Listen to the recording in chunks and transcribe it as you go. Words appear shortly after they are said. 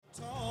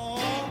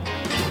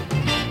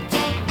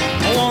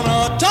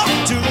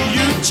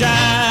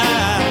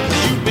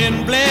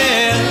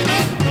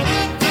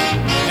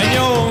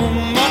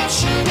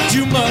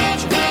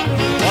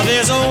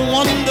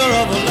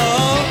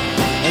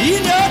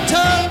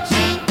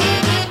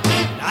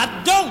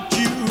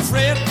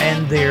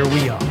there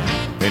we are.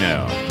 Hey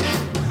now.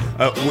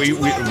 We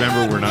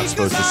remember we're not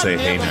supposed to say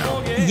hey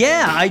now.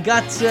 Yeah, I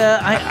got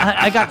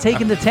I got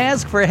taken to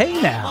task for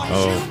hey now.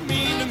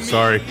 Oh,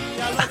 sorry.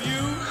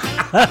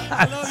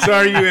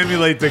 Sorry you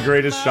emulate the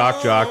greatest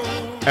shock jock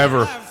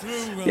ever.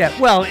 Yeah,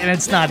 well, and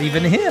it's not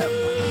even him.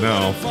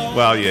 No.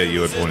 Well, yeah,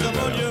 you had pointed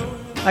that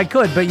out. I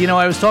could, but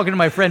I was talking to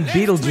my friend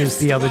Beetlejuice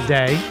the other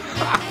day.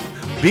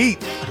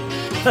 Beat.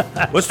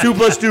 What's 2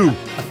 plus 2?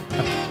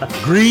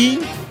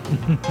 Green?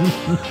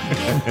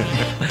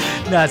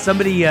 No,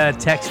 somebody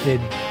texted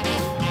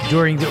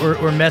during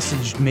or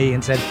messaged me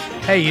and said,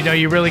 "Hey,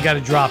 you really got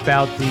to drop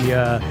out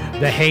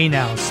the hey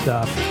now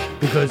stuff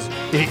because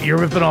you're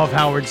ripping off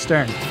Howard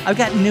Stern." I've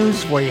got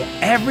news for you.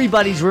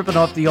 Everybody's ripping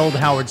off the old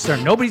Howard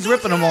Stern. Nobody's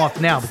ripping him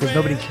off now because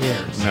nobody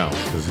cares. No,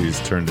 because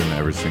he's turned into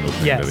every single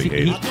thing that he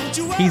hates.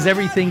 He's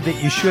everything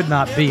that you should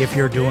not be if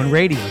you're doing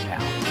radio now.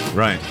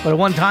 Right. But at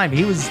one time,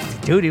 he was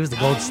the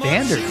gold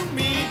standard.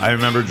 I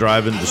remember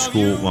driving to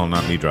school. Well,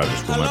 not me driving to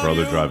school. My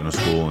brother driving to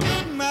school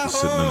and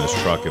sitting in his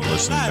truck and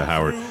listening to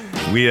Howard.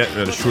 We had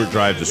a short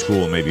drive to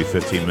school, maybe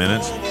 15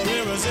 minutes.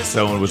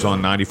 So it was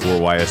on 94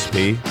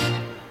 YSP.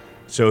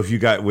 So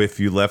if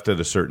you left at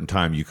a certain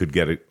time, you could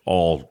get it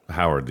all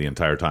Howard the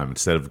entire time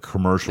instead of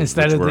commercials,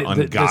 instead which of were the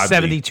ungodly.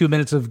 72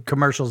 minutes of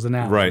commercials an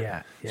hour. Right.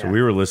 Yeah. So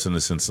we were listening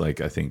since I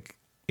think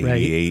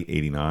 88,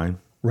 89.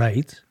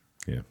 Right.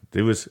 Yeah.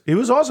 It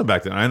was awesome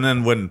back then. And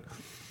then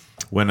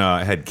when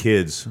I had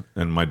kids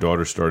and my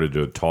daughter started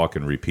to talk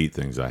and repeat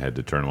things, I had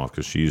to turn them off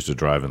because she used to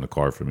drive in the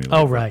car for me.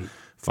 Right.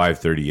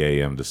 5:30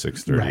 a.m. to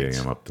 6:30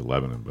 a.m. up to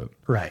Lebanon, but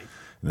right.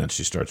 And then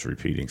she starts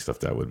repeating stuff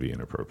that would be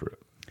inappropriate.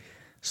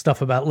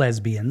 Stuff about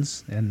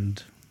lesbians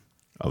and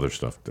other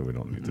stuff that we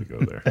don't need to go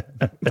there.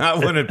 Not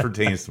when it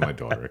pertains to my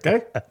daughter.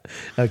 Okay.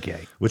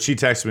 Okay. What she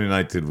texted me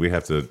tonight? Could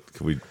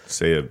we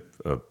say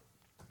a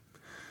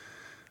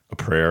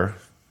prayer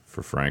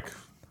for Frank,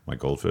 my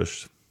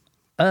goldfish?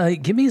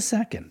 Give me a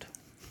second.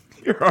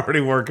 You're already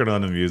working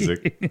on the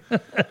music.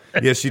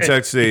 Yeah, she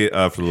texted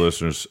me, for the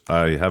listeners,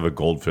 I have a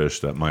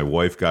goldfish that my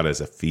wife got as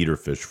a feeder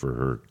fish for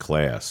her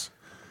class.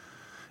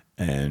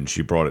 And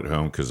she brought it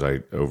home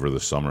over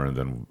the summer, and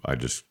then I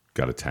just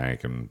got a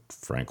tank, and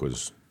Frank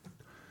was,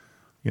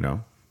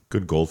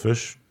 good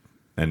goldfish.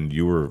 And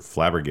you were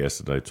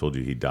flabbergasted that I told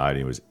you he died.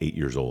 He was 8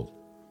 years old.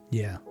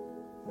 Yeah.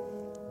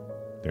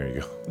 There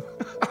you go.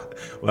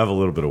 We'll have a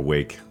little bit of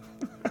wake.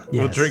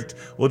 Yes.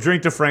 We'll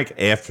drink to Frank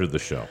after the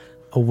show.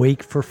 A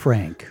wake for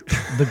Frank,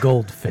 the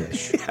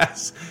goldfish.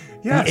 Yes.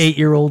 The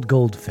 8-year-old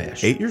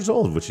goldfish. 8 years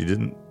old, which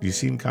you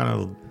seem kind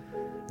of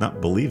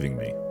not believing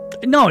me.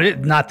 No,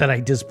 not that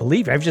I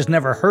disbelieve. I've just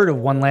never heard of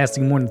one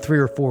lasting more than 3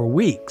 or 4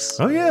 weeks.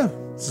 Oh, yeah.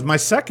 This is my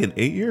second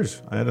 8 years.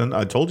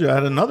 I told you I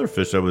had another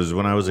fish that was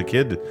when I was a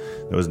kid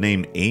that was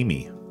named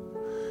Amy.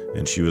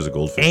 And she was a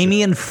goldfish.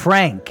 Amy and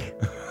Frank.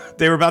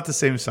 They were about the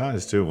same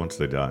size, too, when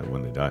they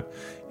died.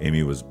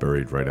 Amy was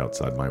buried right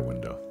outside my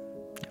window.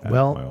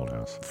 Well, my old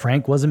house.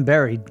 Frank wasn't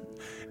buried.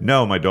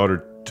 No, my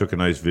daughter took a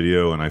nice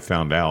video, and I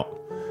found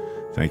out,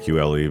 thank you,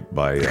 Ellie,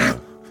 by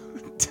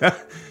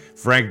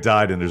Frank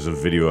died, and there's a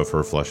video of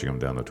her flushing him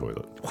down the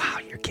toilet. Wow,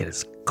 your kid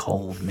is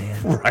cold,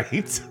 man.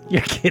 Right?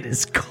 Your kid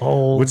is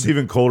cold. What's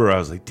even colder, I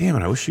was like, damn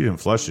it, I wish she didn't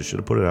flush it. Should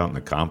have put it out in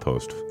the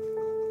compost.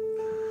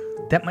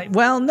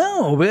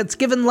 No, it's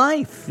given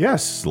life.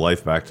 Yes,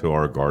 life back to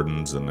our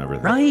gardens and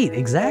everything. Right,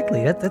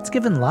 exactly. That's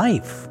given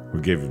life.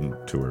 We gave them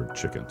to her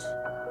chickens.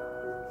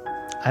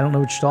 I don't know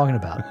what you're talking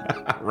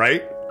about.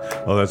 Right?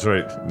 Oh, that's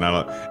right.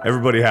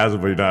 Everybody has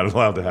them, but you're not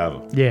allowed to have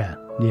them. Yeah.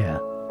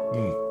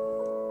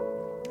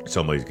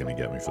 Somebody's going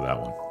to get me for that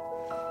one.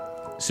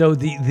 So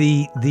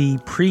the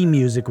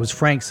pre-music was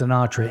Frank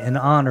Sinatra in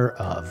honor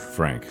of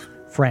Frank,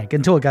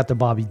 until it got to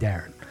Bobby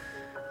Darin.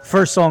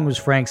 First song was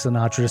Frank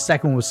Sinatra. The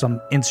second was some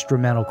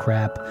instrumental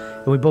crap.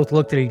 And we both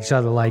looked at each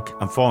other like...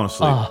 I'm falling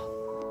asleep.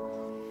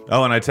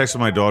 Oh, and I texted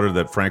my daughter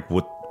that Frank,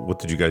 what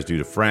did you guys do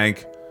to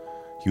Frank?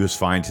 He was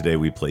fine today.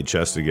 We played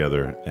chess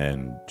together,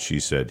 and she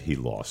said he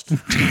lost.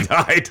 He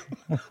died.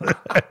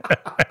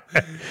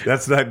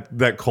 That's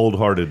that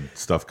cold-hearted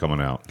stuff coming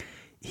out.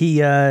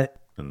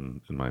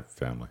 In my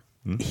family.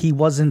 He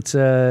wasn't...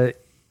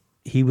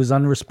 he was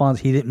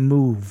unresponsive. He didn't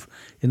move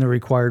in the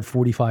required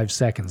 45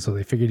 seconds, so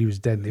they figured he was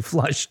dead, and they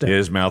flushed him. Yeah,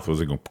 his mouth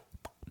wasn't going...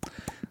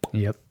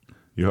 Yep.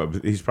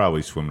 He's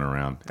probably swimming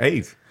around.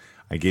 Hey,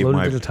 I gave Floated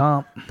my to the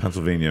top.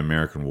 Pennsylvania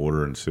American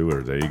Water and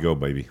Sewer. There you go,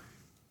 baby.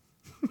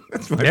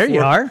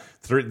 You are.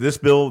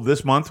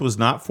 This month was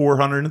not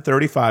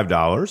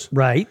 $435.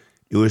 Right.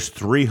 It was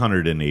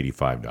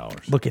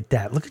 $385. Look at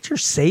that. Look at your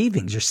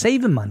savings. You're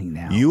saving money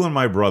now. You and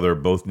my brother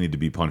both need to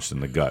be punched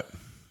in the gut.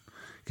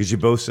 Because you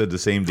both said the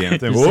same damn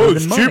thing. Whoa,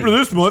 it's cheaper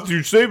this month.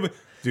 You're saving.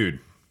 Dude,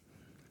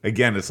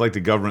 again, it's like the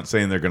government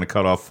saying they're going to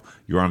cut off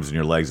your arms and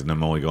your legs, and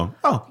them only going,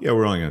 oh, yeah,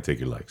 we're only going to take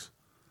your legs.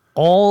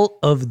 All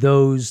of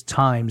those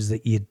times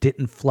that you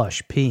didn't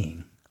flush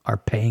peeing are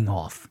paying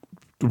off.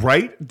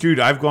 Right? Dude,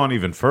 I've gone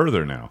even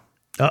further now.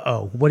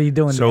 Uh-oh. What are you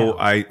doing So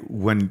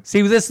now?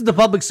 See, this is the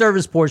public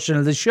service portion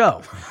of the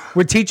show.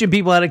 We're teaching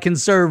people how to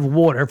conserve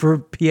water for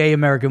PA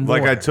American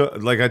water.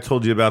 Like I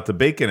told you about the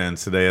bacon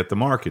ends today at the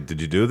market. Did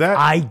you do that?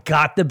 I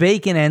got the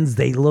bacon ends.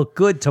 They look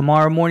good.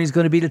 Tomorrow morning's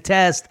going to be the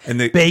test. And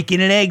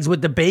bacon and eggs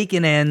with the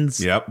bacon ends.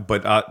 Yep,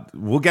 but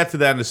we'll get to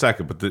that in a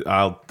second. But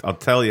I'll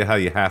tell you how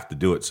you have to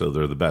do it so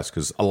they're the best.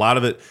 Because a lot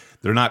of it,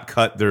 they're not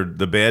cut. They're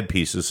the bad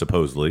pieces,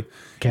 supposedly.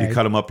 Okay. You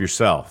cut them up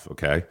yourself,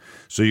 okay?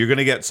 So you're going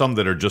to get some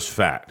that are just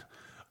fat.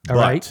 All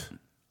right.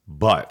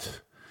 But,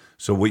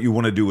 so what you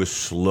want to do is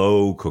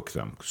slow cook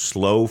them.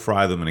 Slow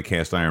fry them in a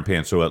cast iron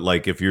pan. So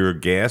if you're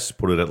gas,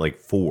 put it at like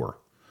 4.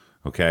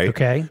 Okay?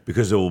 Okay.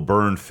 Because it will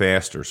burn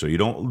faster.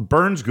 So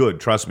burn's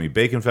good. Trust me.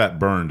 Bacon fat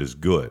burned is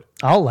good.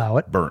 I'll allow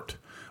it. Burnt.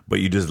 But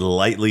you just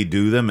lightly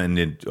do them and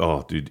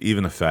dude,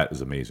 even the fat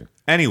is amazing.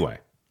 Anyway.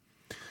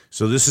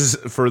 So this is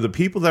for the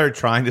people that are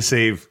trying to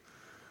save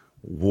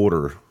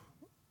water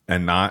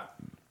and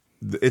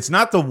it's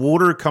not the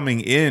water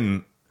coming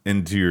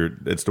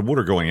it's the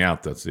water going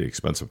out that's the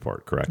expensive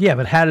part, correct? Yeah,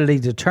 but how do they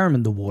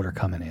determine the water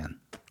coming in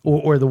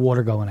or the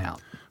water going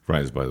out?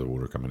 Right, it's by the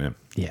water coming in.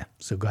 Yeah,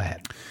 so go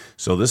ahead.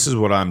 So this is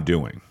what I'm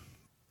doing.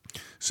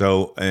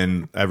 So,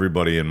 and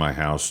everybody in my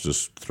house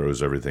just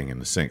throws everything in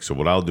the sink. So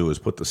what I'll do is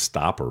put the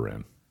stopper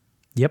in.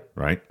 Yep.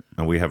 Right?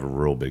 And we have a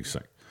real big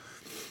sink.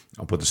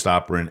 I'll put the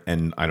stopper in,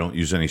 and I don't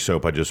use any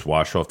soap. I just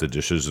wash off the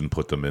dishes and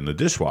put them in the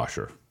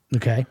dishwasher.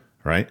 Okay.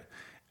 Right?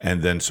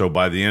 And then so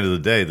by the end of the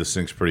day, the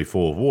sink's pretty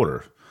full of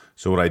water.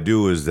 So what I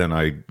do is then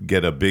I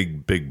get a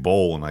big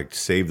bowl and I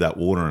save that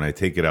water and I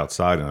take it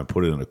outside and I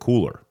put it in a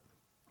cooler.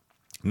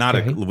 Not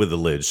with a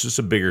lid, it's just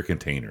a bigger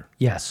container.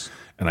 Yes.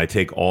 And I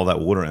take all that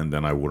water and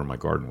then I water my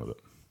garden with it.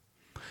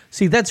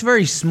 See, that's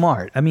very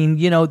smart. I mean,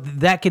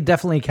 that could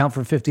definitely account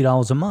for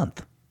 $50 a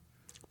month.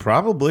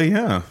 Probably,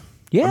 yeah.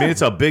 Yeah. I mean,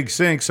 it's a big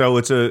sink, so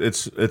it's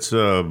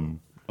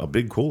a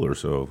big cooler.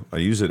 So I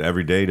use it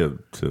every day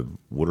to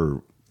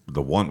water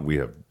the one. We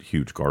have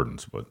huge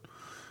gardens, but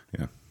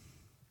yeah.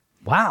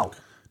 Wow.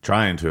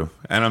 Trying to.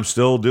 And I'm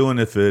still doing,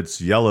 if it's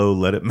yellow,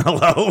 let it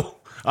mellow.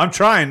 I'm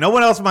trying. No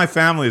one else in my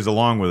family is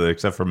along with it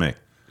except for me.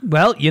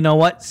 Well, you know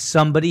what?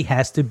 Somebody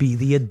has to be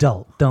the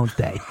adult, don't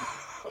they?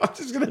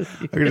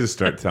 I'm gonna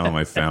start telling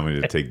my family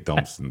to take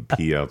dumps and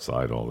pee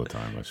outside all the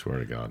time. I swear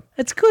to God.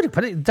 It's good.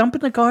 Dump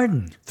in the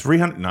garden.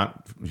 300,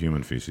 not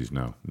human feces,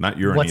 no. Not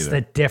urine What's either.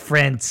 the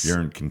difference?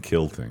 Urine can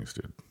kill things,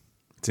 dude.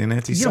 It's an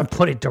antiseptic. You don't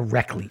put it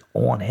directly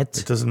on it.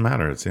 It doesn't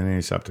matter. It's an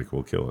antiseptic.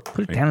 We'll kill it.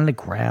 Put it down in the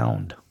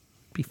ground.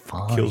 Be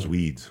fine. Kills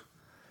weeds.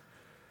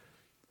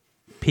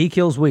 Pee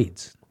kills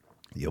weeds.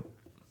 Yep.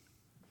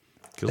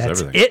 Kills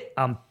That's everything. it.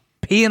 I'm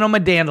peeing on my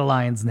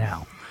dandelions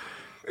now.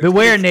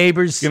 Beware,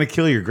 neighbors. It's going to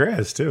kill your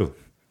grass, too.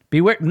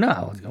 Beware.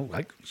 No,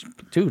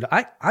 dude,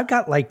 I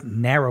got like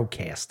narrow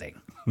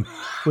casting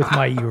with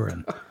my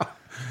urine.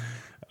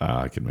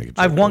 I can make it.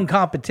 I've won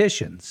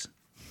competitions.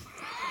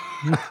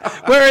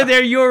 Where are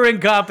there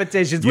urine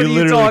competitions? What are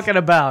you talking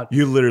about?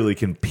 You literally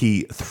can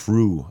pee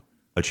through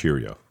a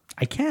Cheerio.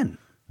 I can.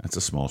 That's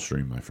a small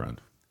stream, my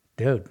friend.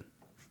 Dude.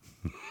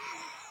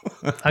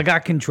 I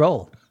got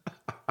control.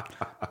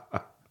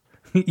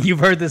 You've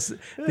heard this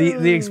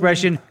the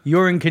expression,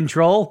 you're in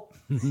control?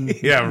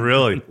 Yeah,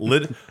 really.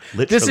 Literally.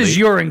 This is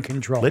urine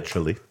control.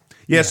 Literally.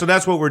 Yeah, so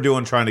that's what we're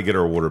doing, trying to get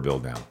our water bill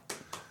down.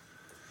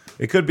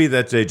 It could be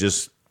that they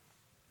just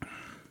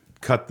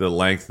cut the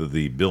length of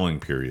the billing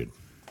period.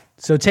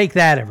 So take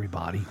that,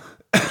 everybody.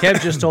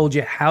 Kev just told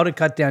you how to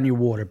cut down your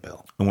water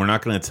bill. And we're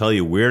not going to tell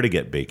you where to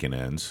get bacon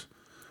ends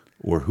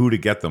or who to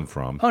get them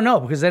from. Oh,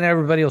 no, because then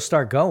everybody will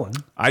start going.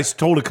 I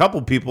told a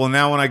couple people, and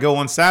now when I go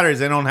on Saturdays,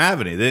 they don't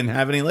have any. They didn't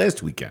have any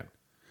last weekend.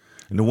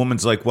 And the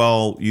woman's like,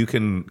 well, you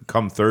can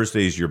come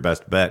Thursday's your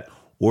best bet,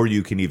 or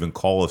you can even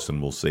call us and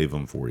we'll save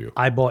them for you.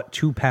 I bought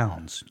 2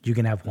 pounds. You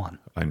can have 1.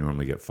 I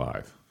normally get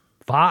 5.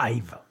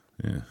 5?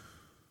 Yeah.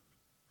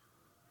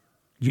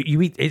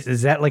 You eat,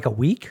 is that like a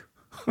week?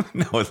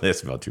 No, it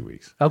lasts about 2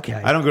 weeks. Okay.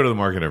 I don't go to the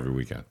market every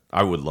weekend.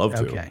 I would love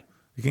to. Okay.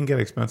 It can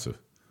get expensive.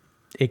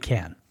 It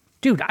can.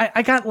 Dude,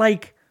 I got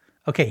like,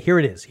 okay, here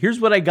it is. Here's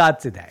what I got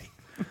today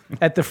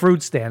at the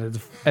fruit stand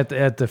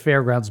at the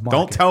fairgrounds market.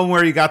 Don't tell them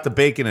where you got the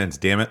bacon ends,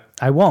 damn it.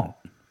 I won't.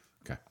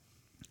 Okay.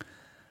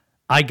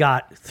 I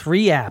got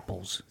 3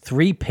 apples,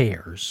 3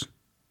 pears,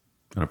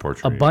 And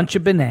a bunch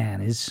of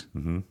bananas.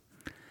 Mm-hmm.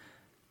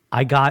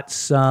 I got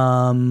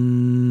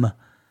some,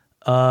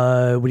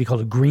 what do you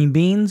call it, green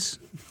beans?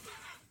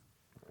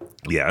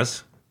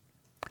 Yes.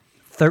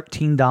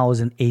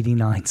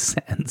 $13.89.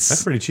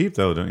 That's pretty cheap,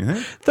 though, don't you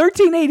think?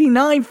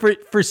 $13.89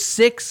 for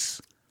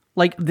 6,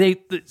 like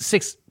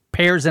 6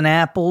 pears and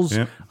apples,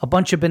 yeah. A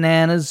bunch of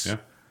bananas, yeah.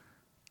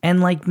 And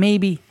like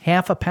maybe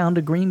half a pound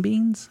of green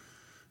beans.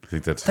 I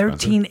think that's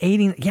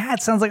 $13.80. Yeah,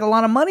 it sounds like a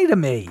lot of money to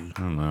me. I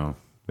don't know.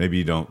 Maybe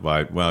you don't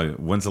buy. Well,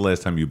 when's the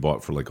last time you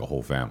bought for like a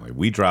whole family?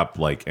 We drop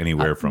like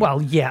anywhere from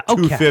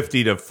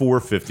 $250 to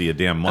 $450 a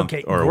damn month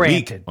or a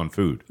week on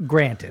food.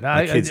 Granted,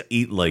 my kids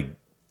eat like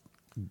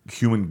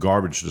human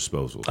garbage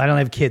disposals. I don't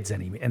have kids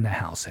in the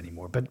house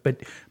anymore,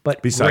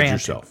 but besides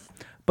yourself.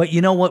 But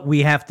you know what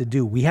we have to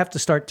do? We have to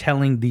start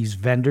telling these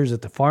vendors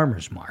at the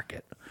farmers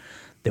market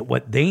that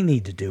what they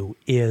need to do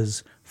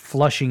is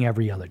flushing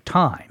every other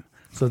time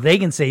so they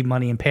can save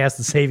money and pass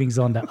the savings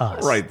on to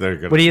us. Right.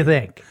 What do you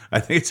think? I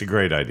think it's a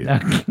great idea.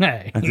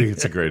 Okay. I think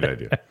it's a great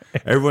idea.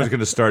 Everyone's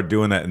going to start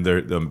doing that, and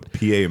the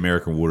PA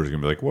American Water is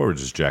going to be like, well, we're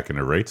just jacking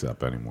their rates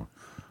up anymore.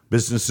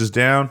 Business is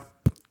down,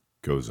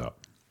 goes up.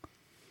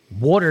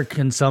 Water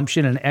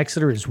consumption in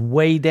Exeter is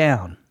way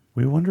down.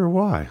 We wonder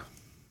why.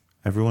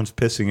 Everyone's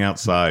pissing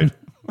outside.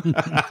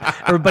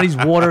 Everybody's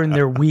watering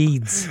their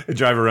weeds. You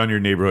drive around your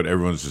neighborhood,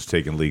 everyone's just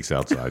taking leaks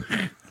outside.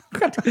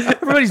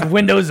 Everybody's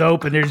windows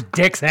open. There's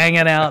dicks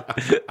hanging out.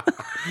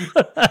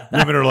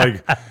 Women are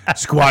like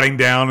squatting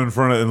down in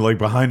front of and like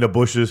behind the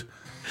bushes.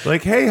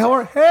 Like, hey, how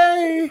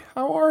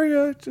are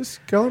you?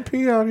 Just killing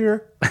pee out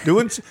here,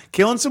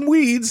 killing some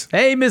weeds.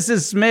 Hey,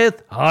 Mrs.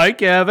 Smith. Hi,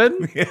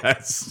 Kevin.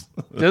 Yes,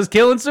 just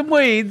killing some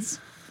weeds.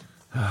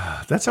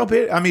 That's how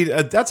big. I mean,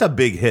 that's a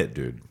big hit,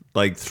 dude.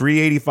 Like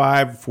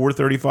 385,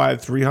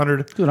 435,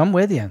 300. Dude, I'm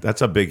with you.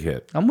 That's a big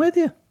hit. I'm with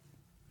you.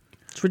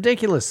 It's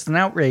ridiculous. It's an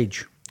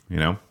outrage. You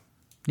know?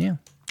 Yeah.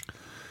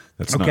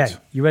 That's okay. nuts.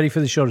 You ready for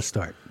the show to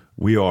start?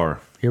 We are.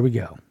 Here we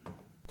go.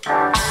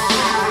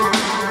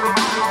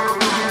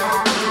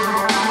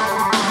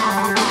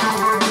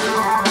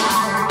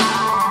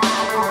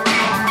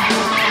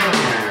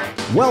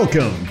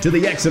 Welcome to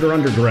the Exeter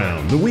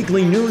Underground, the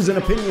weekly news and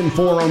opinion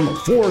forum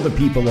for the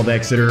people of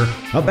Exeter,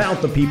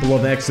 about the people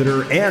of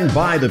Exeter, and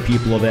by the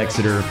people of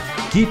Exeter,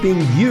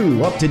 keeping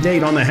you up to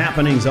date on the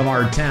happenings of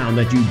our town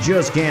that you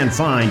just can't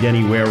find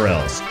anywhere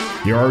else.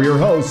 Here are your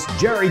hosts,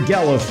 Jerry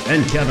Gelliff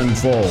and Kevin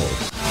Fole.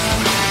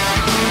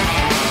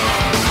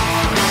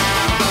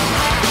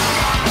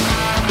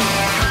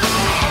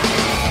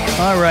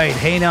 All right.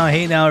 Hey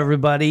now,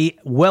 everybody.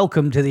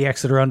 Welcome to the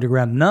Exeter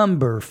Underground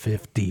number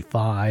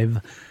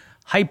 55.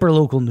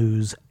 Hyperlocal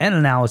news and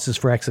analysis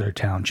for Exeter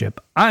Township.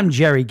 I'm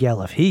Jerry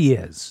Gelliff. He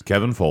is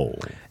Kevin Fole.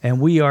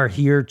 And we are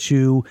here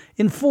to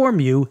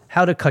inform you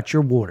how to cut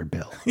your water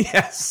bill.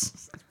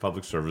 Yes.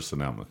 Public service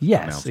announcement.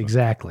 Yes,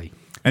 exactly.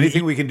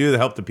 Anything we can do to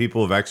help the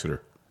people of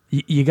Exeter.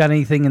 You got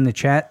anything in the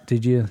chat?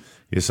 Did you?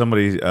 Yeah,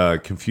 somebody,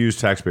 confused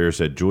taxpayer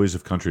said, joys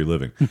of country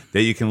living,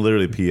 that you can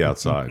literally pee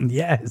outside.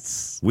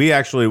 Yes. We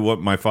all sold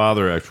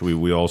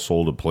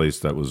a place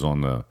that was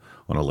on a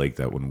lake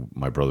that when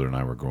my brother and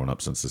I were growing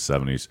up since the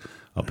 70s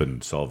up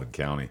in Sullivan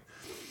County.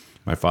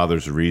 My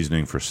father's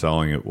reasoning for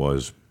selling it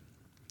was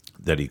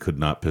that he could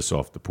not piss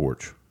off the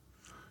porch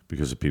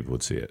because the people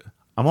would see it.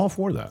 I'm all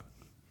for that.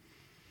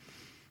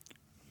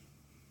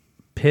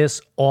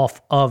 Piss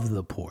off of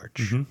the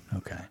porch. Mm-hmm.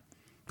 Okay.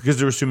 Because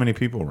there was too many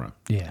people around.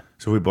 Yeah.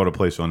 So we bought a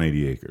place on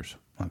 80 acres.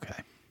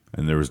 Okay.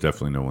 And there was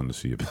definitely no one to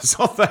see you piss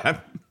off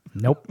that.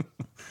 Nope.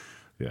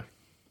 Yeah.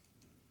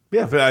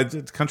 Yeah, but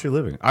it's country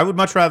living. I would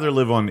much rather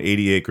live on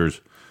 80 acres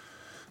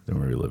than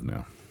where we live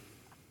now.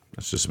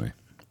 That's just me.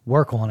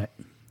 Work on it.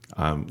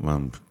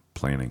 I'm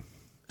planning.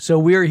 So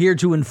we're here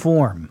to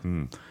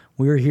inform.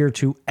 We're here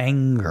to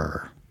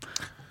anger.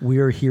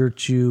 We're here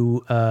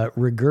to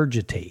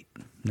regurgitate.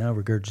 No,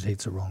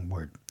 regurgitate's the wrong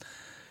word.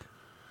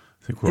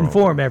 I think we're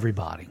inform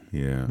everybody.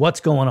 Yeah. What's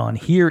going on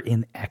here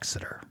in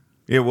Exeter?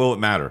 Yeah, will it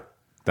matter?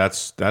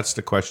 That's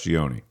the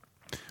question.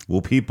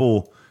 Will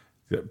people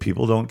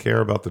don't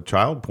care about the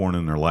child porn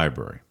in their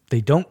library?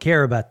 They don't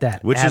care about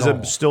that, which is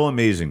all. Still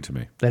amazing to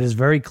me. That is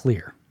very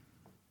clear.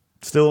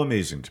 Still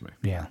amazing to me.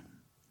 Yeah.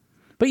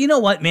 But you know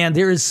what, man?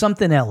 There is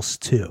something else,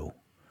 too.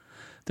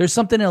 There's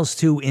something else,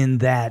 too, in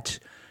that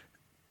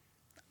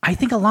I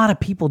think a lot of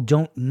people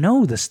don't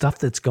know the stuff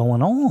that's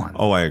going on.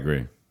 Oh, I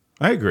agree.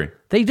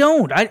 They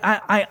don't.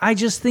 I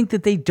just think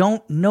that they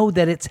don't know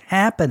that it's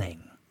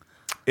happening.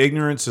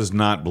 Ignorance is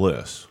not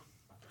bliss.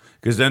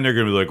 Because then they're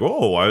going to be like,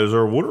 oh, why is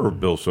our water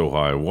bill so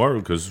high? Why?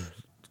 Because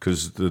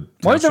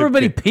why is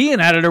everybody peeing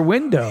out of their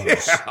windows?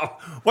 Yeah.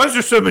 Why is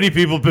there so many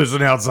people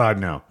pissing outside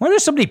now? Why are there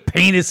so many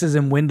penises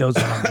in windows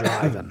when I'm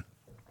driving?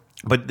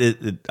 But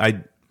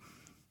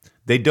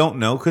they don't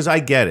know because I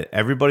get it.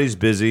 Everybody's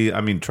busy.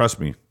 I mean, trust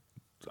me.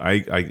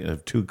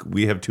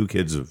 We have two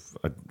kids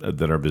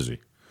that are busy.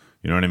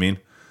 You know what I mean?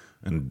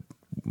 And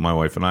my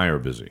wife and I are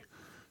busy.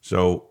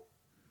 So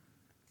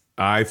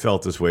I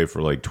felt this way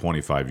for like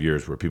 25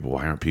 years where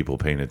why aren't people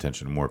paying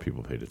attention? More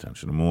people paid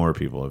attention. More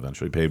people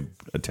eventually paid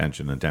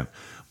attention and attention.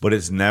 But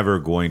it's never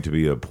going to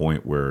be a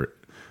point where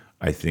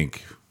I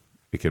think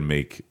it can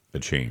make a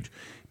change.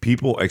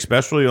 People,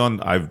 especially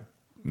I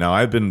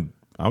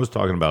was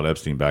talking about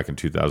Epstein back in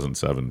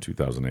 2007,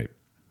 2008.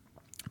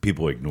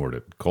 People ignored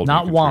it.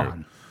 Not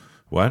Juan.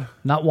 What?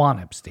 Not Juan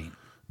Epstein.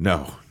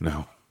 No.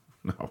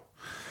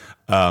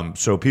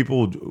 So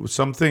people,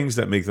 some things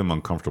that make them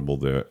uncomfortable,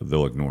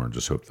 they'll ignore and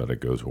just hope that it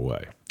goes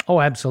away.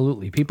 Oh,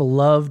 absolutely. People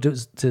love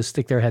to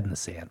stick their head in the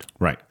sand.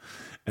 Right.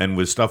 And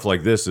with stuff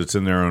like this, it's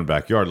in their own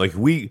backyard. Like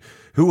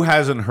who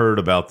hasn't heard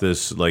about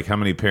this? Like how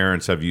many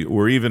parents have you,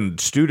 or even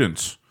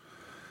students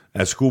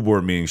at school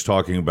board meetings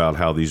talking about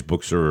how these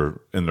books are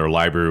in their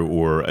library,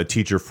 or a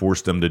teacher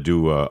forced them to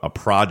do a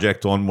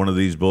project on one of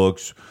these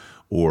books,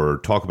 or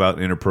talk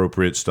about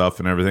inappropriate stuff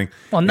and everything.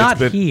 Well, not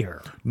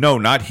here. No,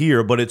 not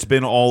here, but it's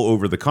been all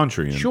over the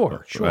country.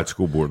 Sure. At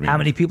school board meetings. How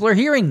many people are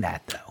hearing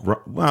that,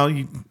 though?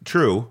 Well,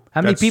 true.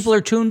 How many people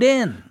are tuned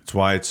in? That's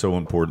why it's so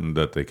important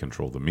that they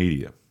control the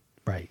media.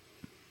 Right.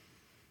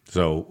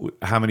 So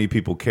how many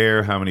people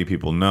care? How many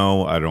people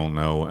know? I don't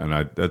know. And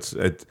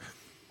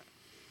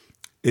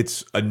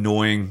it's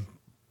annoying,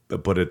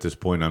 but at this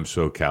point, I'm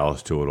so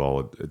callous to it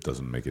all, it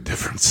doesn't make a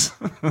difference.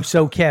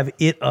 So, Kev,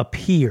 it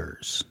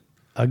appears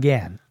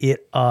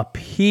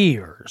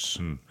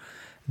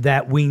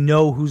that we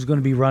know who's going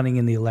to be running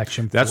in the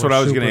election. That's what I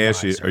was going to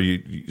ask you.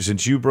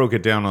 Since you broke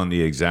it down on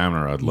the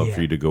Examiner, I'd love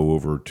for you to go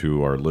over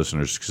to our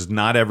listeners, because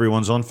not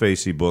everyone's on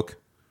Facebook.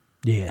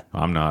 Yeah.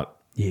 I'm not.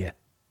 Yeah.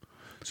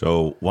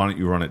 So why don't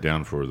you run it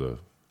down for the...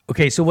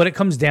 Okay, so what it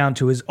comes down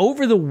to is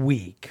over the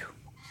week,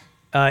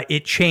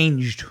 it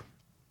changed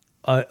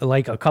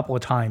like a couple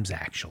of times,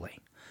 actually.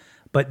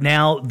 But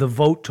now the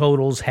vote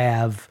totals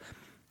have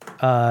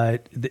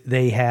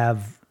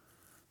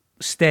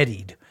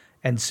steadied.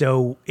 And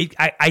so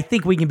I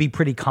think we can be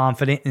pretty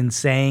confident in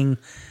saying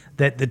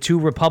that the two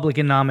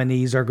Republican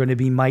nominees are going to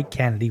be Mike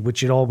Kennedy,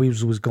 which it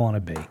always was going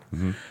to be.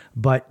 Mm-hmm.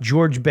 But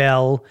George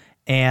Bell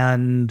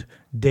and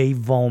Dave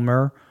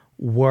Vollmer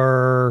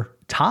were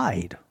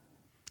tied.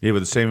 Yeah,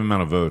 with the same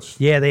amount of votes.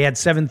 Yeah, they had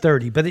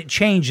 730, but it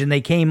changed and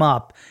they came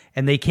up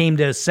and they came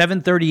to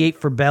 738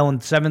 for Bell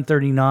and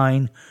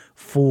 739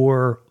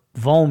 for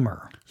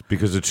Vollmer.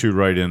 Because of two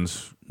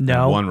write-ins.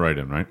 No. And one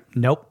write-in, right?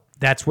 Nope.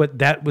 That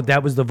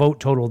was the vote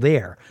total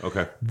there.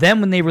 Okay.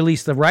 Then when they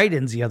released the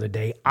write-ins the other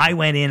day, I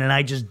went in and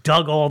I just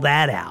dug all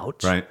that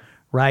out. Right.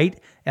 Right?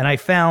 And I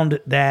found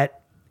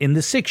that in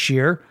the 6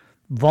 year,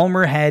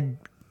 Vollmer had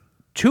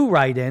two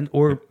write-ins,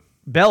 or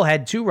Bell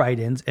had two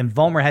write-ins, and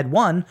Vollmer had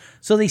one,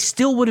 so they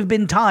still would have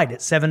been tied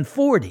at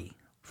 740.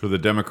 For the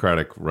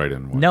Democratic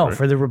write-in one, No, right?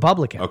 for the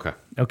Republican.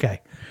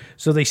 Okay.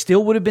 So they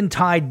still would have been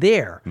tied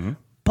there. Mm-hmm.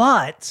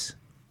 But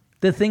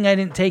the thing I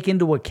didn't take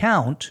into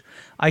account,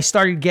 I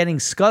started getting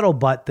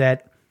scuttlebutt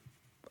that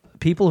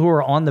people who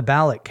are on the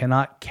ballot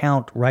cannot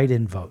count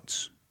write-in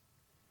votes.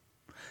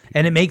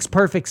 And it makes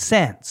perfect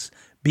sense,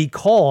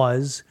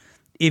 because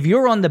if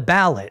you're on the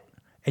ballot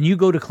and you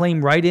go to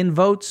claim write-in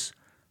votes,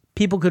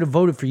 people could have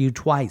voted for you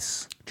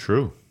twice.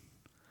 True.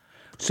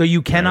 So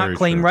you cannot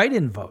claim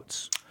write-in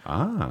votes.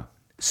 Ah.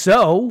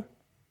 So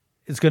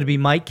it's going to be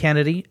Mike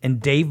Kennedy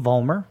and Dave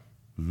Vollmer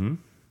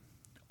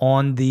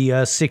on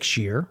the 6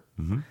 year,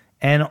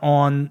 and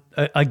on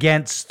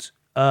against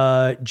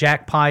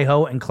Jack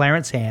Pieho and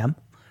Clarence Ham,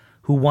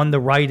 who won the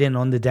write-in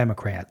on the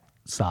Democrat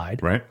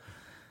side. Right.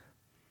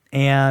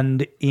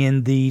 And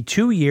in the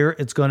 2 year,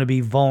 it's going to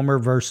be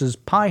Vollmer versus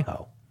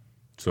Pieho.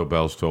 So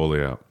Bell's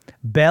totally out.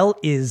 Bell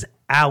is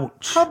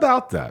out. How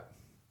about that?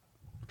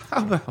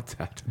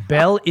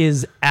 Bell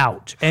is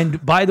out.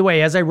 And by the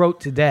way, as I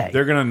wrote today,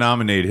 they're going to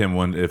nominate him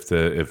if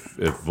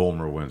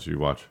Vollmer wins. You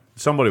watch.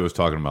 Somebody was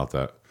talking about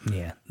that.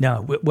 Yeah.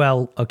 No.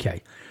 Well,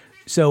 okay.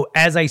 So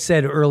as I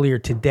said earlier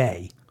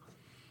today,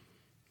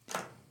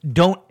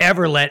 don't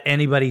ever let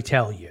anybody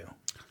tell you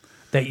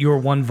that your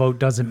one vote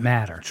doesn't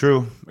matter.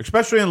 True.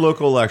 Especially in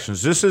local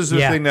elections. This is the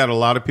thing that a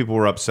lot of people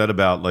were upset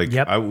about. Like,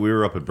 we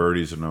were up at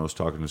Birdie's and I was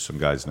talking to some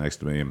guys next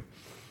to me, and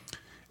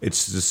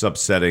it's just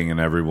upsetting, and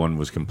everyone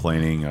was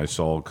complaining. I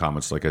saw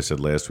comments, like I said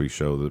last week's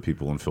show, that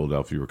people in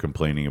Philadelphia were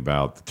complaining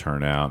about the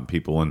turnout, and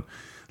people, and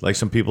like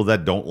some people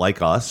that don't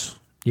like us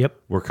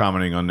were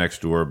commenting on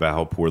Nextdoor about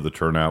how poor the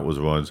turnout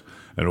was,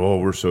 and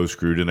we're so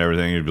screwed and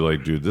everything. You'd be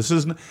like, dude, this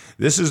is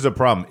the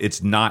problem.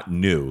 It's not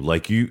new.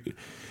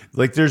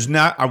 There's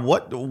not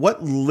what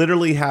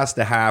literally has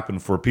to happen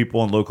for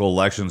people in local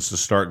elections to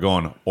start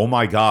going, oh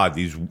my God,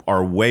 these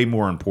are way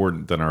more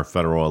important than our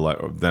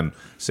than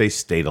say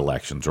state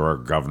elections or our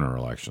governor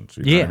elections.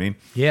 You know what I mean?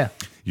 Yeah.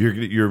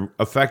 You're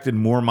affected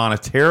more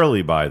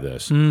monetarily by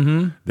this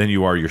than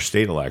you are your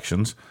state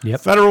elections. Yep.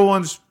 Federal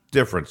ones,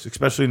 different,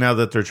 especially now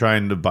that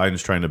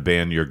Biden's trying to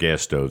ban your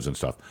gas stoves and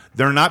stuff.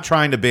 They're not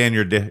trying to ban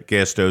your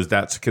gas stoves.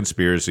 That's a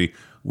conspiracy.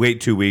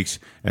 Wait 2 weeks,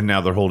 and now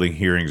they're holding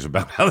hearings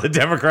about how the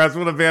Democrats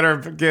want to ban our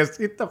gas.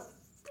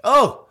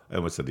 I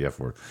almost said the F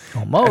word.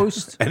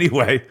 Almost.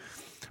 Anyway,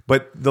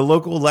 but the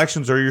local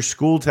elections are your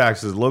school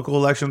taxes. Local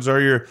elections are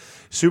your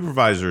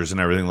supervisors and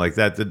everything like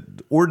that. The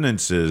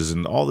ordinances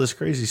and all this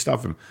crazy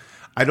stuff. And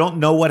I don't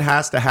know what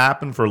has to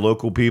happen for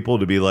local people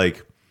to be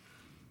like,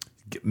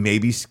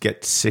 maybe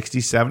get 60,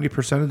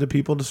 70% of the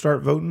people to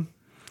start voting.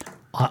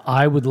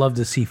 I would love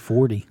to see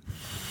 40.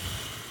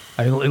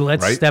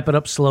 Let's step it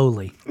up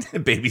slowly.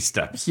 Baby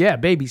steps. Yeah,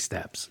 baby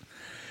steps.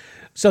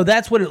 So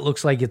that's what it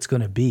looks like it's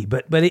going to be.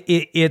 But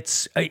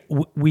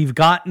we've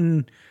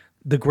gotten,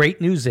 the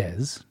great news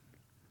is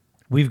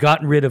we've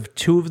gotten rid of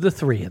two of the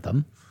three of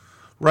them.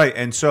 Right.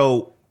 And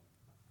so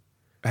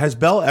has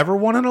Bell ever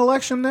won an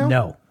election now?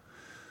 No.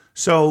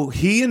 So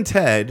he and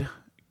Ted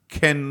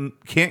can't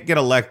get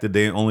elected.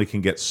 They only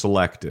can get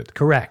selected.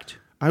 Correct.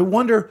 I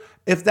wonder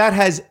if that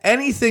has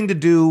anything to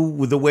do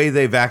with the way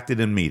they've acted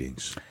in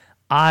meetings.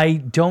 I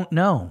don't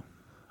know.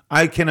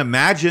 I can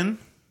imagine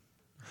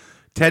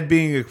Ted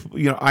being,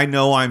 I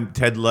know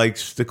Ted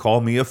likes to call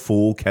me a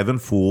fool, Kevin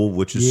Fool,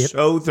 which is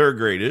so third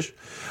gradish.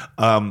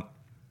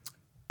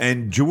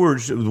 And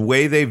George, the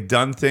way they've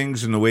done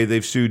things and the way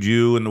they've sued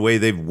you and the way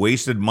they've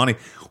wasted money,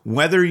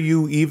 whether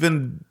you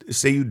even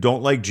say you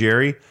don't like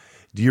Jerry,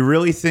 do you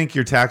really think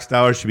your tax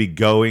dollars should be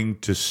going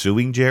to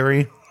suing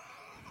Jerry?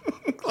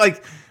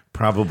 Like,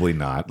 probably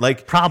not.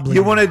 Like, probably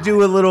you want to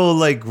do a little,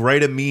 like,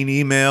 write a mean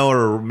email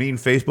or a mean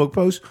Facebook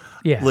post?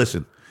 Yeah.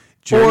 Listen.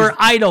 Or,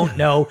 I don't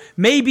know,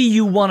 maybe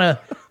you want to,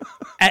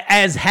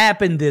 as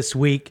happened this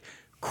week,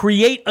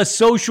 create a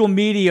social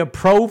media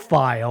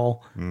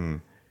profile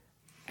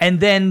and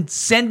then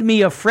send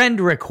me a friend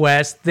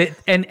request that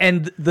and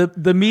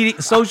the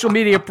social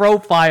media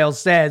profile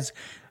says,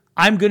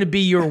 I'm going to be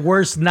your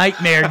worst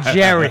nightmare,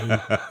 Jerry.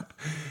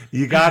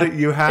 You got it.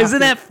 Isn't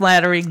that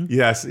flattering?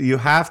 Yes, you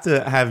have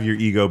to have your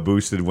ego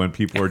boosted when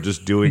people are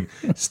just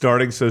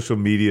starting social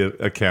media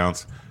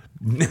accounts.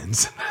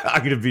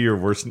 I'm going to be your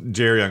worst,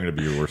 Jerry. I'm going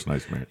to be your worst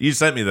nightmare. You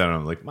sent me that, and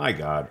I'm like, my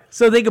God.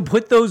 So they could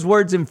put those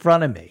words in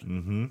front of me.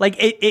 Mm-hmm. Like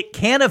it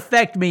can't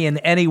affect me in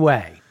any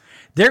way.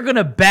 They're going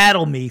to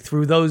battle me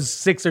through those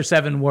 6 or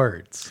 7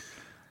 words.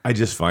 I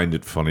just find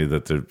it funny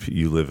that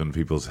you live in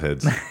people's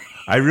heads.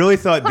 I really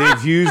thought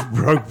Dave Hughes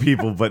broke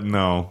people, but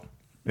no,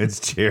 it's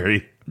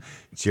Jerry.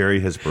 Jerry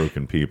has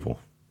broken people.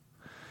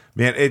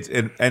 Man,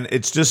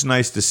 it's just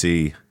nice to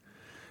see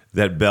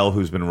that Bell,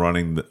 who's been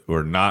running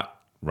or not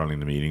running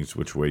the meetings,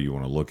 which way you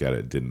want to look at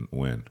it, didn't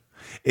win.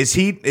 Is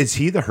he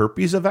the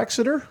herpes of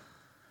Exeter?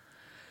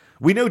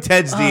 We know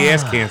Ted's the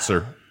ass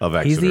cancer of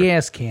Exeter. He's the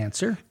ass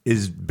cancer.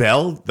 Is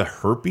Bell the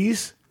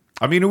herpes?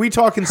 I mean, are we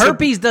talking...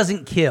 Herpes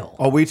doesn't kill.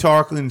 Are we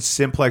talking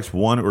simplex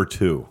 1 or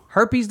 2?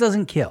 Herpes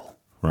doesn't kill.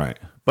 Right.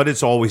 But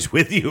it's always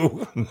with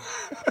you.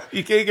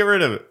 You can't get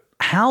rid of it.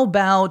 How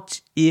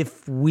about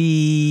if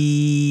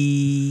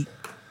we...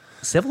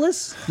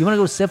 Syphilis? You want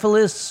to go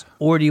syphilis,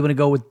 or do you want to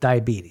go with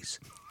diabetes?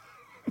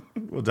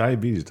 Well,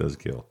 diabetes does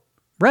kill.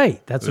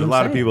 Right. There's a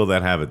lot of people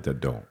that have it that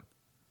don't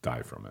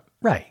die from it.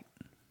 Right.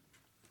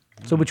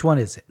 So which one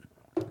is it?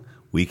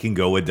 We can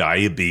go with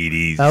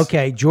diabetes.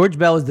 Okay. George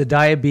Bell is the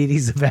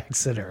diabetes of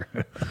Exeter.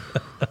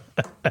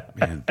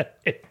 Man.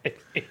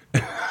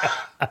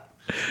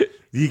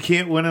 You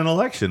can't win an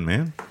election,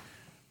 man.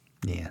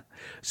 Yeah.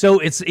 So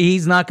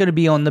he's not going to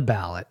be on the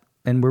ballot,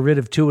 and we're rid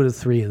of 2 of the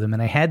 3 of them.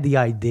 And I had the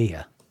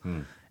idea,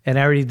 and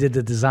I already did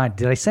the design.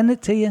 Did I send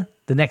it to you?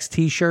 The next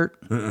T-shirt?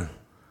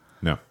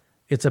 No.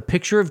 It's a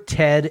picture of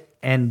Ted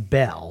and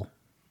Bell,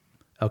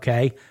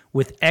 okay,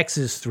 with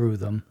X's through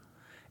them,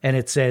 and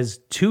it says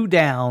 2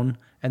 down,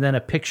 and then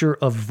a picture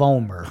of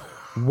Vollmer,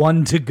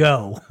 1 to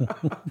go.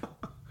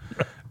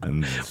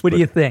 What do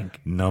you think?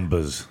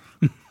 Numbahs.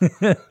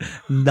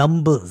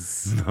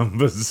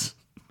 Numbahs.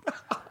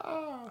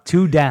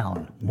 2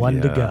 down,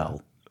 1 to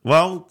go.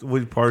 Well,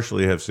 we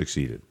partially have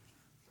succeeded.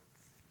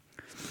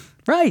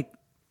 Right.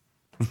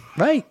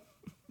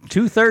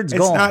 2/3 gone. It's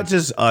not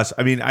just us.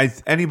 I mean,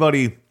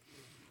 anybody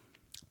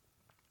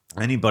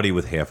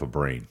with half a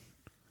brain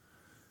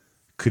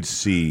could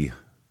see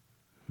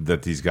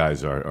that these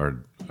guys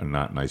are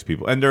not nice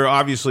people. And they're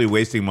obviously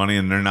wasting money,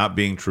 and they're not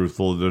being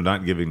truthful. They're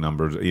not giving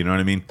numbers. You know what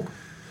I mean?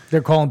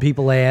 They're calling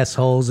people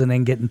assholes and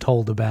then getting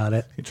told about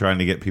it. Trying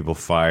to get people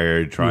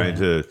fired, trying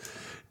to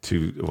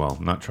well,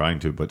 not trying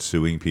to, but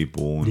suing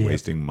people and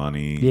wasting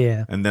money.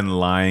 Yeah. And then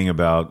lying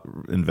about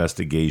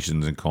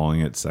investigations and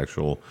calling it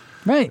sexual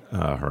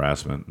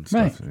harassment and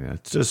stuff. Right. Yeah,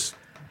 it's just,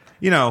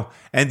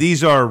 and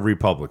these are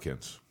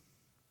Republicans.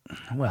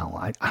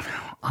 Well,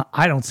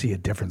 I don't see a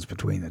difference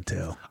between the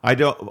two.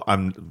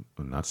 I'm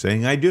not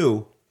saying I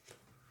do,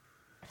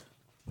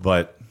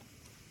 but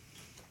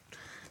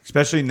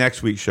especially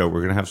next week's show,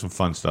 we're going to have some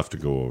fun stuff to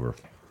go over.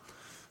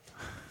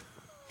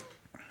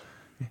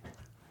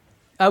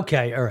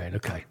 Okay, all right,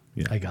 okay.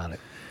 Yeah. I got it.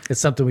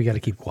 It's something we got to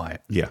keep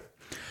quiet. Yeah.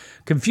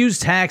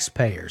 Confused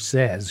Taxpayer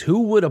says,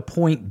 who would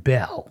appoint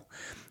Bell?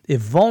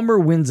 If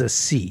Vollmer wins a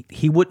seat,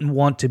 he wouldn't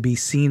want to be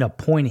seen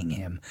appointing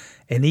him.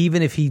 And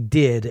even if he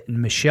did and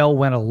Michelle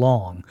went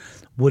along,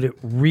 would it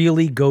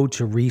really go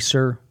to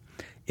Reeser?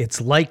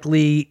 It's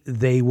likely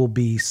there will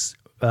be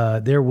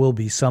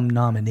some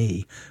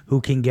nominee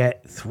who can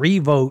get 3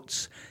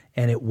 votes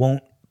and it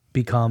won't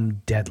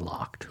become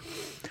deadlocked.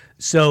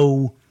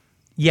 So,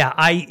 yeah,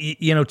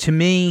 to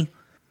me,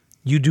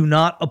 you do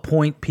not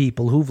appoint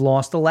people who've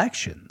lost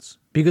elections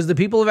because the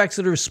people of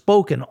Exeter have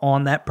spoken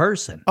on that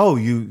person. Oh,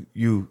 you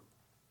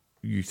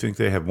think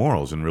they have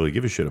morals and really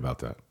give a shit about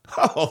that?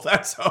 Oh,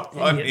 that's so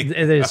funny.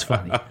 It is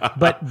funny,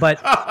 but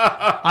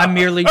I'm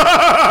merely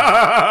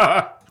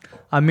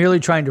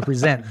trying to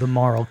present the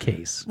moral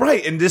case.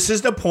 Right, and this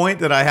is the point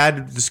that I had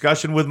a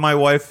discussion with my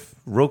wife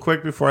real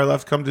quick before I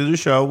left to come to the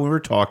show. We were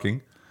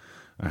talking.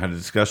 I had a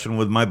discussion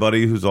with my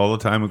buddy who's all the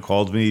time who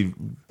calls me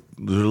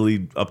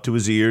literally up to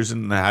his ears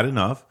and had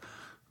enough.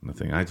 And the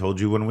thing I told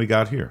you when we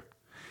got here.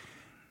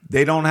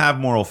 They don't have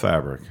moral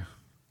fabric.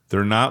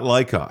 They're not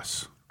like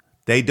us.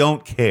 They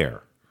don't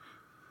care.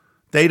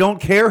 They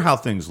don't care how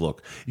things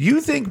look.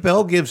 You think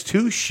Bell gives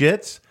 2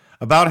 shits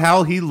about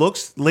how he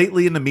looks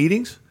lately in the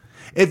meetings?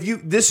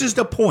 This is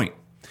the point.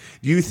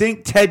 Do you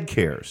think Ted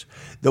cares?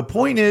 The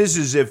point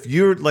is if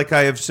you're, like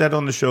I have said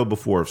on the show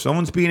before, if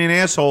someone's being an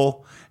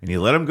asshole and you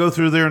let them go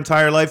through their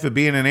entire life of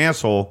being an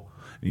asshole,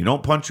 you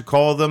don't punch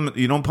them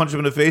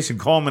in the face and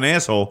call them an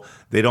asshole,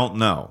 they don't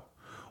know.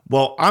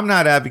 Well, I'm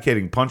not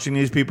advocating punching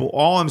these people.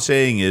 All I'm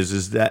saying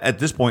is that at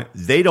this point,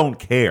 they don't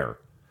care.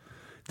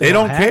 They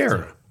don't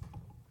care.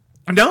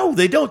 No,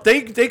 they don't.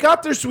 They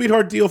got their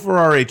sweetheart deal for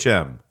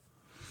RHM,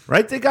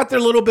 right? They got their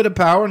little bit of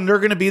power, and they're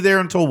going to be there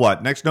until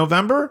what? Next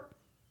November?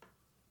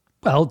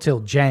 Well, till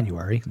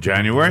January.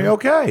 January,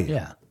 okay.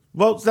 Yeah.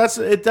 Well,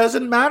 it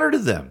doesn't matter to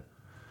them.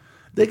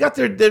 They got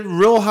their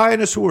real high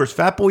in his horse.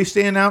 Fat boy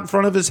standing out in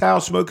front of his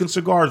house smoking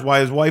cigars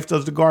while his wife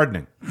does the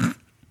gardening.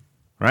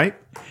 Right?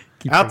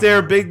 Out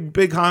there, big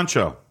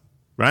honcho.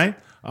 Right?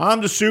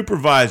 I'm the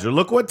supervisor.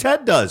 Look what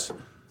Ted does.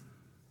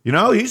 You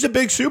know, he's a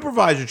big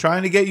supervisor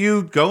trying to get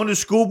you going to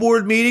school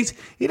board meetings.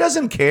 He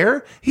doesn't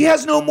care. He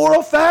has no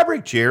moral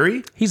fabric,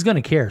 Jerry. He's going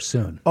to care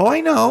soon. Oh, I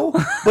know.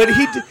 But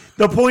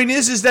the point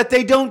is that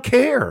they don't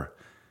care.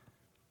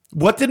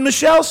 What did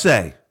Michelle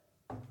say?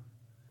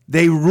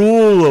 They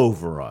rule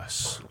over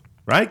us.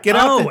 Right? Get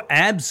out there.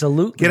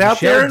 Absolutely. Get out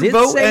there and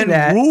vote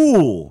and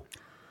rule.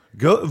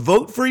 Go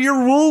vote for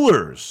your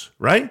rulers,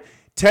 right?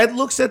 Ted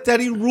looks at that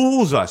he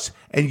rules us,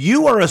 and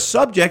you are a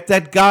subject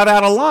that got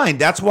out of line.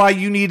 That's why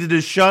you needed to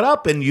shut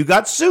up, and you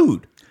got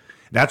sued.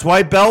 That's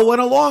why Bell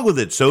went along with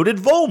it. So did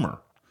Volmer,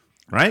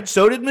 right?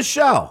 So did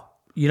Michelle.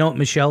 You know what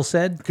Michelle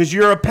said? Because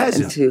you're a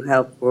peasant. And to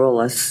help rule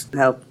us.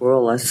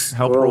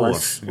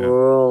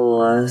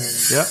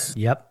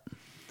 Yep.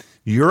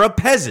 You're a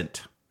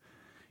peasant.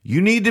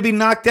 You need to be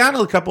knocked down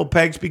a couple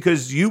pegs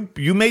because you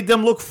made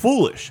them look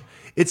foolish.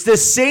 It's the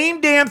same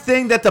damn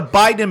thing that the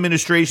Biden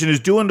administration is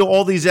doing to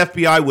all these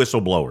FBI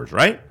whistleblowers,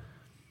 right?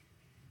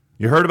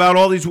 You heard about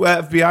all these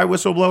FBI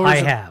whistleblowers? I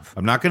have.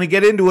 I'm not going to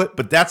get into it,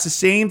 but that's the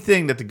same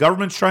thing that the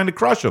government's trying to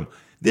crush them.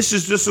 This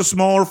is just a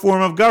smaller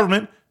form of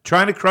government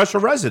trying to crush a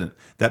resident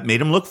that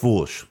made him look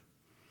foolish.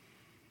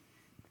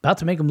 About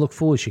to make him look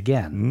foolish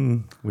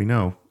again. We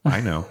know.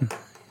 I know.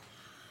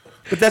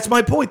 But that's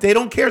my point. They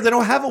don't care. They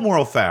don't have a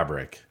moral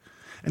fabric.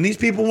 And these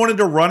people wanted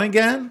to run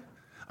again?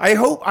 I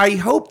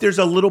hope there's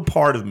a little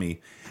part of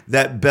me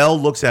that Bell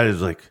looks at it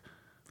as like,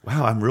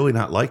 wow, I'm really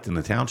not liked in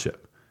the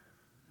township.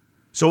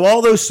 So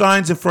all those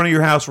signs in front of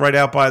your house right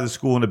out by the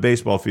school in the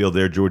baseball field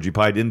there, Georgie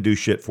Pie, didn't do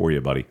shit for you,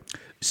 buddy.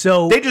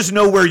 So they just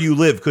know where you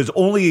live because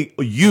only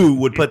you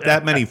would put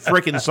that many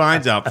freaking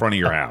signs out front of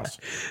your house.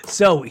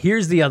 So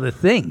here's the other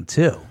thing,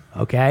 too,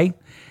 okay?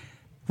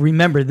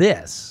 Remember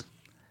this.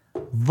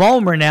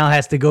 Volmer now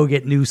has to go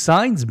get new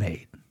signs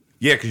made.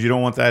 Yeah, because you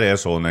don't want that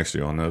asshole next to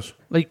you on those.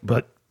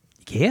 But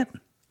you can't.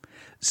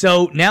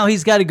 So now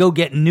he's got to go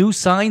get new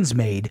signs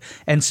made,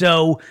 and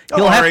so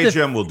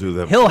RHM will do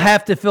them. He'll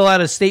have to fill out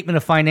a statement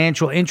of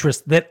financial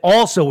interest that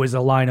also is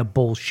a line of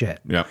bullshit.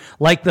 Yeah,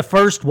 like the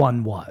first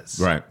one was.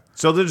 Right.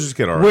 So they'll just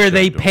get RHM. Where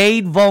they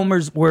paid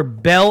where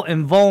Bell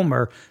and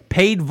Volmer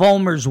paid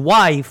Volmer's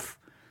wife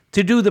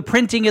to do the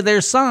printing of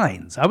their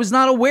signs. I was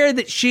not aware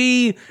that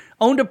she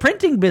owned a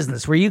printing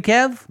business. Were you,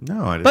 Kev?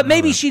 No, I didn't. But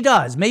maybe she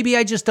does. Maybe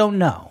I just don't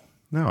know.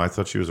 No, I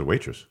thought she was a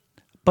waitress.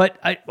 But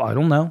I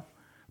don't know.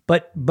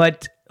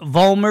 But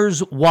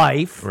Volmer's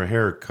wife or a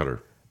hair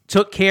cutter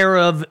took care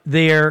of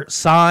their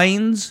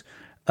signs,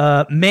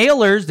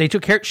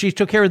 mailers. She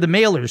took care of the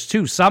mailers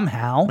too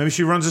somehow. Maybe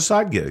she runs a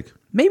side gig.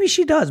 Maybe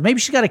she does. Maybe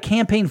she got a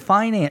campaign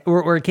finance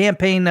or a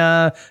campaign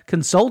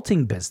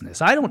consulting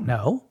business. I don't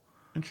know.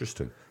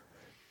 Interesting.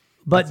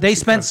 But they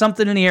spent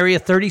something in the area,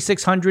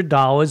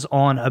 $3,600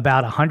 on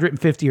about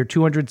 150 or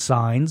 200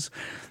 signs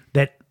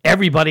that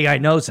everybody I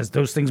know says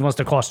those things must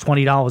have cost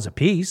 $20 a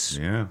piece.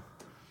 Yeah.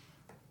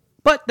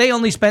 But they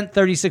only spent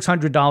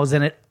 $3,600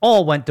 and it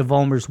all went to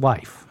Volmer's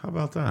wife. How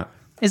about that?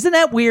 Isn't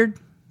that weird?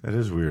 That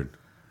is weird.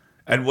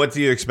 And what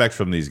do you expect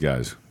from these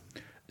guys?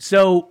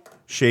 So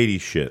shady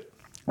shit.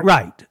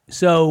 Right.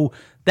 So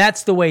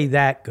that's the way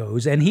that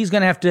goes. And he's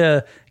going to have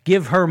to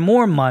give her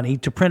more money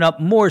to print up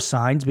more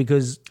signs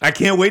because I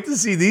can't wait to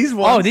see these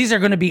ones. Oh, these are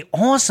going to be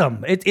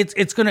awesome.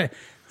 It's going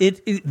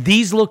to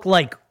these look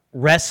like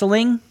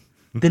wrestling.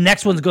 The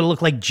next one's going to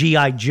look like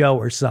G.I. Joe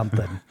or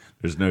something.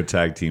 There's no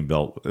tag team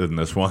belt in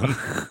this one.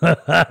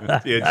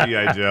 Yeah,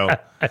 G.I. Joe.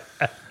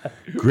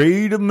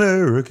 Great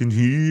American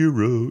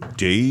hero,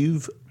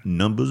 Dave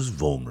Numbers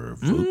Volmer.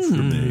 Vote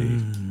for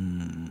me.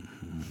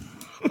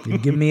 You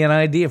give me an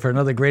idea for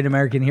another Great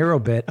American Hero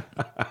bit.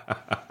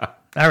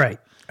 All right.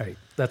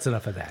 That's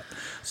enough of that.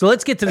 So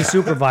let's get to the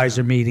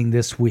supervisor meeting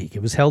this week.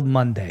 It was held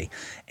Monday.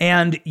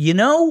 And,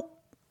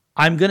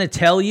 I'm going to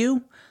tell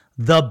you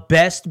the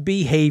best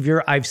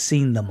behavior I've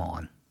seen them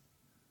on.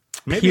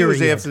 Maybe it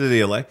was after the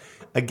election.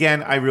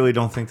 Again, I really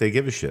don't think they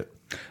give a shit.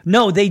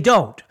 No, they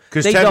don't.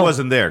 Because Ted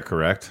wasn't there,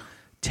 correct?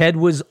 Ted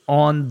was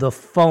on the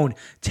phone.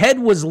 Ted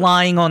was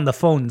lying on the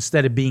phone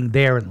instead of being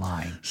there and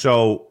lying.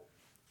 So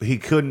he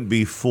couldn't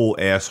be full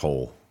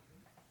asshole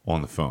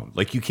on the phone.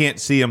 Like, you can't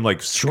see him,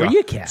 like, sure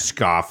you can.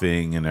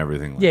 Scoffing and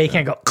everything like that. Yeah, you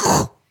can't go...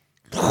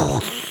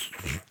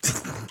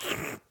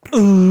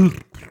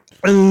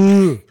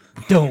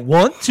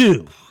 want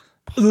to.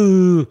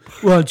 Why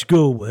don't you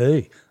go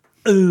away?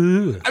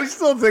 I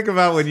still think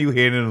about when you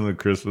handed him the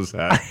Christmas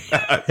hat.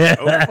 That's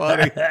so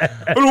funny.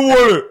 I don't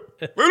want it.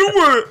 I don't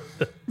want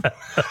it.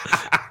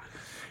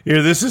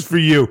 Here, this is for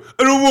you.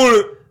 I don't want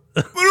it.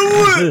 I don't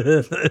want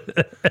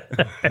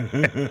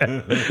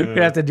it.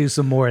 We have to do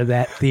some more of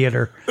that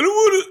theater. I don't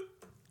want it.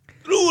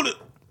 I don't want it.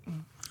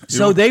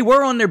 So they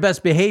were on their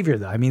best behavior,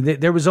 though. I mean,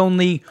 there was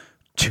only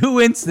 2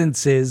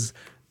 instances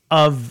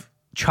of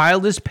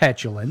childish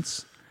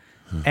petulance,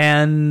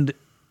 and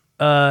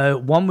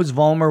one was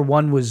Vollmer,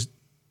 one was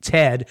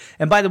Ted.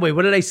 And by the way,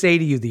 what did I say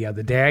to you the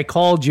other day? I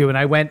called you and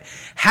I went,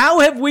 how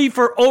have we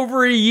for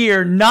over a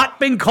year not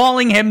been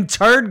calling him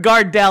Turd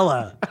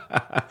Gardella?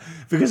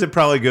 Because it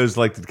probably goes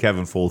like the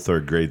Kevin Full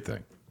third grade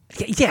thing.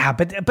 Yeah,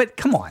 but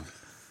come on.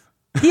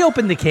 He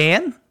opened the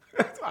can.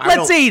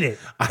 Let's eat it.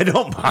 I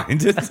don't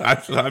mind it.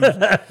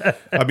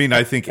 I mean,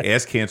 I think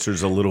ass cancer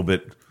is a little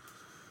bit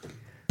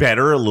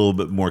better, a little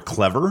bit more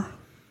clever.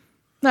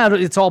 No,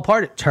 it's all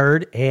part of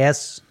turd,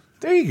 ass.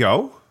 There you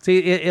go. See,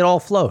 it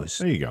all flows.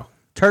 There you go.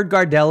 Turd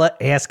Gardella,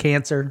 ass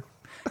cancer.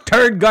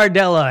 Turd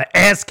Gardella,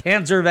 ass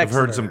cancer of Exeter.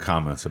 I've heard some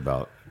comments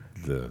about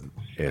the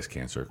ass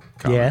cancer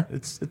comment. Yeah.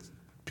 It's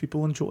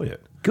people enjoy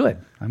it. Good.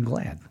 I'm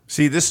glad.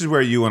 See, this is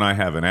where you and I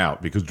have an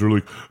out because they're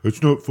like,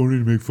 it's not funny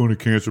to make fun of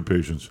cancer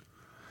patients.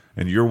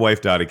 And your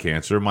wife died of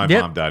cancer. My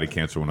mom died of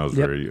cancer when I was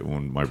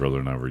when my brother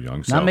and I were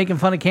young. So. Not making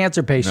fun of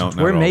cancer patients.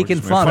 No, We're making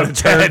fun of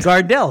Turd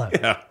Gardella.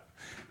 Yeah.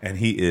 And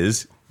he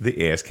is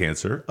the ass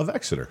cancer of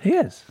Exeter. He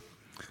is.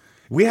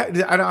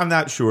 I'm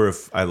not sure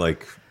if I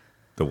like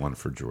the one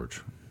for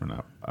George or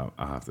not. I'll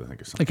have to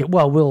think of something. Okay,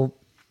 well,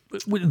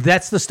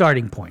 that's the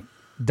starting point.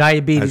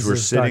 Diabetes As we're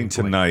is sitting the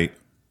starting tonight,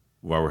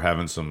 while we're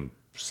having some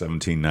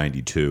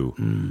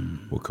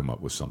 1792, we'll come up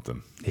with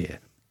something. Yeah.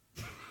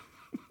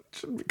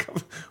 We'll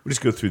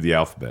just go through the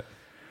alphabet.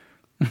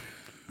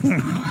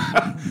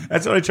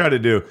 That's what I try to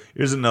do.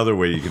 Here's another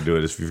way you can do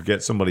it. Is if you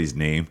forget somebody's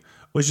name,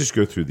 let's just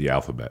go through the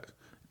alphabet.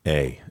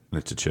 A, and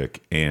it's a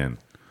chick. Ann,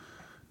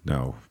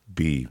 no.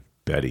 B,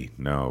 Betty,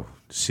 no.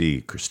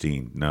 C,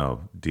 Christine,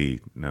 no.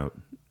 D, no.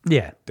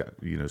 Yeah.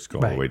 Just go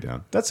all the way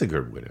down. That's a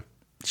good way to.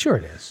 Sure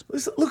it is.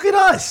 Look at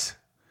us.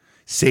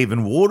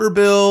 Saving water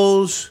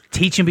bills.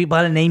 Teaching people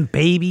how to name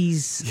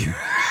babies.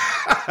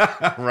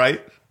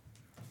 Right?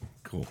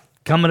 Cool.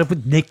 Coming up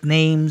with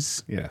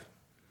nicknames. Yeah.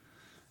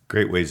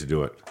 Great ways to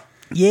do it.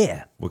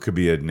 Yeah. What could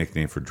be a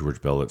nickname for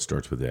George Bell that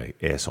starts with A?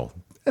 Asshole.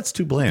 That's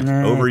too bland.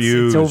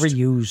 Overused. It's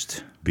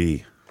overused.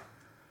 B.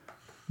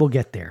 We'll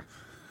get there.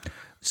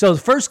 So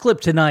the first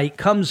clip tonight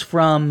comes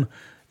from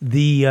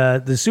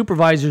the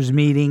supervisors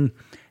meeting.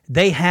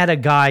 They had a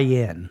guy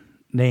in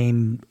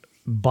named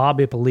Bob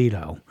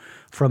Ippolito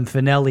from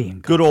Finelli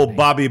and Company. Good old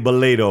Bobby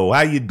Beledo.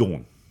 How you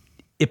doing?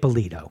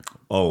 Ippolito.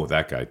 Oh,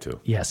 that guy too.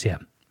 Yes,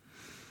 him.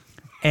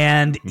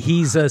 And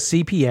he's a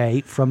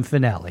CPA from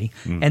Finelli,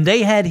 and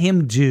they had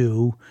him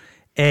do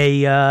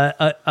an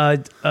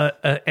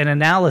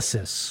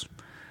analysis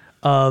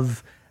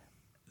of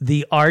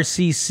the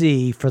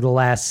RCC for the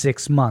last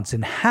 6 months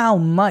and how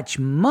much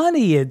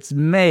money it's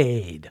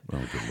made. Oh,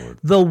 good Lord.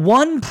 The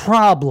one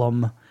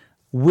problem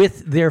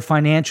with their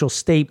financial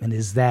statement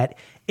is that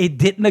it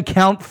didn't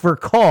account for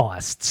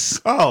costs.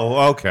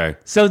 Oh, okay.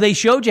 So they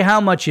showed you how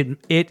much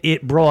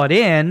it brought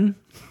in,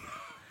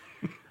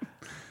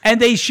 and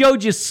they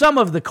showed you some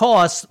of the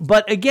costs,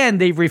 but again,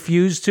 they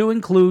refused to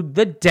include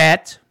the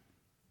debt.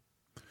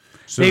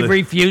 So They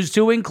refused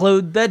to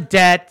include the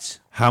debt.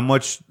 how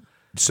much?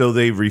 So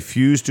they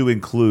refused to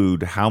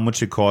include how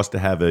much it costs to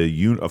have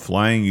a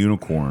flying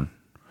unicorn,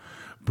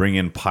 bring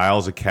in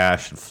piles of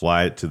cash and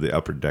fly it to the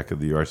upper deck of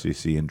the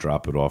RCC and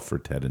drop it off for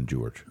Ted and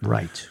George.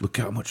 Right. Look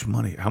how much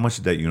money. How much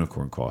did that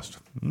unicorn cost?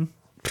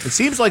 It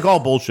seems like all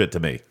bullshit to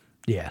me.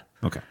 Yeah.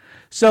 Okay.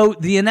 So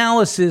the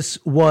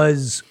analysis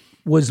was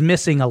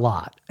missing a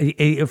lot.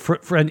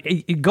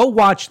 Go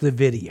watch the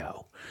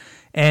video,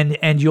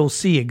 and you'll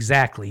see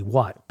exactly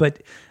what.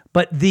 But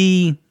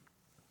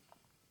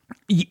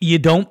you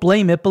don't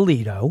blame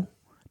Ippolito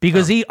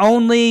because he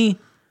only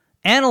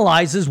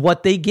analyzes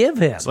what they give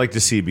him. It's like the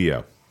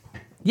CBO,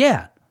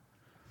 Yeah.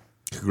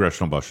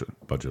 Congressional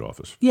Budget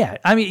Office. Yeah.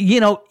 I mean,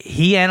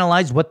 he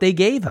analyzed what they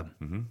gave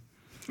him.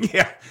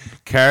 Yeah.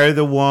 Carry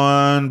the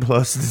 1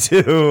 plus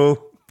the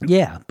 2.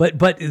 Yeah.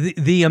 But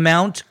the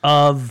amount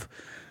of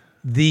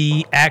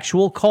the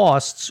actual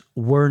costs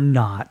were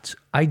not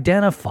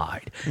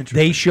identified.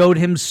 They showed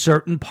him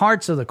certain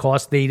parts of the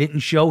cost. They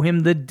didn't show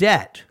him the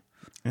debt.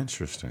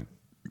 Interesting.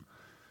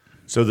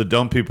 So the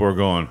dumb people are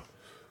going,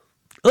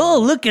 Oh,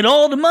 look at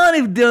all the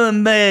money we've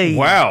done made.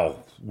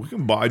 wow, we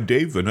can buy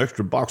Dave an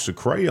extra box of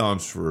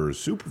crayons for a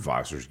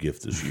supervisor's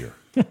gift this year.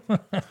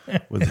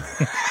 With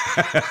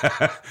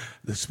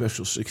the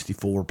special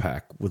 64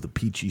 pack with a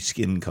peachy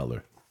skin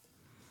color.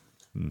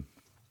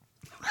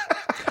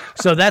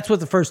 So that's what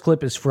the first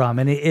clip is from.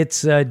 And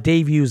it's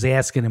Dave Hughes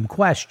asking him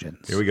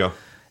questions. Here we go.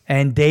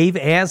 And Dave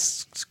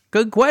asks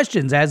good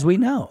questions, as we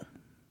know.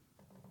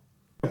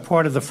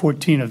 Part of the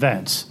 14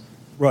 events.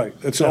 Right,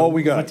 that's all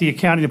we What got. the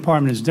accounting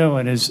department is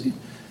doing is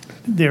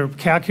they're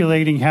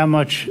calculating how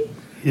much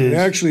is.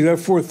 Actually, that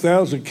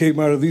 4,000 came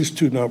out of these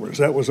two numbers.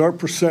 That was our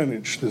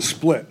percentage, the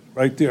split,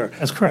 right there.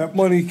 That's correct. That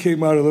money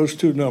came out of those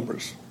two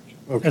numbers.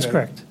 Okay. That's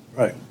correct.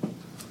 Right.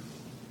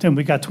 Then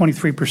we got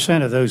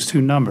 23% of those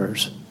two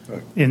numbers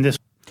in this.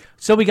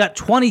 So we got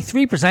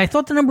 23%. I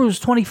thought the number was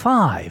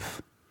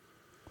 25.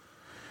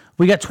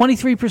 We got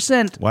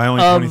 23%. Why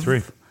only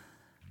 23?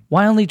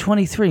 Why only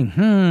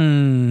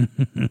 23?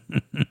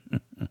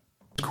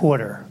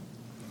 Quarter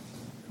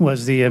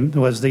was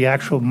the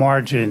actual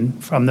margin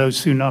from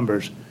those two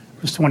numbers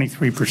was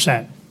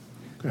 23%.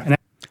 And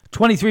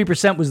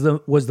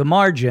 23% was the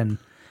margin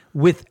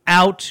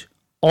without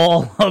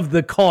all of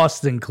the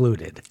costs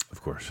included.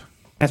 Of course.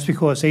 that's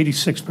because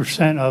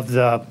 86% of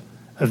the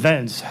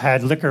events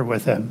had liquor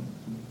with them.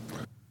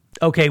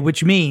 Okay,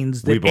 which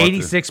means that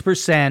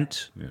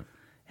 86%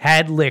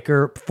 had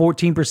liquor,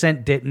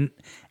 14% didn't,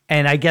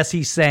 and I guess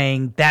he's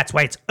saying that's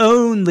why it's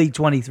only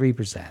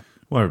 23%.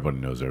 Well, everybody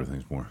knows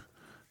everything's more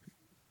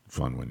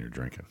fun when you're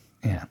drinking.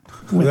 Yeah.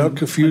 Without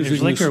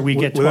confusing liquor, we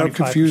get without 25%.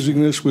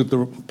 confusing this with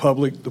the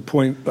public, the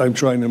point I'm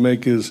trying to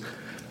make is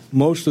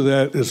most of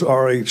that is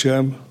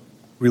RHM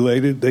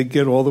related. They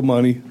get all the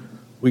money.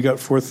 We got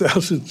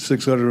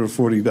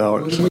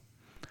 $4,640.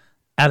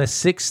 Out of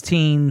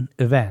 16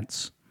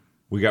 events,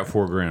 We got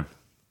 $4,000.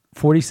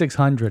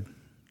 4,600.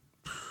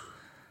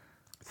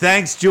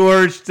 Thanks,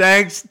 George.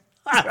 Thanks.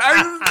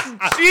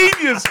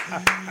 Genius.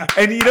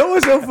 And you know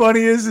what's so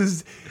funny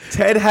is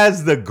Ted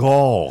has the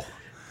gall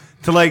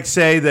to like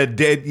say that,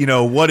 you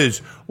know, what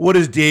is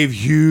Dave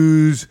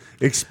Hughes'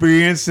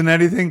 experience and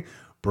anything?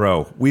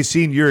 Bro, we've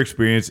seen your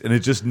experience and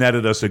it just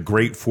netted us a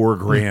great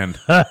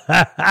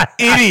 $4,000.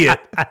 Idiot.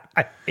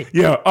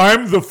 Yeah,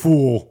 I'm the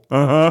fool.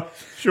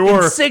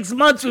 Sure. In 6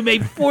 months, we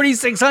made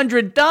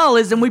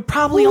 $4,600, and we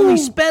probably only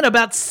spent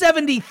about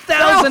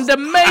 $70,000 to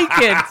make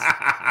it.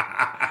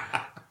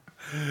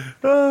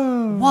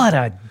 What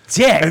a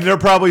dick! And they're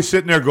probably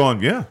sitting there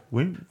going, "Yeah,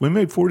 we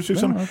made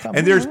 $4,600."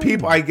 And there's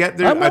people. I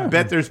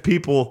bet there's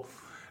people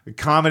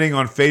commenting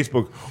on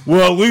Facebook.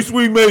 Well, at least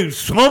we made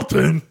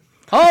something.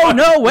 Oh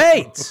no!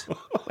 Wait,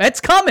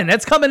 that's coming.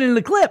 That's coming in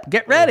the clip.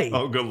 Get ready.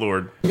 Oh, good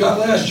Lord! We got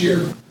last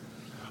year.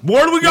 More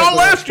than we got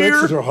last year.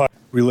 Expenses are high.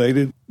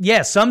 Related.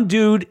 Yeah, some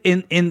dude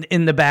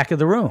in the back of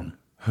the room.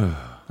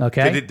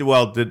 Okay.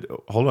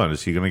 Hold on.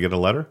 Is he going to get a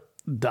letter?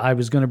 I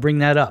was going to bring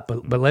that up,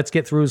 but let's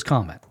get through his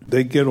comment.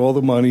 They get all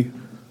the money.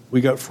 We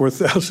got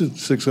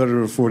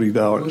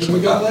 $4,640.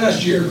 We got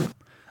last year.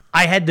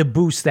 I had to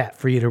boost that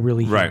for you to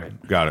really hear it.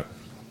 Right. Got it.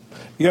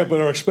 Yeah,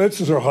 but our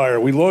expenses are higher.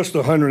 We lost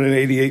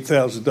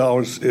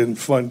 $188,000 in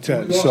Fund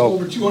 10. We lost So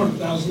over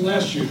 200,000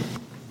 last year.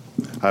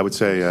 I would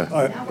say,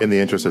 in the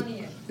interest of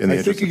I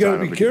think you got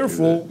to be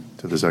careful.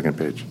 To the second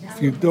page. If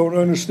you don't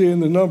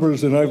understand the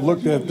numbers, and I've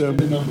looked at them,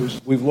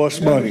 we've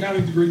lost money.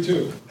 Accounting degree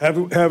too.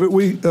 Haven't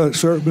we,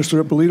 sir,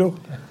 Mr. Ippolito?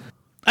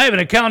 I have an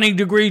accounting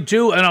degree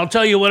too, and I'll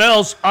tell you what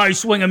else. I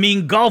swing a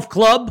mean golf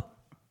club.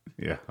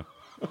 Yeah.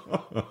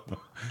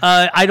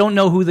 I don't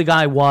know who the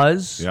guy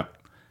was. Yeah.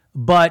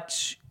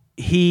 But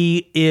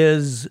he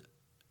is,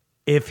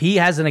 if he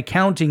has an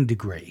accounting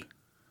degree,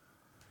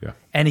 Yeah.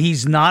 and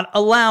he's not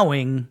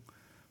allowing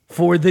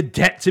for the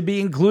debt to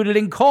be included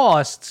in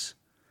costs,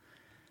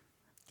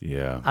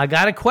 Yeah. I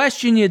got to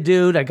question you,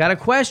 dude. I got to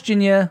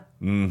question you.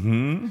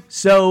 Mm-hmm.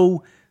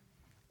 So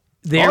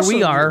there Also,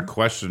 we are.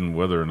 Question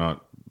whether or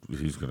not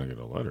he's going to get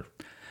a letter.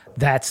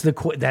 That's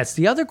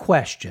the other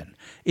question.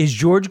 Is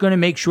George going to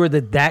make sure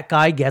that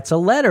guy gets a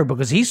letter?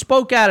 Because he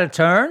spoke out of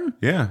turn.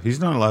 Yeah,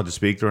 he's not allowed to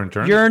speak during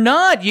turn. You're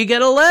not. You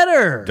get a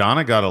letter.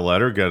 Donna got a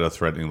letter, got a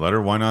threatening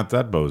letter. Why not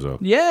that bozo?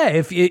 Yeah,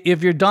 if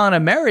you're Donna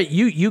Merritt,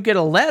 you get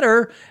a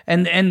letter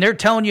and they're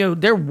telling you,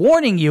 they're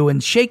warning you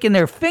and shaking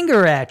their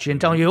finger at you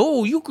and telling you,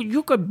 oh, you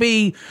could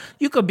be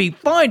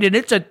fined and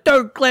it's a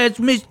third-class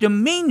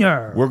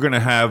misdemeanor. We're going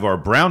to have our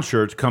brown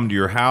shirts come to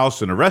your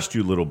house and arrest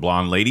you, little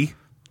blonde lady.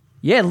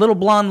 Yeah, little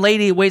blonde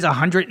lady who weighs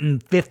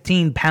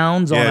 115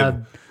 pounds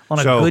on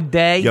a good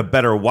day. You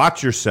better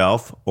watch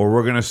yourself, or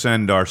we're going to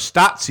send our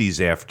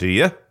Stotsies after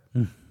you.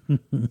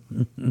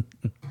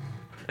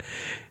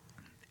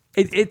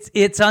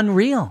 It's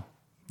unreal.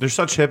 They're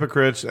such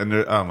hypocrites, and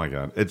they're oh my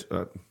god, it's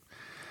I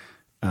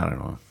don't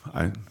know.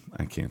 I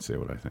can't say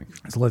what I think.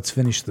 So let's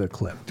finish the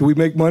clip. Do we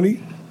make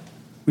money?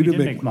 We did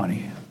make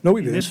money. No, we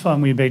In didn't. this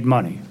fund, we made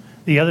money.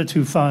 The other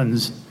two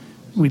funds,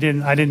 we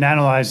didn't. I didn't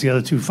analyze the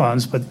other two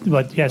funds, but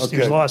yes, Okay.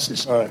 there's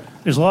losses. All right.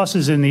 There's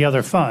losses in the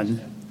other fund.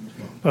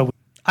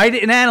 I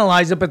didn't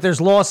analyze it, but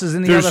there's losses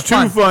in the There's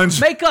other two funds.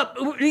 Make up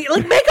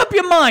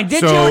your mind.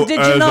 Did you So or did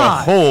as you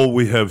not? a whole,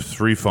 we have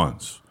 3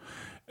 funds,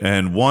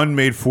 and one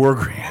made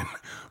 $4,000,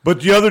 but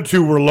the other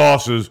 2 were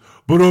losses.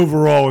 But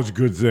overall, it's a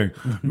good thing.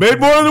 Made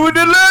more than we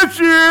did last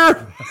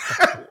year.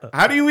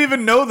 How do you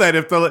even know that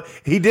if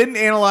he didn't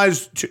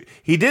analyze?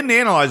 He didn't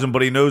analyze them,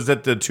 but he knows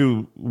that the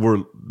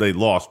 2 they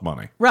lost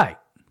money. Right.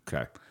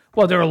 Okay.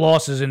 Well, there are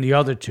losses in the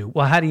other 2.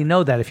 Well, how do you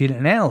know that if you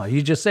didn't analyze?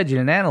 You just said you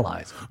didn't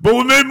analyze. But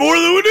we made more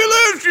than we did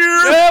last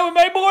year. Yeah, we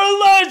made more than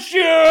last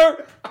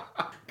year.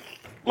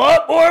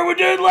 Lot more we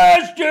did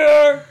last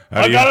year.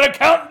 How I do got an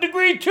accounting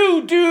degree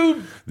too,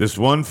 dude. This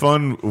one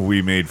fund,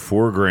 we made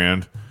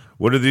 $4,000.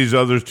 What did these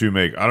others two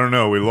make? I don't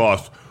know. We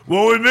lost.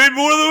 Well, we made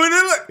more than we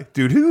did.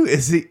 Dude, who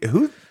is he?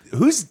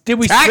 Whose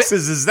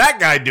taxes is that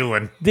guy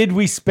doing? Did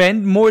we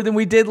spend more than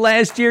we did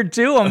last year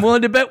too? I'm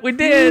willing to bet we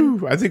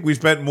did. I think we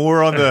spent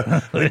more on the. I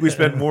think we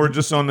spent more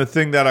just on the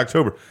thing that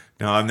October.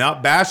 Now I'm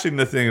not bashing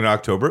the thing in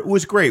October. It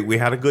was great. We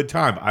had a good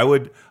time. I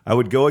would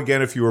go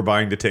again if you were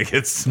buying the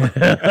tickets. No,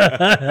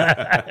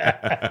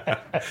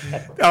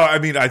 I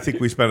mean I think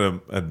we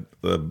spent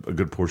a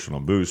good portion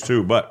on booze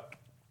too, but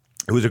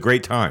it was a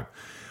great time.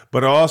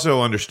 But I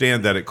also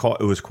understand that it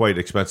was quite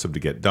expensive to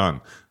get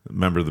done.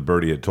 Remember, the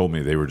birdie had told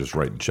me they were just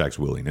writing checks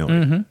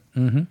willy-nilly.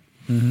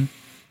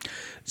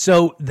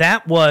 So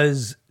that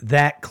was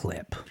that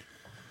clip.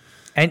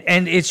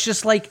 And it's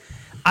just like,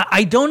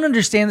 I don't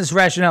understand this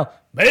rationale.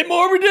 Made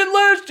more we did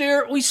last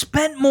year. We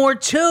spent more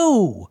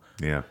too.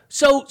 Yeah.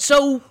 So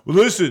well,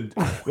 listen,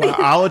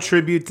 I'll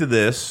attribute to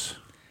this.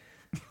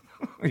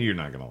 You're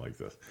not going to like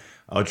this.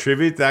 I'll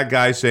attribute that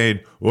guy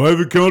saying, well, I have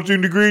a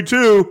accounting degree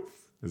too.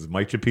 This is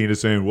Mike Chapina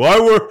saying,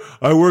 well,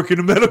 I work in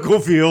the medical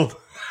field.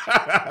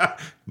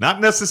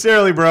 Not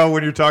necessarily, bro,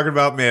 when you're talking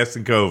about masks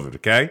and COVID,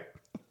 okay?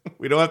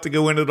 We don't have to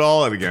go into it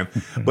all again.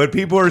 But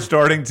people are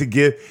starting to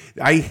give...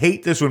 I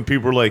hate this when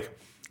people are like,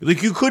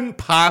 you couldn't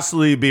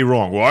possibly be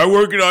wrong. Well,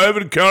 I have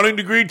an accounting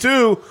degree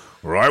too,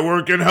 or I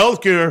work in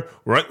healthcare.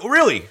 Right?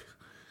 Really?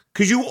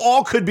 Because you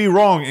all could be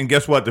wrong. And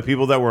guess what? The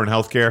people that were in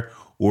healthcare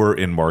or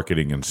in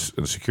marketing and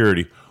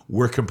security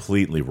were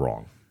completely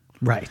wrong.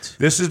 right.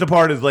 This is the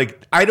part of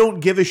like, I don't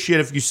give a shit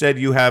if you said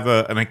you have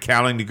an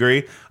accounting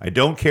degree. I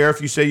don't care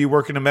if you say you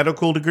work in a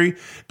medical degree,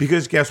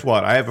 because guess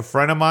what? I have a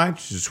friend of mine,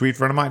 she's a sweet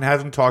friend of mine,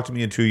 hasn't talked to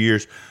me in 2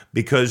 years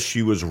because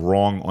she was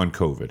wrong on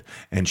COVID.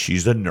 And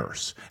she's a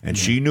nurse. And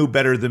she knew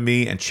better than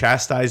me and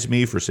chastised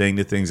me for saying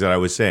the things that I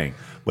was saying.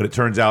 But it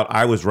turns out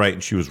I was right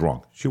and she was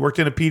wrong. She worked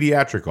in a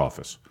pediatric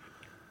office.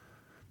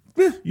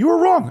 You were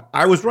wrong.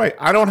 I was right.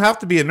 I don't have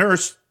to be a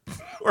nurse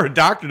or a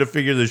doctor to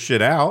figure this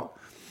shit out.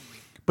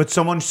 But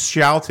someone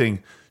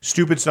shouting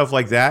stupid stuff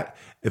like that,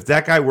 if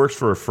that guy works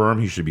for a firm,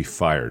 he should be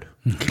fired.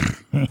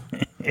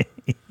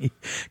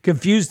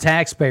 Confused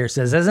taxpayer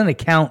says, as an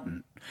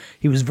accountant,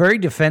 he was very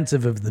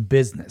defensive of the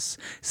business.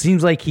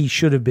 Seems like he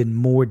should have been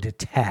more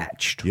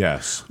detached.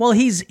 Yes. Well,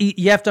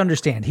 you have to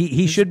understand,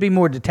 he should be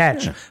more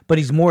detached, but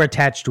he's more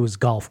attached to his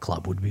golf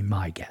club, would be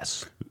my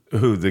guess.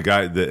 Who, the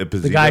guy?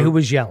 The guy who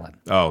was yelling.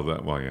 Oh,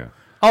 well, yeah.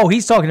 Oh,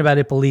 he's talking about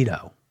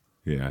Ippolito.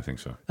 Yeah, I think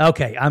so.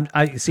 Okay, I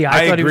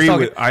thought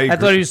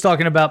he was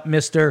talking about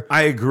Mr.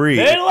 I agree.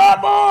 Made a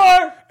lot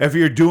more. If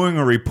you're doing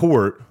a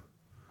report,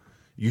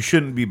 you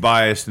shouldn't be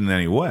biased in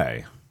any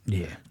way.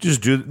 Yeah.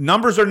 Just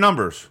numbers are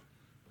numbers.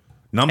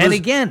 Numbers. And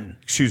again,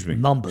 excuse me.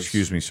 Numbers.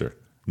 Excuse me, sir.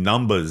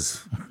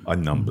 Numbers are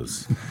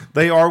numbers.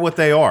 They are what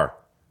they are.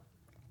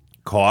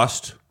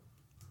 Cost.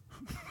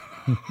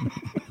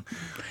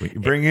 What you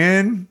bring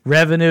in.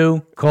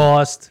 Revenue,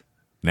 cost.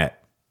 Net.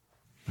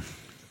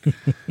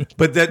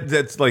 But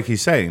that's like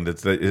he's saying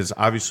that is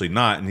obviously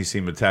not, and he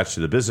seemed attached to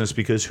the business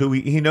because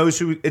he knows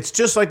who. It's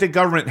just like the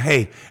government,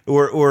 hey,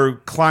 or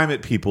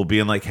climate people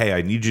being like, hey,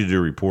 I need you to do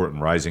a report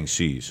on rising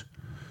seas.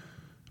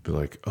 Be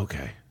like,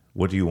 okay,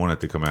 what do you want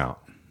it to come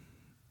out?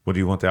 What do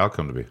you want the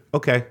outcome to be?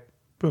 Okay,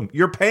 boom.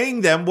 You're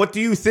paying them. What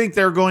do you think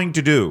they're going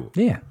to do?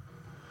 Yeah.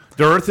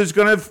 The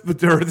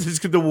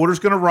water's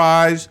gonna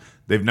rise.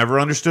 They've never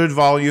understood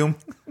volume.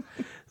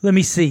 Let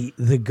me see.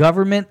 The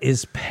government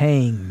is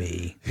paying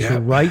me to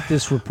write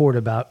this report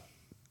about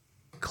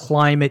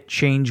climate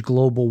change,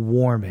 global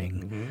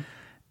warming,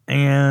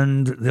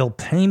 and they'll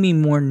pay me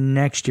more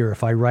next year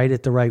if I write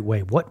it the right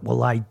way. What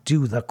will I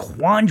do? The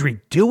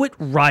quandary: do it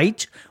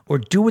right or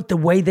do it the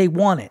way they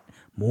want it.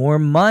 More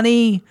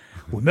money.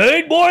 We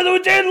made more than we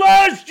did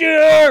last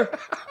year.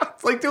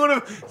 It's like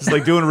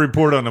doing a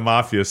report on the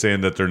mafia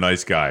saying that they're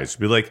nice guys.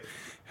 Be like,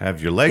 have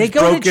your legs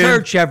broken. They go to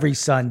church every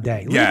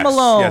Sunday. Leave them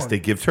alone. Yes, they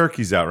give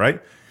turkeys out, right?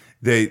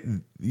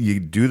 You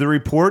do the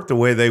report the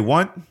way they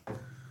want,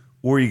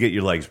 or you get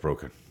your legs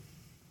broken.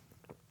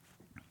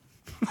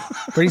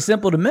 Pretty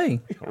simple to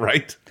me.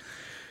 Right?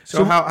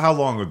 So how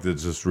long of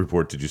this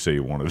report did you say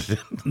you wanted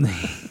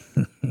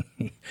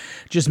it?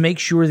 Just make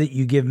sure that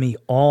you give me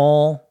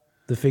all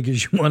the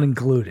figures you want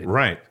included.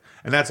 Right.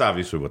 And that's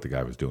obviously what the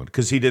guy was doing,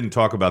 because he didn't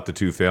talk about the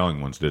two failing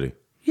ones, did he?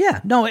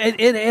 Yeah, no, it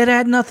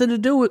had nothing to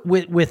do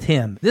with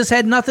him. This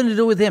had nothing to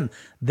do with him.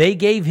 They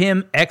gave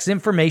him X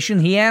information.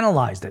 He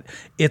analyzed it.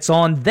 It's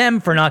on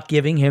them for not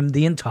giving him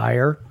the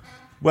entire.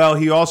 Well,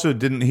 he also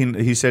didn't.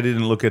 He said he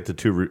didn't look at the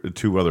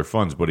two other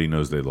funds, but he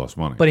knows they lost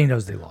money.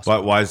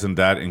 Why isn't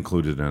that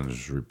included in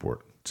his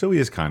report? So he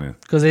is kind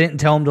of, because they didn't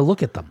tell him to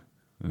look at them.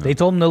 No. They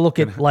told him to look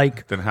at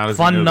then how does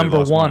fund he know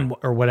number one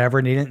money? or whatever,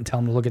 and he didn't tell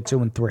him to look at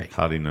 2 and 3.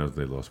 How do he know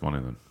they lost money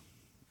then?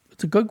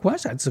 It's a good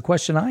question. It's a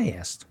question I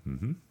asked.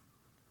 Mm-hmm.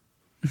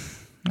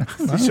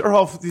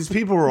 These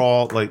people are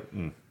all like,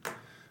 I'm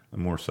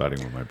more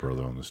siding with my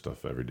brother on this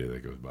stuff every day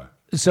that goes by.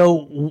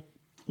 So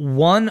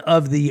one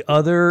of the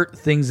other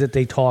things that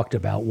they talked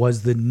about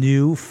was the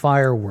new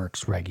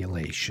fireworks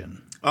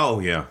regulation. Oh,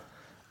 yeah.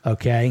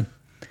 Okay.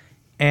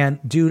 And,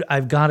 dude,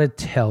 I've got to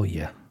tell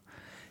you,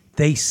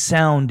 they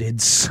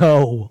sounded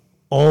so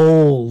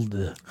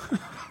old.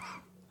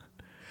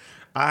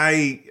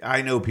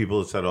 I know people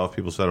that set off.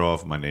 People set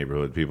off in my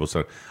neighborhood. People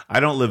set. I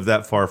don't live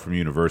that far from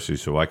university,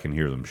 so I can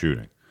hear them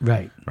shooting.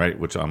 Right. Right,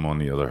 which I'm on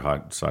the other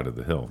side of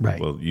the hill. Right.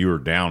 Well, you're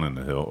down in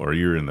the hill, or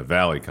you're in the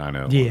valley, kind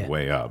of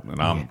way up,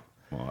 and I'm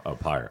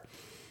up higher.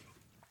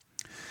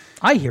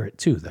 I hear it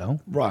too, though.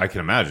 Right, I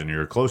can imagine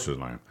you're closer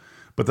than I am.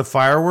 But the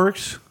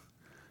fireworks,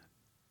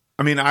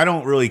 I mean, I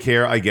don't really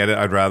care. I get it.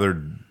 I'd rather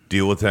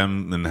deal with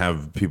them than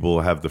have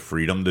people have the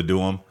freedom to do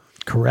them.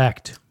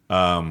 Correct.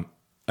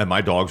 And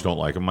my dogs don't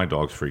like them. My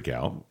dogs freak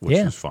out, which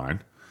is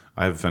fine.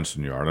 I have a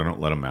fenced-in yard. I don't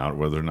let them out,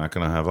 whether they're not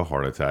going to have a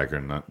heart attack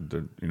or not.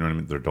 You know what I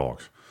mean? They're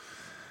dogs.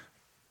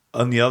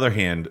 On the other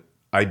hand,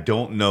 I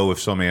don't know if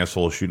some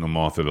asshole shooting them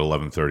off at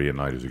 11:30 at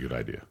night is a good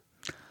idea.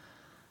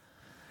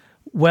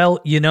 Well,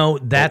 you know,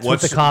 that's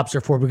what the cops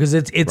are for, because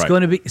it's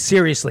going to be,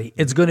 seriously,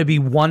 it's going to be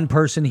one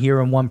person here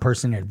and one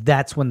person there.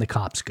 That's when the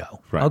cops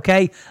go. Right.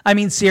 Okay? I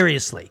mean,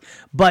 seriously.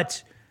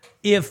 But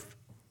if,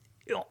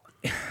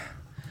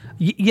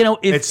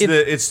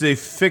 it's the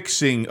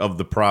fixing of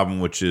the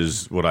problem, which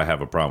is what I have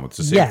a problem with.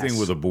 It's the same thing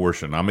with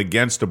abortion. I'm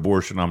against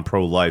abortion. I'm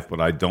pro-life,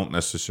 but I don't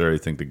necessarily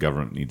think the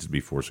government needs to be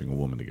forcing a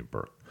woman to give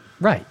birth.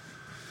 Right.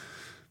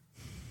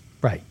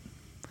 Right.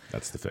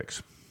 That's the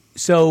fix.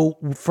 So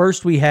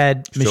first we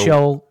had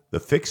Michelle. So the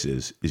fix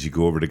is you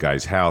go over to the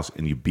guy's house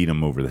and you beat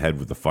him over the head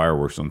with the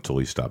fireworks until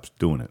he stops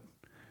doing it.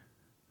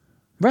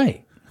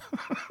 Right.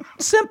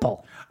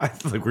 Simple.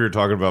 Like we were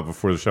talking about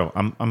before the show.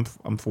 I'm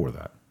for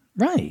that.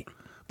 Right.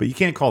 But you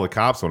can't call the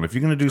cops on if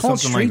you're going to do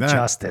something like that. Street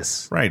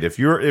justice. Right. If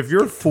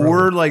you're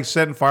for like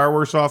setting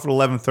fireworks off at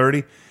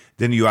 11:30,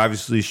 then you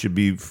obviously should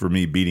be for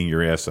me beating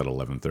your ass at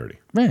 11:30.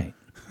 Right.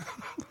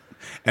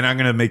 And I'm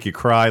going to make you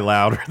cry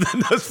louder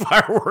than those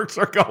fireworks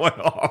are going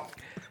off.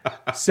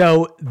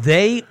 So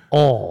they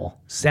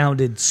all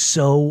sounded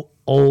so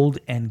old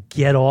and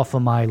get off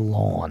of my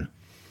lawn.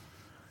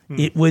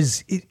 It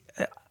was.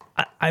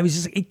 I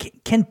was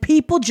just. Can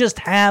people just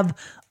have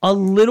a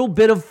little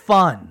bit of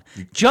fun?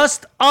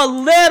 Just a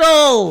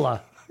little.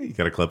 You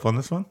got a clip on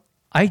this one?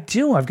 I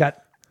do. I've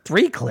got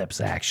 3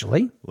 clips,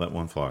 actually. Let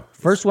one fly.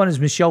 First one is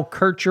Michelle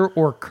Kircher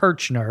or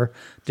Kirchner,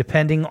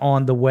 depending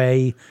on the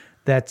way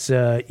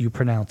that you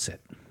pronounce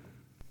it.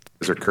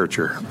 Is it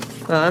Kircher?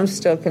 I'm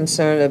still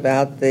concerned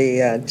about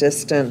the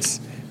distance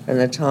and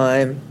the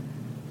time.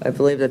 I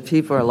believe that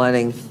people are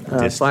letting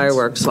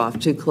fireworks off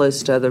too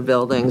close to other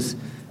buildings.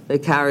 They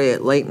carry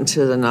it late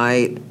into the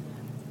night.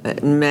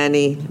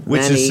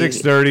 Which is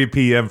 6:30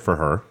 p.m. for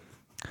her.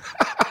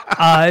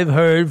 I've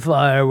heard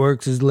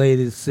fireworks as late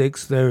as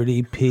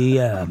 6:30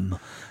 p.m.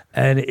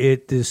 and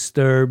it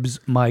disturbs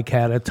my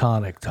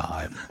catatonic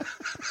time.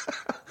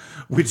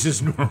 Which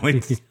is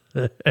normally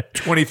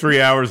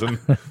 23 hours. And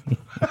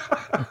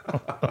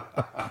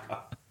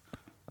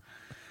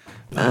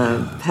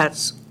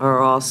pets are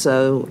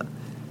also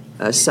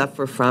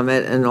suffer from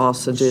it, and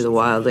also do the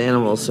wild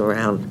animals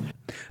around.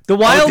 The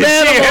wild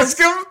animals.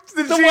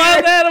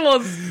 Wild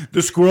animals.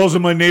 The squirrels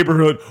in my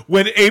neighborhood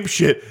went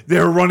apeshit. They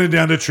were running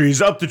down the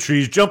trees, up the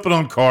trees, jumping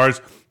on cars.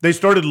 They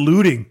started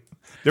looting.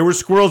 There were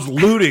squirrels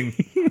looting.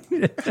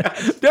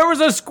 There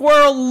was a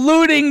squirrel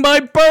looting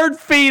my bird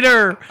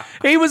feeder.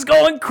 He was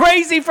going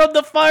crazy from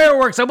the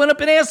fireworks. I went up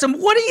and asked him,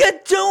 "What are you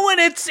doing?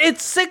 It's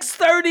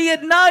 6:30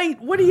 at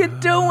night. What are you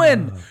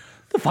doing?"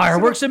 The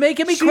fireworks are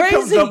making me crazy. She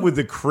comes up with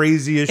the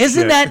craziest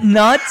Isn't shit. that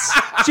nuts?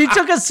 She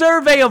took a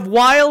survey of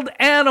wild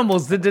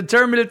animals to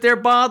determine if they're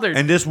bothered.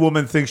 And this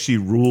woman thinks she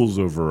rules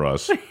over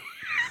us.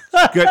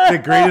 The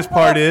greatest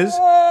part is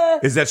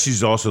that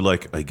she's also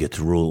like, I get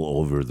to rule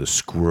over the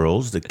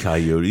squirrels, the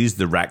coyotes,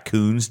 the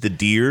raccoons, the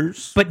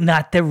deers. But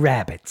not the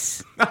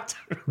rabbits.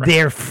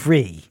 They're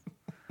free.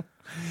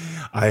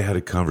 I had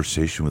a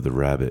conversation with a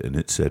rabbit, and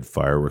it said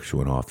fireworks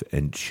went off,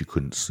 and she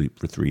couldn't sleep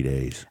for 3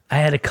 days. I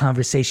had a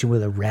conversation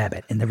with a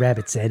rabbit, and the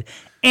rabbit said,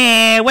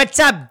 what's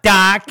up,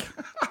 Doc?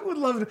 I would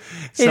love to.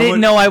 They didn't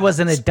know I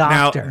wasn't a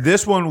doctor. Now,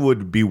 this one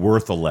would be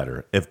worth a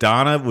letter. If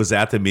Donna was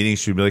at the meeting,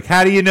 she'd be like,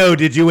 how do you know?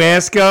 Did you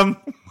ask him?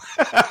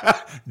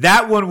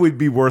 That one would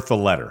be worth a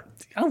letter.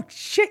 Oh,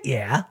 shit,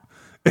 yeah.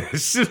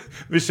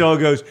 Michelle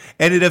goes,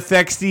 and it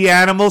affects the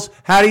animals?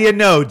 How do you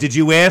know? Did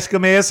you ask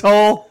him,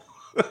 asshole?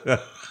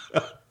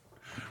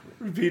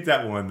 Repeat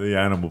that one, the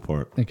animal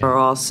part. Okay. Or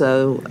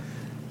also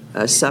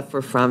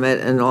suffer from it,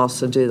 and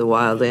also do the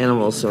wild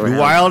animals around. The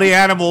wild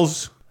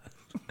animals.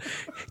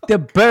 The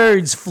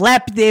birds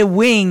flap their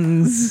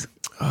wings.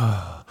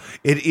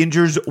 It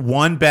injures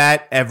one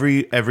bat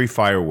every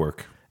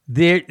firework.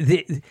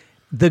 The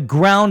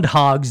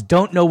groundhogs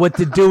don't know what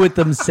to do with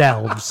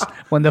themselves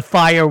when the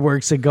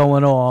fireworks are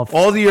going off.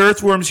 All the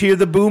earthworms hear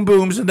the boom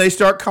booms, and they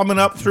start coming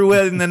up through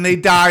it, and then they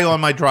die on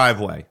my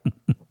driveway.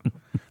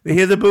 They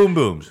hear the boom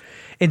booms.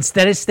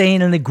 Instead of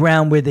staying in the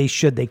ground where they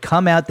should, they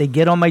come out, they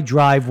get on my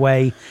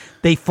driveway,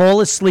 they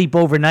fall asleep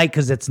overnight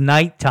because it's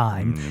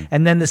nighttime,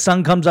 and then the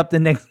sun comes up the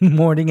next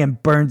morning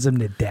and burns them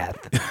to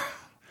death.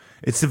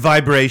 It's the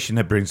vibration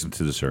that brings them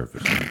to the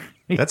surface.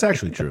 That's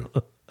actually true.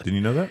 Didn't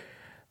you know that?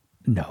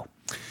 No.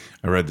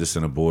 I read this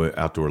in a Boy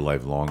Outdoor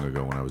Life long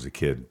ago when I was a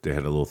kid. They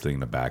had a little thing in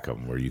the back of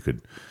them where you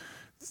could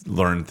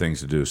learn things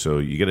to do. So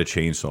you get a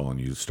chainsaw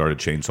and you start a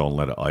chainsaw and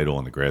let it idle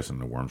on the grass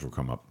and the worms will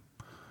come up.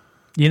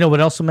 You know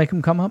what else will make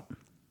them come up?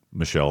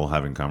 Michelle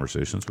having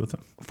conversations with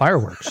them.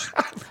 Fireworks.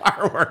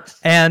 Fireworks.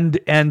 And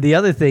the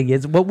other thing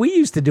is, what we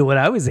used to do when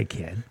I was a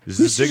kid, we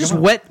used to just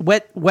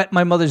wet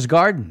my mother's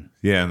garden.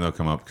 Yeah, and they'll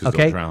come up because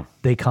they'll drown.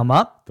 They come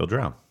up. They'll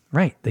drown.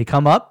 Right. They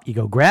come up. You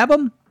go grab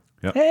them.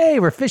 Yep. Hey,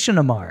 we're fishing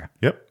tomorrow.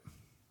 Yep.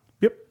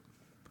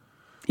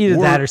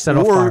 Either that or set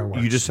off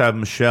fireworks. You just have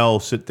Michelle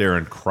sit there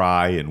and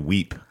cry and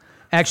weep.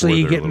 Actually,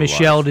 you get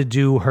Michelle to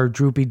do her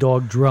droopy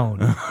dog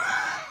drone.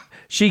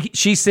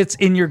 She sits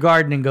in your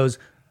garden and goes,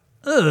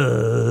 I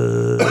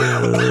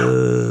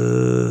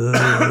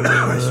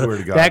swear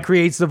to God. That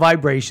creates the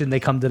vibration.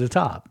 They come to the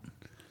top.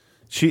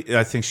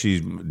 I think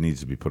she needs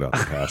to be put out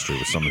to pasture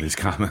with some of these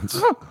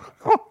comments.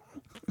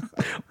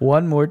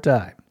 One more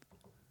time.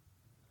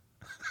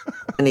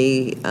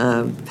 Many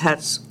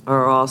pets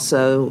are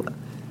also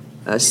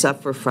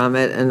suffer from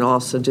it, and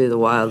also do the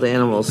wild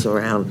animals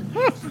around.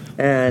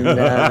 And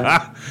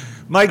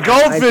my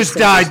goldfish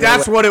died.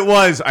 That's what it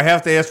was. I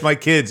have to ask my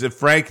kids if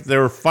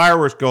there were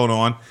fireworks going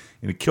on,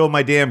 and it killed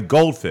my damn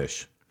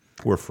goldfish.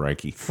 Poor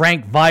Frankie.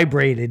 Frank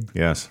vibrated.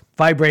 Yes.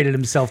 Vibrated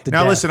himself to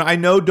death. Now listen, I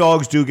know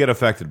dogs do get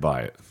affected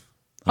by it.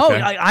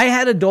 Okay? Oh, I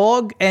had a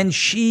dog, and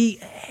she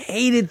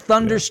hated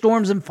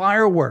thunderstorms and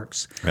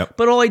fireworks. Yep.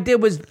 But all I did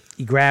was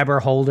you grab her,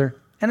 hold her,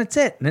 and it's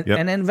it. And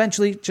then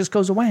eventually it just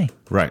goes away.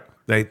 Right.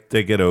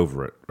 They get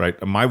over it, right?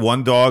 My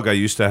one dog, I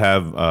used to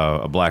have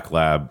a black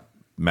lab,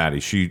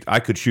 Maddie. I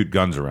could shoot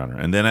guns around her,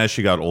 and then as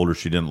she got older,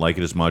 she didn't like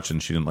it as much,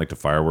 and she didn't like the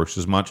fireworks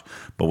as much.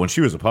 But when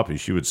she was a puppy,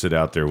 she would sit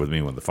out there with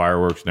me when the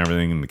fireworks and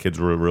everything, and the kids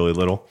were really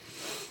little.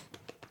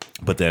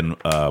 But then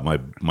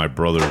my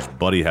brother's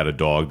buddy had a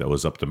dog that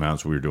was up the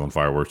mountains. We were doing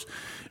fireworks,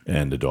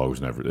 and the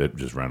dog it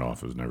just ran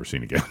off. It was never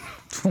seen again.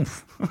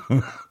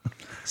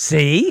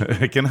 See?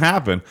 It can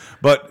happen,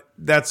 but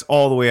that's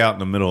all the way out in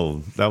the middle.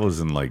 That was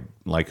in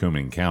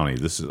Lycoming County.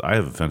 I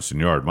have a fenced-in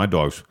yard. My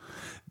dogs,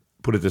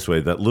 put it this way,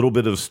 that little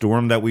bit of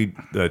storm the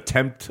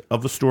attempt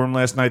of a storm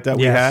last night that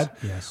we had,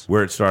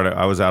 where it started,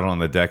 I was out on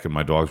the deck and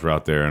my dogs were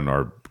out there, and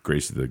our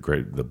Gracie,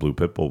 the blue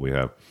pit bull we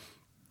have,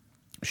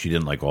 she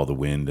didn't like all the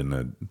wind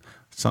and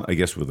I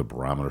guess with the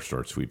barometer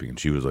started sweeping, and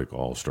she was like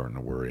all starting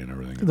to worry and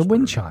everything. The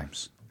wind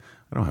chimes.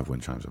 I don't have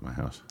wind chimes at my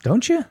house.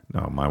 Don't you?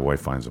 No, my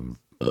wife finds them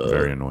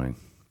very annoying.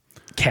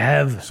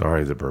 Kev.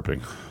 Sorry, the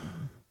burping.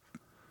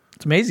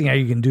 It's amazing how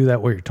you can do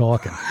that while you're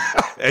talking.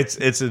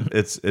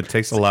 It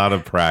takes a lot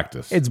of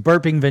practice. It's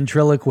burping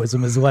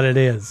ventriloquism is what it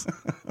is.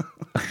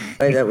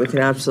 That we can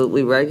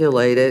absolutely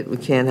regulate it. We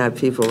can't have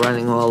people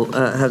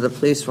have the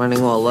police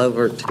running all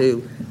over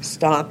to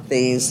stop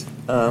these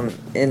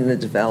in the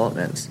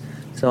developments.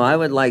 So I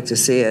would like to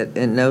see it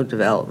in no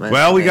development.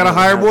 Well, we got to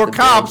hire more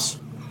cops.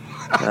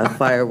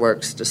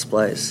 Fireworks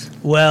displays.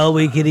 Well,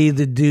 we could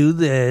either do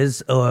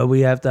this, or we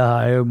have to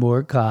hire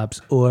more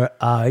cops, or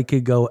I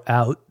could go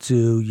out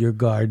to your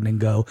garden and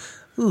go,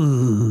 ooh,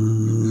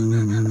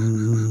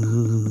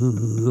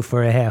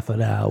 for a half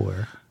an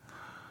hour.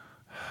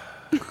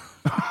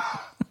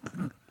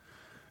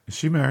 Is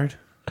she married?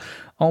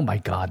 Oh, my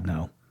God,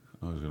 no.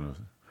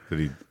 Did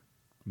he?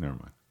 Never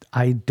mind.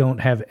 I don't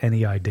have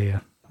any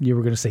idea. You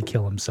were going to say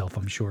kill himself,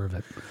 I'm sure of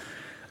it.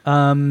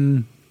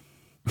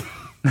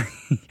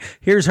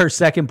 Here's her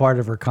second part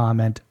of her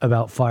comment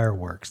about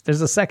fireworks.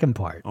 There's a second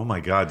part. Oh, my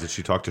God. Did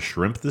she talk to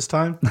shrimp this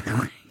time?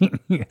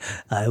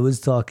 I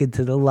was talking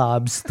to the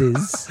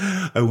lobsters.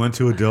 I went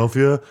to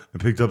Adelphia and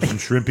picked up some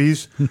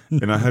shrimpies,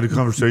 and I had a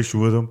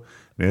conversation with them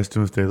and asked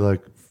them if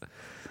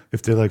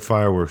they like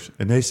fireworks.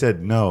 And they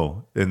said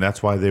no, and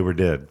that's why they were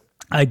dead.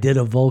 I did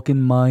a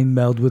Vulcan mind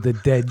meld with a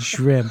dead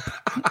shrimp.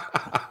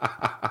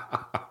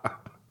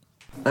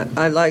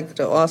 I'd like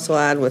to also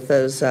add with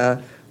those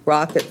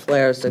rocket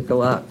flares that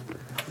go up.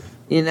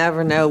 You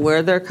never know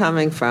where they're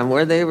coming from,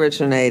 where they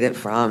originated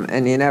from,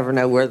 and you never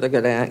know where they're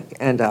going to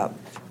end up.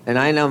 And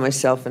I know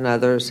myself and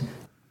others.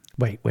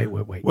 Wait.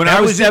 When I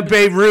was at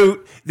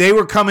Beirut, they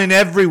were coming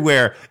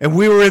everywhere, and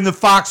we were in the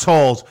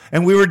foxholes,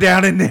 and we were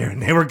down in there,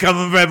 and they were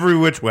coming from every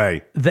which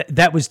way.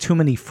 That was too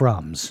many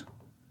frums.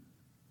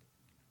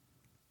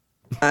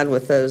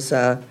 With those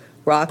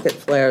rocket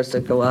flares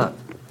that go up.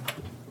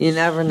 You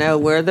never know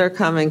where they're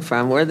coming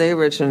from, where they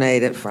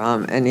originated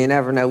from, and you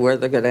never know where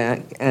they're going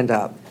to end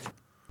up.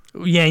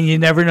 Yeah, you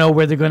never know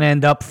where they're going to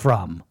end up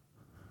from.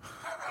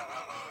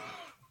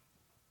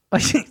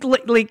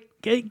 Like,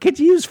 could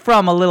you use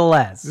from a little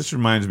less? This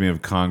reminds me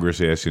of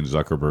Congress asking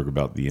Zuckerberg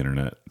about the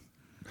internet.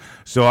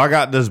 So I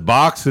got this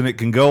box, and it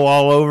can go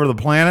all over the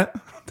planet?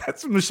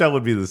 Michelle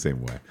would be the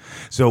same way.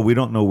 So we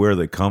don't know where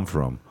they come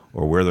from.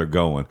 or where they're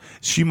going.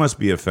 She must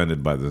be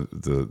offended by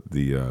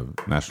the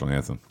national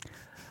anthem.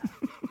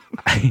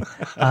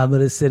 I'm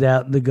going to sit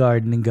out in the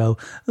garden and go,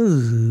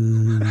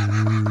 ooh.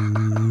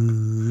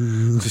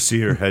 To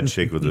see her head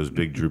shake with those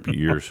big droopy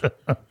ears.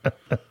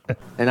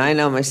 And I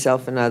know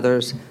myself and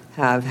others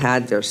have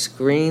had their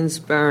screens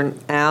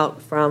burned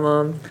out from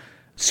them.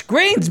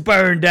 Screens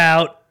burned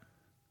out?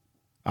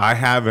 I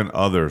have and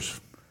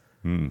others.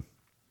 Then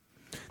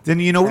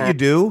you know what you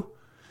do?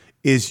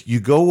 Is you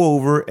go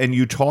over and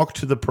you talk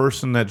to the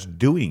person that's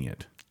doing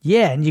it.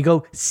 Yeah, and you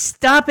go,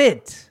 stop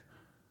it.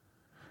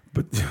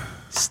 But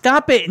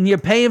stop it, and you're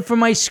paying for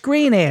my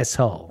screen,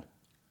 asshole.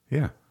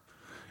 Yeah.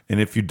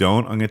 And if you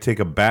don't, I'm going to take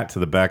a bat to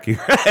the back of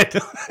your head.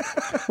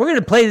 We're going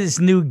to play this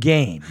new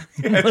game.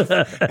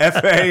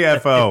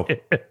 FAFO.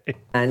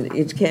 And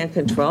you can't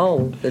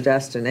control the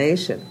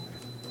destination.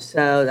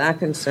 So that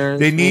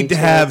concerns me. They need to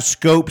have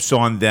scopes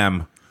on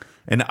them.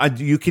 And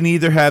you can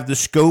either have the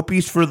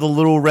scopies for the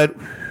little red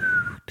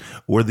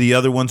or the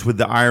other ones with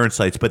the iron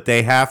sights, but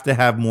they have to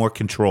have more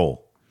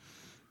control.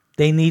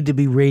 They need to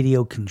be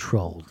radio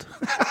controlled.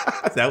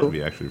 That would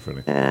be actually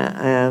funny.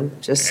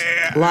 Just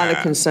a lot of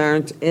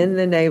concerns in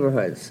the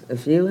neighborhoods.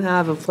 If you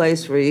have a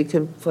place where you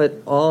can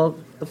put all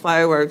the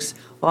fireworks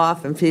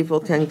off and people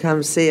can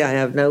come see, I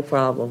have no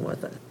problem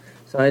with it.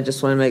 So I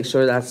just want to make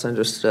sure that's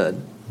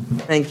understood.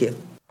 Thank you.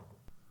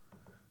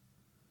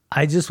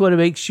 I just want to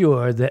make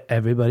sure that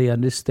everybody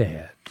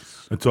understands.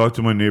 I talked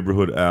to my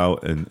neighborhood Al,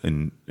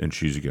 and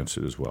she's against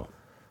it as well.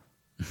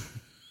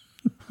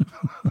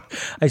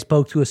 I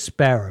spoke to a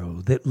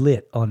sparrow that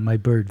lit on my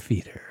bird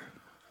feeder.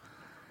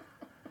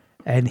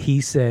 And he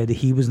said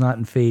he was not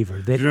in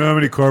favor. That Do you know how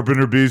many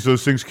carpenter bees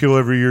those things kill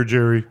every year,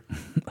 Jerry?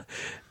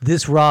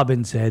 This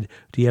robin said,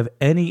 do you have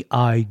any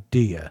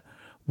idea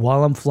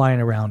while I'm flying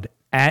around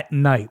at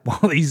night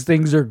while these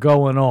things are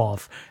going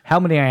off, how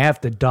many I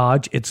have to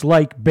dodge? It's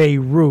like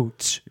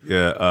Beirut.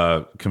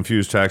 Yeah,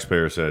 confused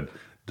taxpayer said,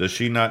 does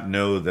she not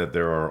know that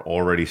there are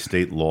already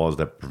state laws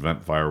that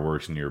prevent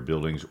fireworks near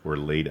buildings or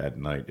late at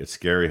night? It's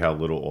scary how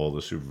little all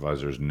the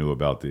supervisors knew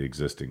about the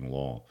existing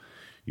law.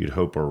 You'd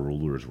hope our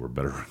rulers were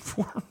better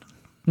informed.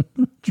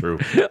 True.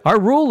 Our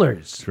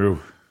rulers. True.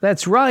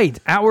 That's right.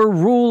 Our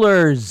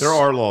rulers. There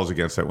are laws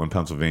against that when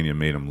Pennsylvania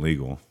made them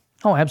legal.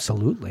 Oh,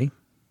 absolutely.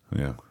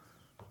 Yeah.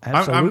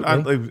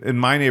 Absolutely. In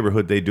my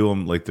neighborhood, they do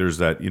them like there's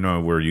that,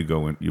 where you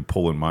go and you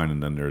pull in mine,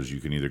 and then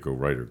you can either go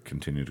right or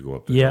continue to go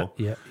up the hill.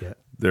 Yeah.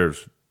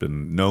 There's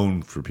been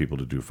known for people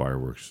to do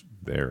fireworks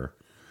there.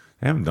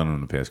 They haven't done it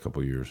in the past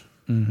couple of years.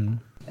 Mm-hmm.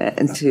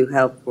 And to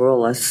help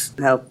rule us.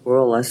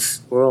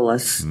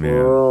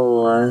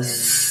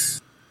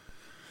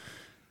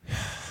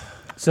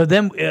 So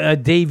then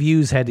Dave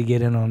Hughes had to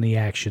get in on the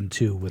action,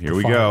 too, with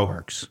the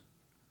fireworks.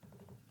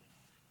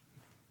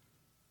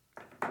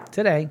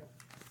 Today.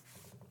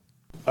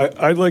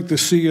 I'd like to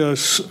see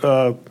us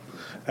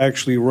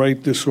actually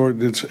write this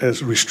ordinance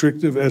as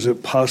restrictive as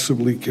it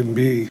possibly can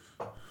be.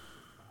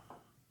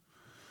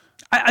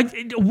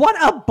 What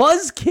a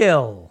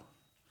buzzkill.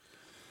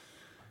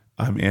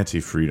 I'm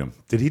anti-freedom.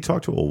 Did he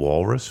talk to a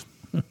walrus?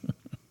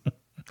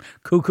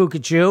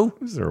 Cuckoo-ca-choo?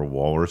 Is there a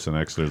walrus in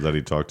Exeter that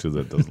he talked to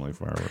that doesn't like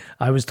fireworks?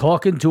 I was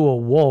talking to a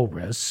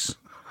walrus,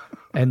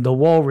 and the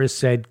walrus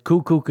said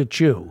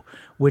cuckoo-ca-choo,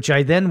 which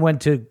I then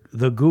went to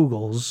the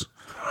Googles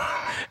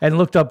and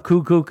looked up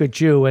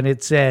cuckoo-ca-choo, and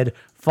it said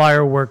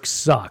fireworks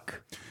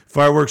suck.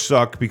 Fireworks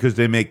suck because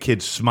they make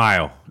kids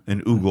smile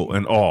and oogle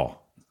and awe.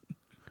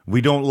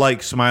 We don't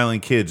like smiling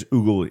kids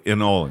oogling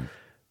and awing.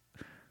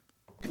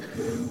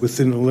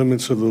 Within the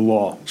limits of the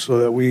law, so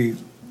that we...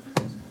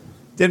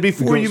 Then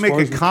before you make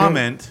a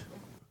comment,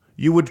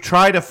 you would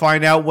try to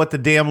find out what the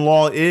damn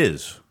law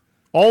is.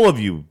 All of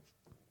you.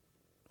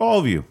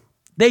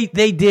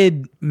 They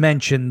did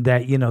mention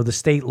that, the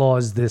state law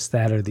is this,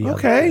 that, or the other.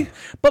 Okay.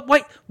 But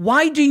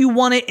why do you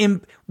want to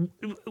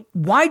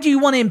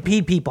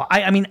impede people?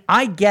 I mean,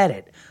 I get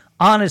it.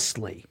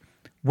 Honestly,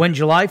 when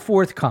July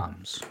 4th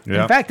comes.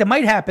 Yep. In fact, it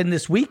might happen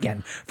this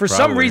weekend. For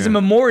some reason,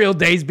 yeah. Memorial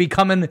Day is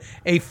becoming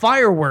a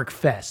firework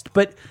fest.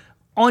 But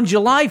on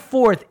July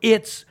 4th,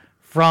 it's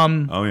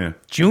from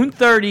June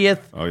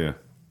 30th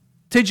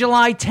to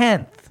July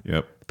 10th.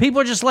 Yep.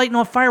 People are just lighting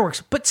off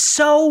fireworks. But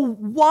so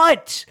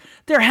what?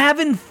 They're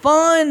having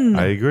fun.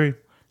 I agree.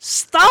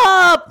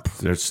 Stop.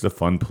 It's the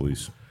fun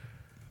police.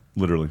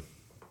 Literally.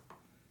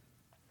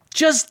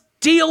 Just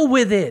deal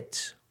with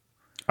it.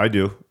 I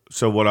do.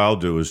 So what I'll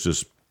do is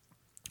just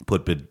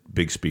put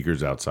big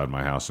speakers outside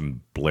my house and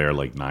blare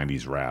like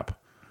 90s rap.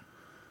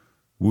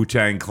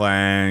 Wu-Tang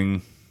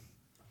Clan.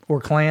 Or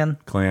Clan.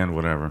 Clan,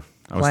 whatever.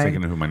 I was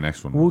thinking of who my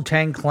next one was.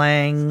 Wu-Tang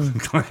Clan.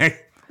 Clan.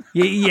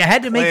 You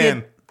had to make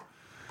it.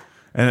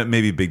 And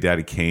maybe Big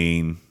Daddy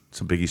Kane,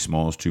 some Biggie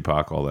Smalls,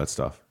 Tupac, all that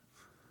stuff.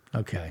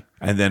 Okay.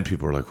 And then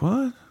people are like,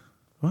 what?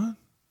 I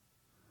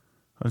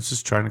was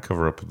just trying to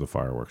cover up the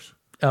fireworks.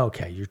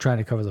 Okay, you're trying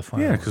to cover the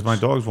fireworks. Yeah, because my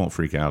dogs won't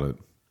freak out at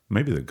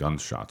maybe the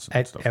gunshots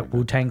and stuff at like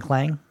Wu-Tang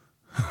Clan?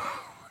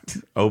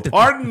 Oh,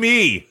 pardon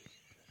me.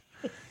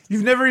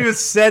 You've never even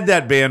said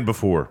that band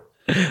before.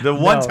 The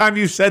one time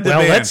you said the well,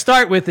 band. let's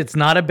start with it's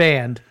not a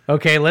band.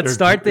 Okay, let's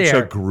start there. It's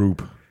a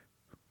group.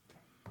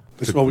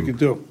 That's what we can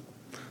do.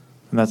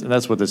 And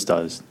that's what this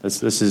does. But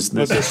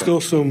there's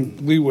still some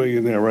leeway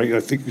in there, right?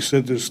 I think you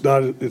said there's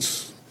not,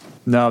 it's,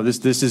 No,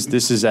 this is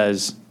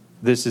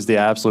the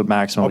absolute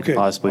maximum we Okay, could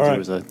possibly all do right.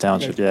 as a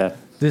township. Okay. Yeah.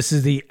 This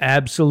is the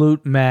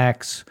absolute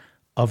max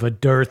of a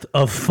dearth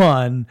of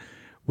fun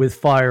with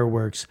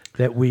fireworks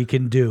that we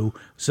can do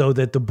so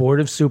that the Board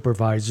of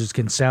Supervisors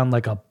can sound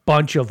like a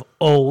bunch of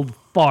old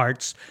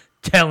farts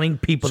telling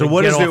people So to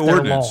what get is off the their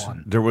ordinance?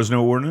 lawn. There was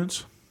no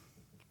ordinance?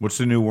 What's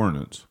the new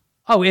ordinance?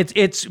 Oh,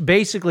 it's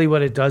basically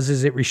what it does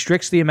is it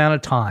restricts the amount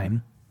of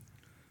time,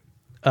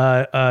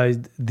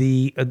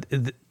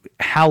 the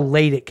how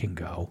late it can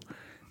go,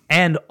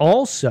 and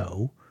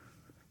also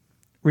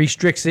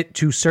restricts it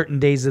to certain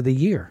days of the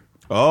year.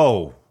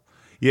 Oh.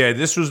 Yeah,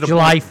 this was the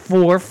July point.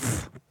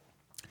 4th.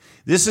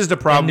 This is the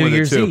problem New with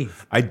Year's it too.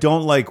 Eve. I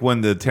don't like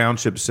when the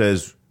township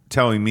says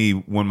telling me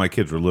when my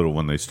kids were little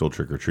when they still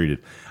trick or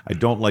treated. I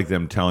don't like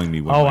them telling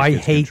me when Oh, my I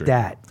kids can hate trick.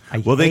 that.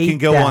 Well, they can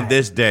go on that.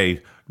 this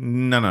day.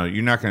 No,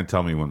 you're not going to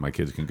tell me when my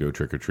kids can go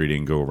trick or treating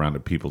and go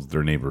around to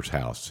their neighbor's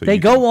house. So They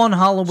you go can- on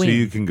Halloween. So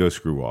you can go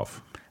screw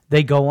off.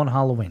 They go on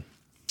Halloween.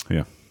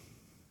 Yeah.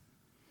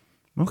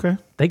 Okay.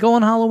 They go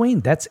on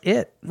Halloween. That's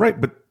it. Right,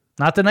 but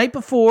Not the night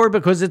before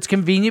because it's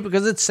convenient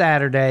because it's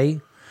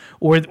Saturday,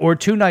 or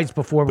 2 nights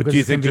before because do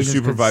you it's think the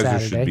convenient because it's supervisor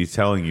should Saturday. be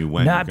telling you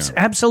when? No, you're gonna-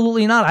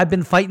 absolutely not. I've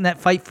been fighting that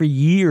fight for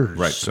years.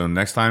 Right. So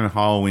next time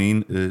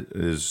Halloween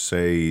is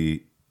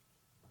say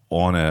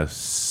on a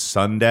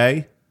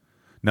Sunday.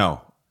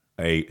 No,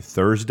 a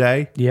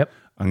Thursday. Yep.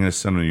 I'm going to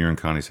send them to your and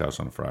Connie's house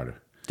on a Friday.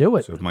 Do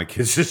it. So if my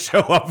kids just show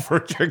up for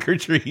trick or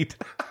treat,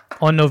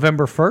 On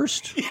November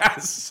 1st?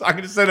 yes, I'm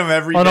going to send them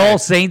every On day. All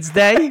Saints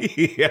Day?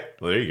 Yeah,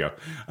 well, there you go.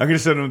 I'm going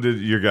to send them to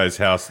your guys'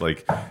 house,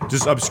 like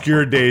just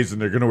obscure days,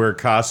 and they're going to wear a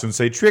costume and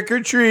say trick or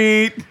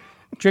treat.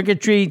 Trick or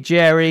treat,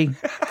 Jerry.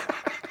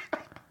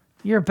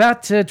 You're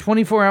about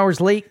 24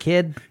 hours late,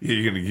 kid. Yeah,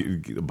 you're going to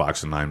get a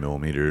box of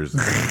 9mm.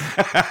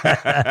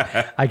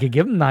 I could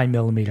give him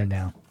 9mm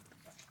now.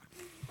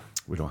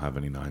 We don't have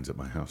any 9s at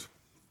my house.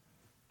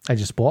 I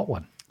just bought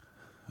one.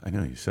 I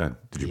know you said.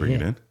 Did you bring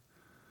it Yeah. in?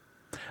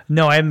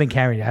 No, I haven't been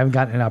carrying it. I haven't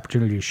gotten an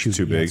opportunity to shoot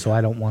Too it yet, big? so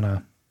I don't want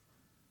to.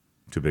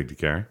 Too big to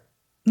carry?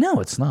 No,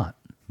 it's not.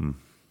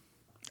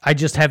 I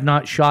just have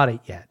not shot it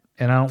yet,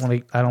 and I don't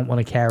want to. I don't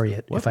want to carry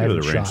it We'll if I have to go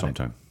haven't to the range shot it.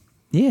 sometime.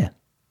 Yeah,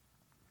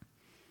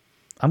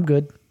 I'm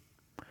good.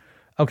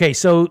 Okay,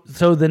 so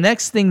the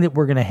next thing that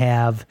we're gonna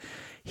have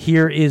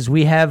here is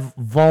we have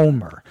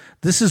Volmer.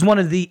 This is one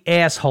of the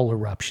asshole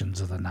eruptions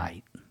of the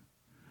night.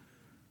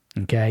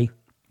 Okay,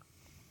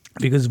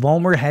 because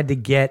Volmer had to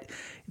get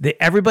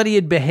everybody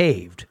had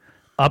behaved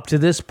up to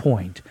this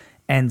point,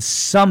 and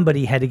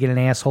somebody had to get an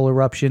asshole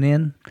eruption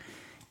in,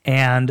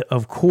 and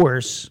of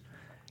course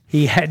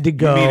he had to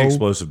go. You mean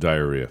explosive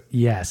diarrhea?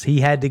 Yes, he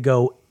had to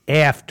go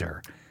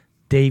after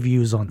Dave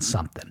Hughes on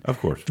something. Of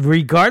course.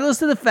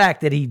 Regardless of the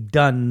fact that he'd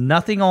done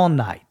nothing all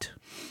night.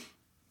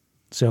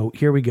 So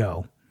here we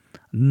go.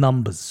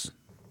 Numbahs.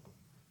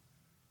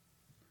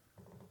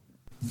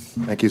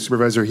 Thank you,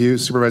 Supervisor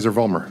Hughes. Supervisor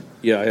Vollmer.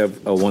 Yeah, I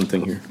have one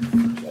thing here.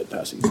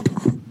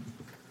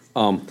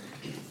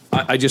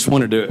 I just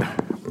wanted to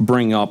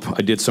bring up,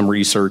 I did some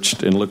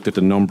research and looked at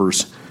the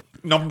numbers.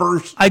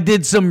 Numbers. I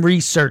did some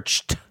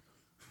researched.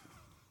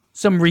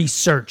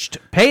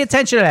 Pay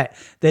attention to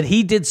that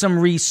he did some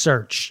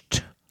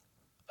researched.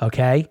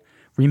 Okay?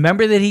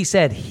 Remember that he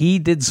said he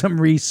did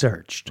some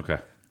researched. Okay.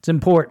 It's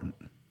important.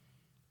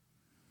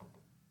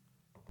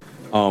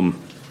 From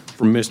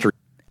Mr.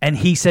 And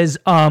he says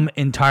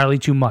entirely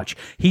too much.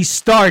 He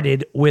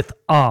started with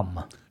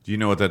Do you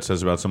know what that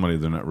says about somebody?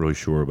 They're not really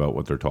sure about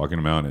what they're talking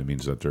about. It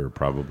means that they're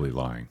probably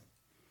lying.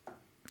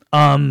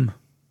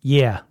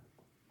 Yeah.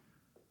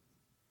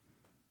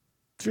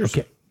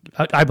 Seriously.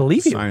 Okay. I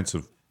believe you. Science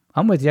of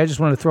I'm with you. I just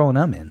want to throw an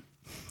in.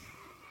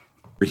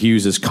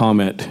 Hughes's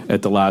comment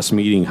at the last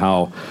meeting,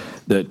 how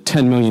the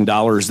 $10 million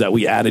that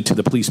we added to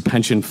the police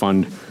pension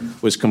fund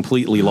was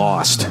completely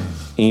lost.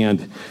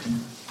 And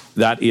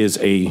that is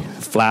a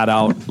flat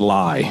out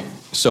lie.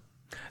 So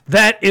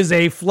That is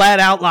a flat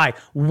out lie.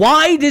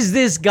 Why does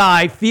this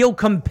guy feel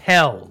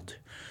compelled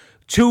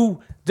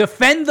to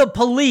defend the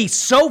police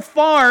so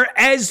far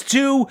as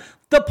to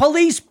the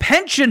police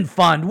pension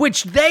fund,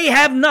 which they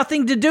have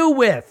nothing to do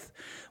with?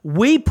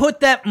 We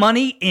put that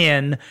money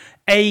in.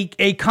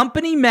 A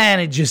company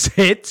manages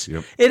it.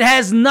 Yep. It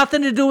has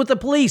nothing to do with the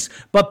police.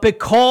 But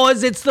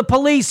because it's the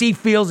police, he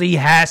feels he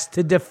has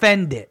to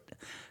defend it.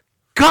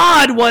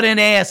 God, what an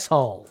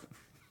asshole.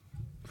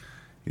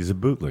 he's a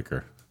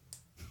bootlicker.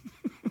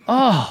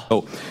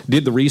 So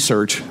did the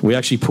research. We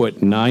actually put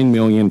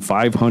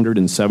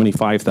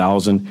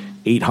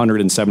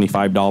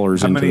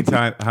 $9,575,875 into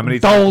the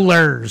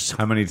Dollars.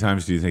 How many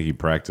times do you think he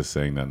practiced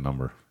saying that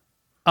number?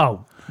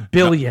 Oh,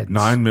 billions.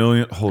 9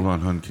 million. Hold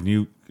on, hon. Can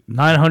you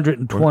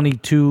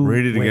 922.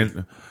 read it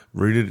again?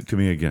 Read it to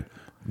me again.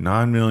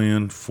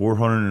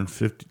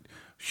 9,450,000.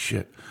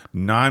 Shit.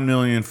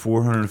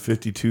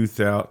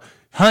 9,452,000.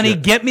 Honey,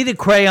 get me the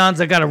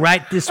crayons. I got to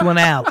write this one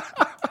out.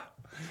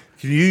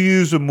 Can you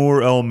use a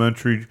more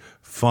elementary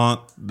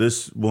font?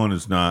 This one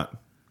is not.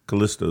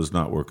 Callisto is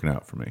not working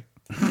out for me.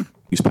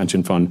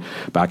 Pension fund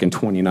back in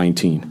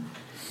 2019.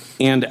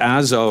 And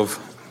as of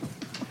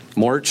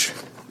March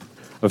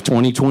of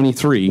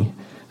 2023,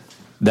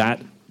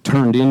 that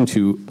turned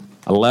into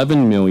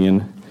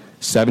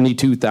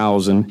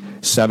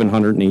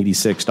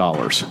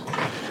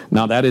 $11,072,786.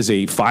 Now, that is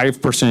a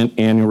 5%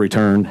 annual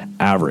return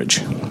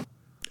average.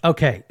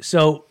 Okay,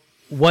 so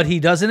what he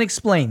doesn't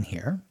explain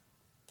here,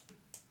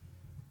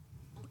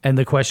 and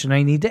the question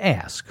I need to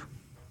ask,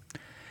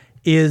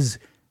 is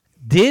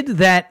did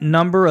that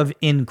number of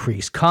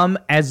increase come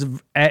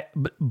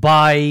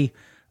by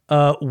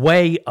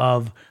way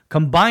of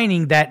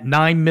combining that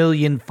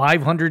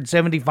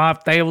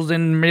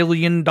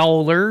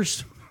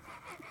 $9,575,000,000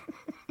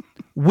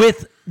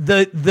 with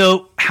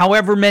the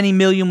however many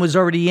million was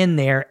already in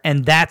there,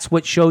 and that's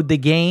what showed the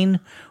gain?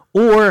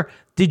 Or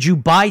did you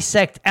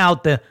bisect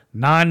out the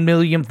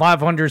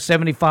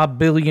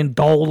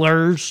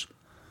 $9,575,000,000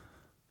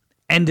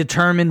 and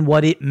determine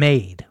what it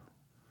made?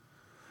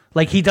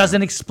 Like, he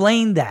doesn't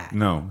explain that.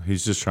 No,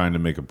 he's just trying to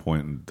make a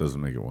point and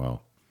doesn't make it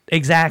well.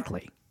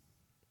 Exactly.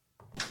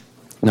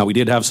 Now, we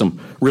did have some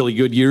really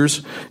good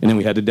years, and then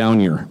we had a down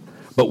year.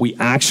 But we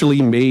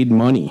actually made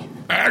money.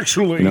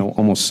 Actually.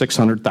 Almost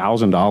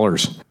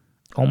 $600,000.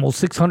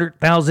 Almost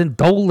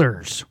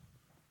 $600,000.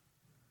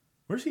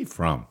 Where's he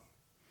from?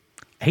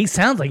 He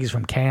sounds like he's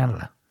from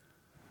Canada,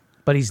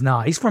 but he's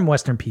not. He's from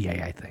Western PA,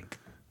 I think.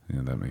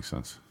 Yeah, that makes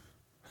sense.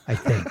 I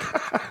think.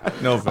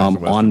 No offense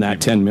to on that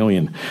 $10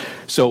 million.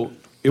 So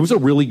it was a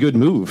really good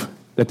move.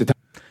 It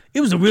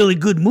was a really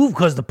good move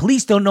because the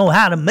police don't know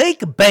how to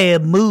make a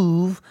bad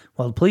move.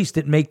 Well, the police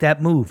didn't make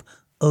that move.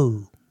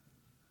 Oh.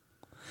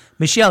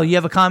 Michelle, you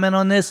have a comment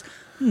on this?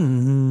 The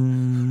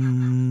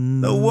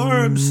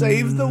worms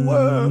save the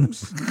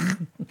worms.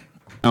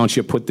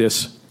 Township put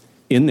this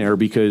in there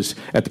because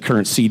at the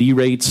current CD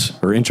rates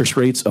or interest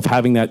rates of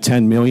having that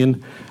 $10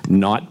 million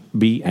not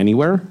be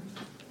anywhere,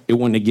 it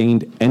wouldn't have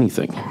gained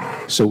anything.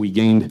 So we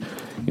gained,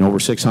 over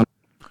 600.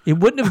 It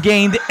wouldn't have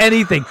gained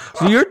anything.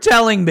 So you're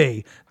telling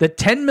me that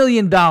 $10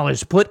 million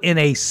put in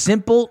a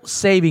simple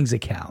savings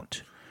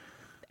account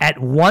at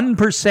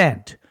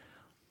 1%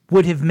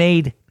 would have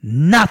made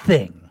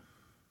nothing.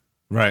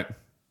 Right.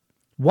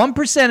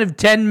 1% of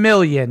 $10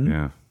 million.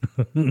 Yeah.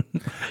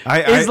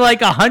 is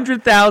like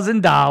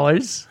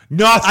 $100,000.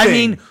 Nothing. I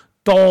mean,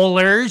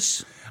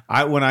 dollars.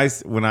 When I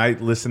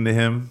listen to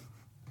him,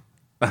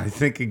 I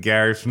think of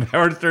Gary from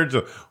Howard Stern.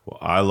 So, well,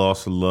 I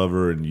lost a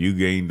lover and you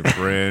gained a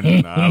friend,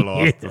 and I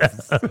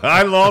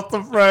lost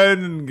a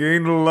friend and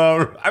gained a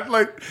lover. I'm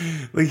like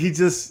he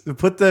just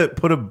put a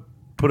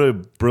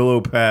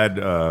Brillo pad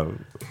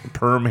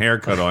perm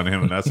haircut on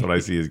him, and that's what I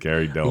see as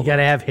Gary Delver. You got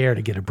to have hair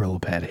to get a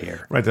Brillo pad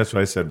hair. Right. That's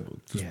what I said.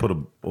 Just put a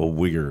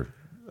wig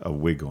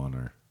on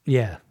her.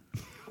 Yeah.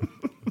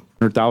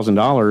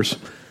 $100,000,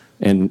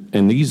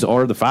 and these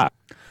are the facts.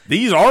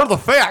 These are the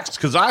facts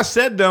because I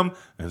said them,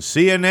 and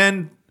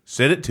CNN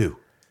said it too.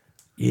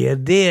 Yeah,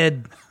 it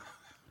did.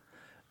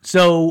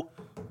 So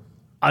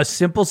a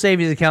simple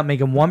savings account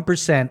making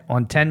 1%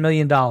 on $10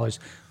 million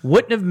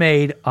wouldn't have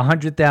made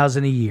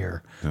 $100,000 a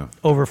year. Yeah.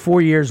 Over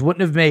 4 years,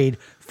 wouldn't have made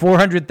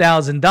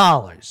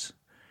 $400,000,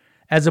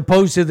 as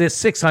opposed to this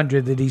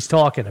 $600 that he's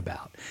talking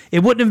about. It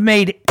wouldn't have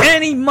made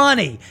any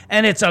money,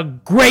 and it's a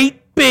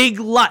great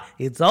big lie.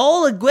 It's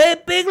all a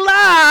great big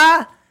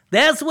lie.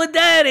 That's what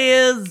that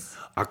is.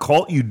 I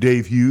caught you,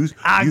 Dave Hughes.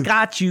 I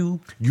got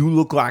you. You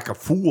look like a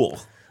fool.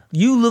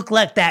 You look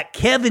like that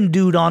Kevin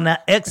dude on the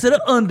Exeter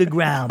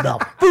Underground. A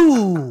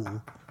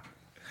fool.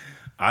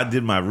 I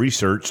did my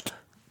research.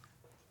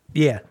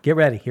 Yeah, get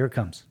ready. Here it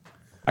comes.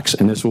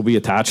 And this will be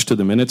attached to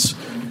the minutes.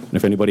 And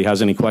if anybody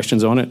has any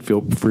questions on it,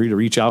 feel free to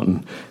reach out.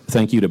 And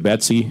thank you to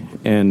Betsy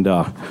and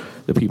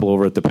the people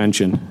over at the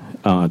pension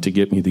to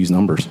get me these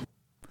numbers.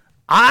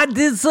 I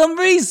did some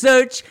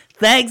research.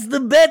 Thanks to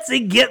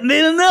Betsy, get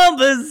me the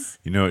numbers.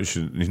 You know,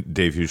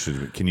 Dave, you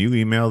should. Can you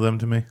email them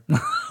to me?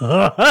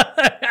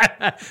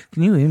 Can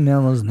you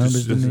email those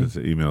numbers to me? Just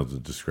email the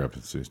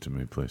discrepancies to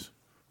me, please.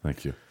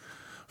 Thank you.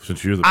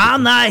 Since you're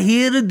I'm not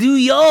here to do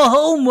your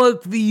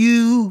homework for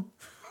you.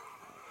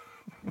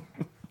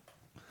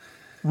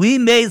 We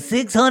made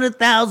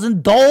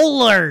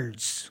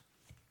 $600,000.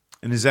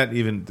 And is that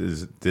even?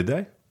 Did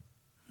they?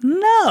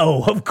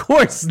 No, of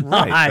course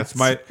not. Right.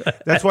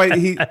 That's why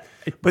he.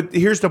 But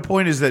here's the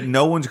point: is that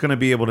no one's going to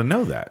be able to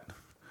know that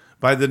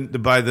by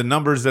the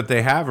numbers that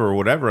they have or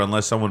whatever,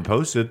 unless someone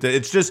posts it.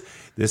 It's just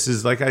this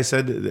is like I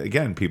said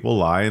again. People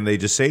lie and they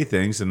just say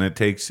things, and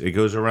it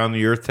goes around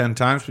the earth 10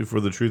 times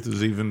before the truth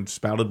is even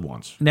spouted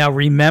once. Now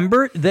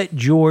remember that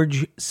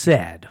George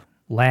said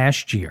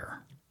last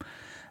year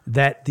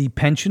that the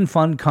pension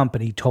fund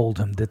company told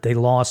him that they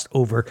lost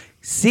over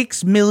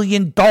 $6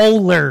 million.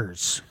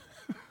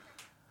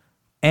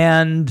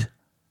 And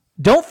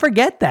don't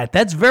forget that.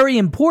 That's very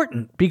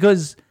important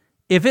because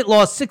if it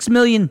lost $6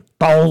 million,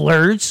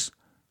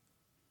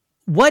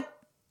 what?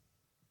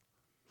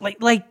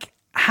 Like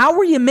how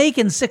are you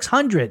making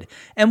 600?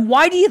 And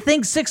why do you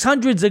think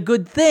 600 is a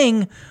good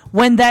thing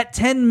when that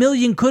 10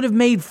 million could have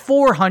made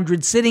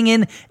 400 sitting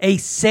in a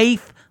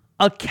safe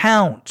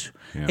account?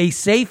 Yeah. A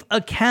safe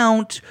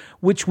account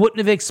which wouldn't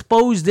have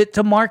exposed it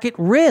to market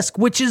risk,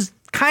 which is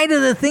kind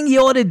of the thing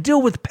you ought to do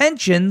with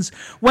pensions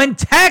when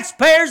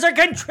taxpayers are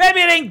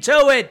contributing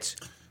to it.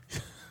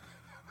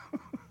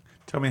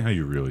 Tell me how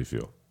you really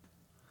feel.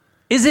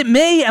 Is it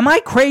me? Am I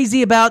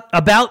crazy about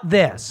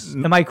this?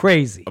 Am I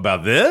crazy?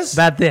 About this?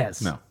 About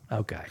this? No.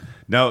 Okay.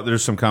 No,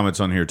 there's some comments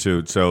on here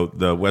too. So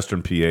the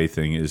Western PA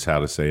thing is how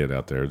to say it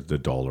out there. The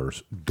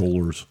daw-lers.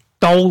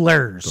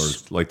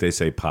 Daw-lers. Like they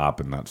say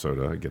pop and not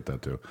soda. I get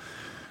that too.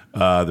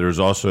 There's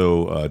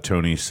also,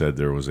 Tony said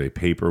there was a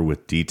paper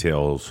with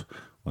details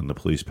on the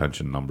police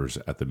pension numbers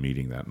at the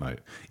meeting that night.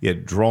 Yeah,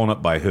 drawn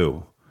up by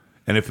who?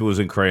 And if it was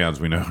in crayons,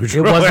 we know who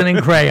drew it. It wasn't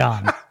in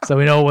crayon, so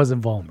we know it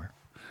wasn't Vollmer.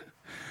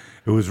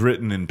 It was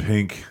written in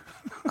pink.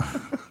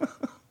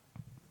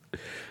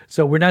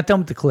 So we're not done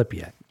with the clip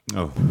yet.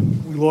 Oh.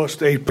 We lost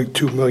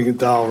 $8.2 million.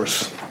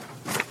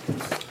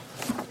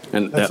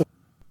 And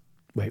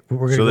Wait, we're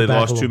going to So go they back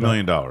lost a little $2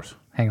 million. bit.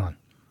 Hang on.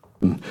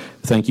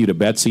 thank you to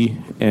Betsy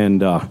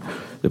and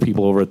the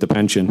people over at the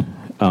pension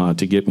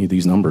to get me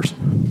these numbers.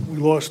 We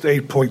lost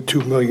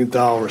 $8.2 million.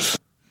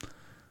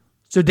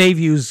 So Dave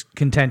Hughes'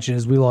 contention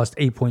is we lost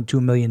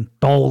 $8.2 million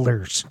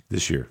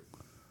This year.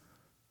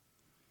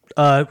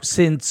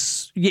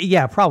 since,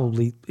 yeah,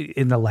 probably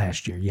in the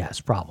last year. Yes,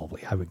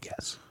 probably, I would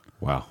guess.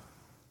 Wow.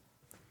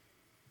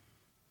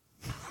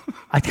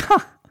 Why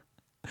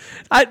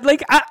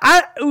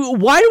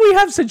do we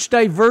have such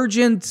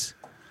divergent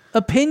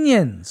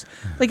opinions?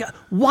 Like,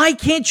 why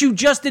can't you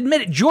just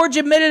admit it? George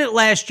admitted it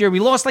last year.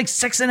 We lost like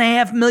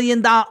 $6.5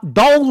 million.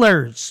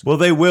 Well,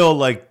 they will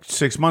like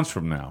 6 months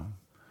from now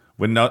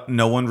when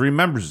no one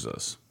remembers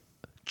us.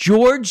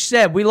 George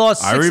said we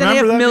lost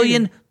 $6.5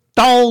 million.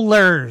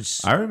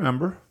 I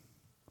remember.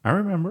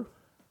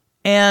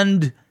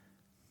 And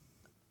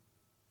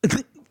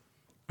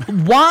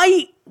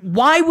why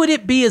would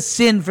it be a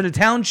sin for the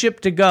township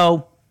to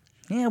go,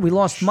 yeah, we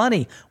lost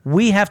money.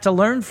 We have to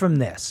learn from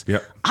this.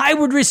 Yep. I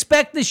would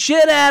respect the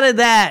shit out of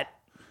that.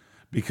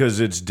 Because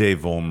it's Dave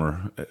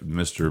Vollmer,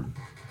 Mr.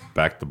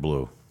 Back the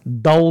Blue.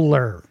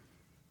 Daw-ler.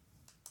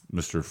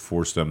 Mr.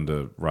 Forced them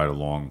to ride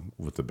along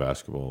with the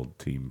basketball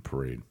team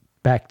parade.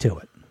 Back to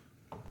it.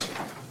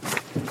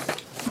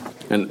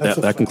 And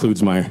that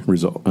concludes my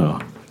result.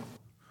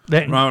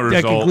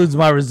 That concludes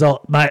my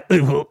result. My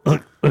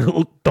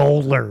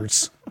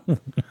daw-lers.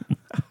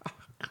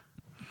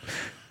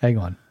 Hang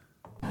on.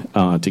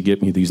 To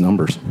get me these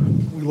numbers.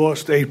 We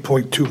lost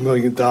 $8.2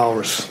 million.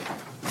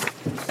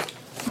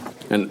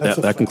 And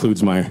that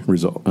concludes my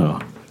result.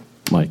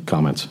 My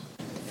comments.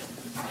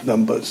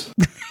 Numbers.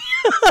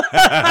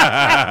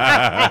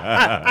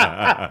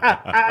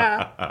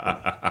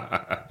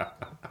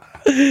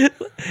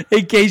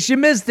 In case you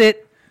missed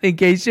it,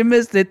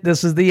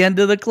 this is the end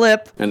of the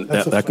clip. And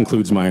that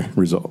concludes my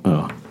result.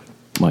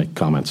 My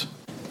comments.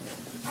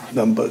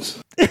 Numbers.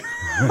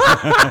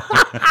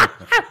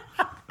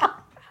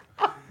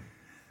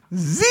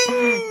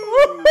 Zing!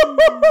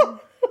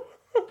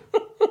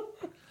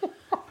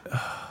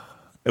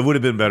 It would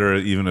have been better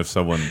even if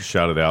someone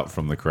shouted out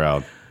from the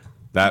crowd.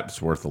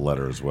 That's worth a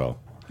letter as well.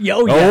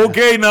 Oh, yeah.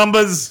 Okay,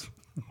 numbers.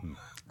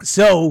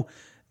 So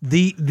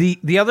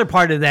the other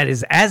part of that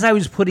is as I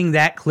was putting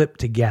that clip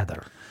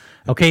together,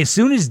 okay, as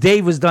soon as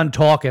Dave was done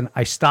talking,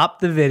 I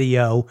stopped the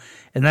video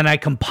and then I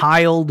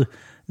compiled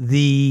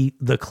the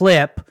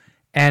clip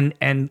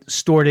and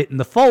stored it in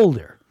the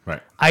folder. Right.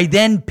 I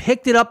then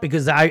picked it up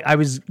because I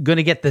was going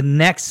to get the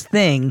next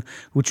thing,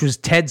 which was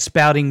Turd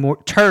spouting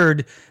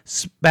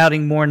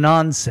more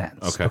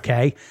nonsense.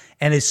 Okay.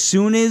 And as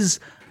soon as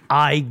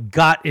I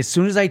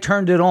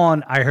turned it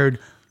on, I heard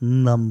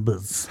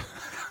numbers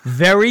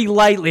very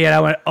lightly. And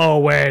I went, oh,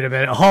 wait a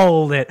minute,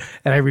 hold it.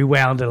 And I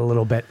rewound it a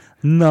little bit.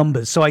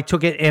 Numbers. So I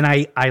took it and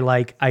I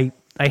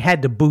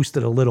had to boost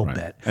it a little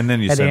bit. And then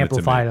you had sent to it to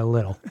amplify me. it a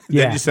little.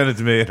 Then you sent it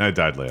to me and I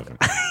died laughing.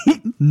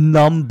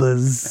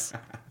 Numbers.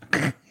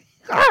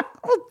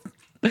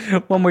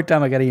 One more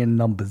time, I got to hear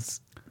numbers.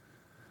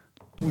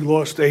 We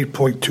lost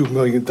 $8.2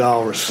 million.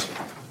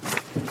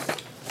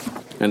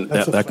 And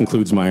that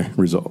concludes my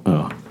result.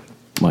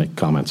 My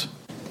comments.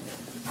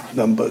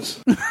 Numbers.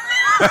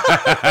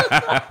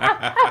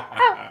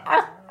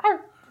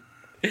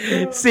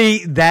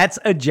 See, that's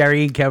a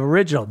Jerry and Kev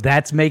original.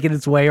 That's making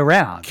its way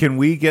around. Can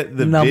we get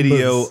the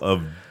video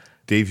of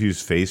Dave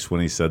Hughes' face when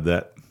he said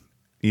that?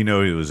 You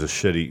know, it was a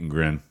shit-eating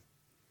grin.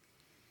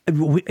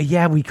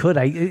 Yeah, we could.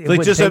 It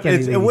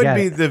wouldn't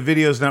be the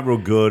video's not real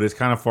good. It's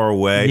kind of far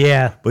away.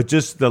 Yeah, but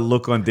just the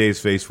look on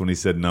Dave's face when he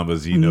said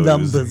numbers, you know,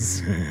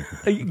 numbers,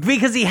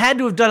 because he had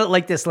to have done it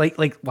like this, like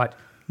what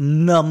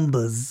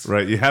numbers?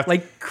 Right, you have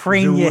to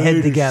crane your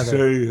head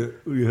together. You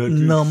have to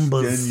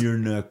numbers. extend your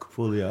neck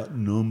fully out.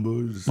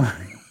 Numbers.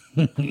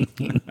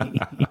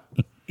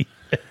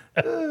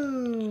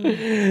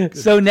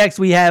 So next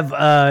we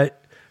have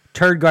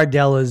Turd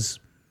Gardella's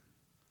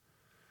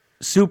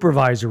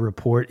supervisor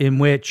report, in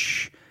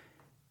which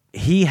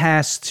he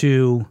has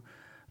to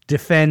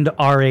defend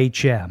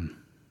RHM.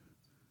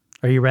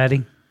 Are you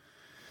ready?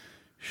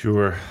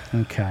 Sure.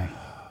 Okay.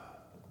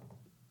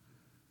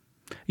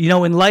 You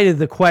know, in light of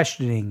the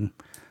questioning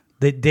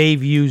that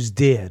Dave Hughes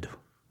did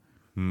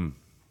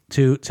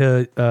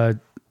to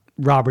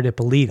Robert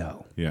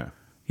Ippolito. Yeah.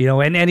 You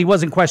know, and he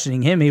wasn't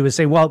questioning him. He was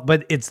saying, well,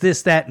 but it's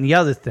this, that, and the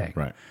other thing.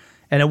 Right.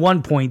 And at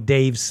one point,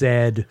 Dave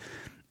said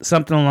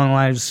something along the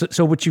lines,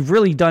 so what you've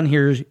really done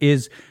here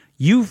is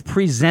you've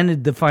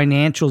presented the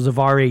financials of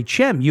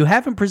RHM. You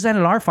haven't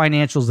presented our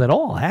financials at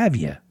all, have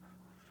you?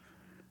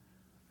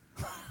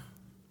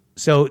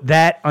 So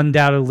that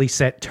undoubtedly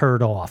set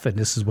Turd off, and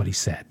this is what he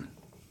said.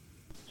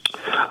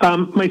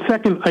 My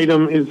second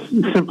item is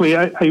simply,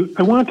 I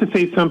want to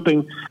say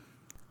something.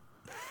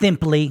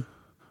 Simply.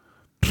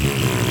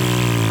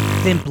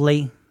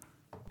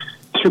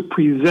 To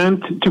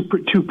prevent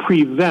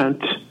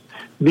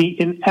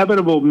the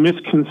inevitable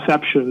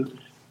misconception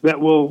that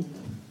will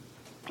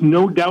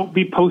no doubt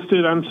be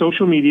posted on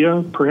social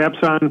media, perhaps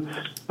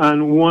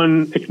on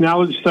one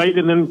acknowledged site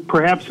and then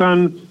perhaps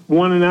on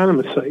one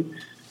anonymous site.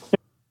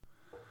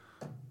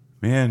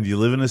 Man, you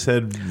live in his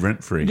head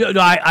rent-free. No,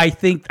 I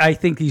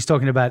think he's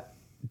talking about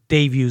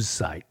Dave Hughes'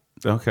 site.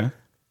 Okay.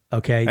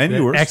 And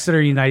yours.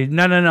 Exeter United.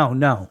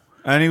 No.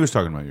 And he was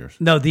talking about yours.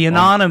 No, the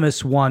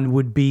anonymous one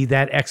would be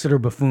that Exeter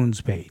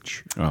Buffoons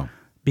page. Oh.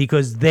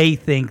 Because they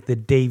think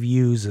that Dave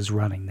Hughes is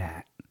running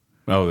that.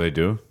 Oh, they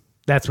do?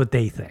 That's what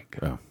they think.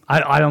 Oh.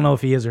 I don't know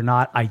if he is or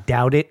not. I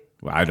doubt it.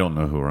 Well, I don't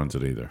know who runs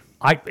it either.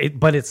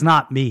 But it's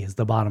not me is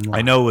the bottom line.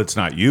 I know it's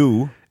not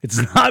you. It's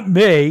not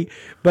me,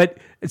 but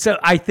so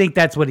I think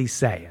that's what he's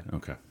saying.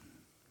 Okay.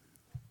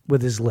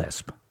 With his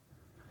lisp.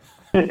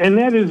 And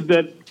that is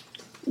that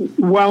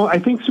while I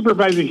think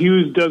Supervisor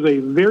Hughes does a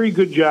very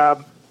good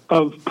job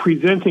of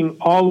presenting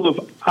all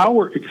of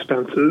our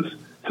expenses,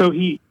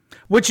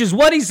 which is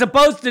what he's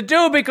supposed to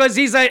do because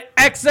he's an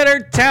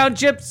Exeter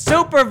Township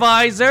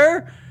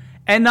supervisor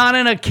and not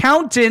an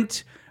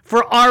accountant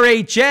for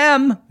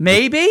RHM,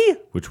 maybe?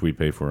 Which we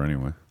pay for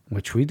anyway.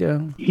 Which we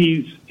do.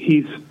 He's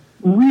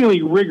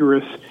really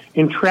rigorous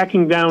in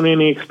tracking down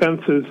any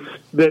expenses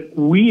that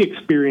we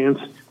experience.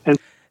 And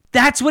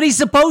that's what he's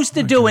supposed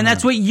to do, and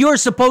that's what you're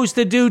supposed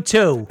to do,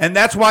 too. And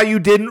that's why you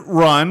didn't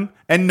run,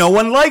 and no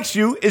one likes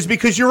you, is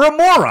because you're a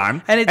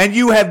moron, and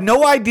you have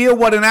no idea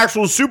what an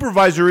actual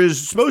supervisor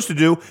is supposed to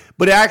do,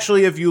 but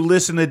actually, if you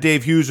listen to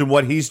Dave Hughes and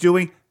what he's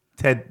doing,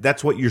 Ted,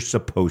 that's what you're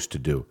supposed to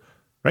do,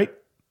 right?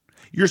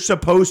 You're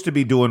supposed to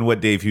be doing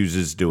what Dave Hughes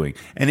is doing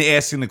and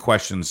asking the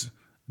questions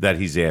that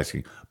he's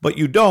asking. But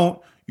you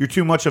don't. You're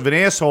too much of an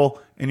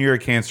asshole, and you're a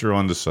cancer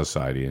on the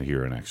society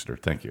here in Exeter.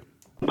 Thank you.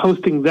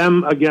 Posting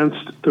them against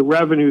the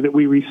revenue that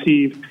we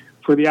receive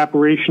for the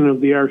operation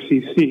of the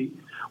RCC.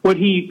 What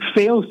he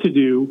fails to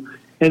do,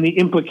 and the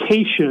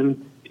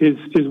implication is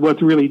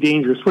what's really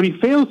dangerous, what he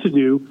fails to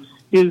do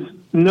is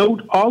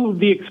note all of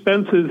the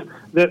expenses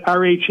that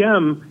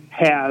RHM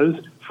has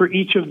for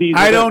each of these.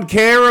 I don't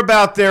care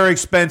about their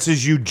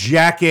expenses, you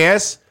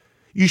jackass.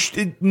 You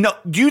should, no,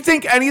 do you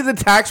think any of the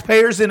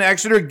taxpayers in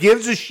Exeter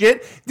gives a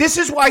shit? This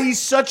is why he's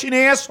such an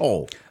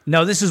asshole.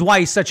 No, this is why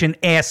he's such an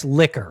ass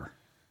licker.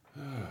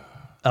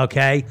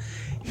 Okay?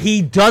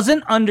 He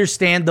doesn't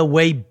understand the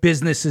way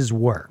businesses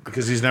work.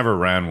 Because he's never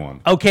ran one.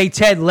 Okay,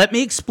 Ted, let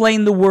me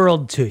explain the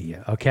world to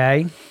you,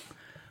 okay?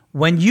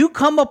 When you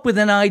come up with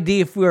an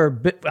idea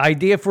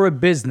for a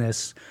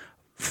business,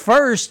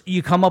 first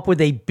you come up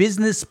with a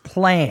business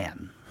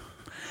plan.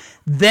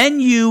 Then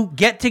you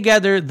get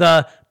together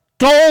the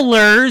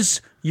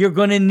daw-lers you're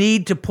going to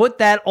need to put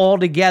that all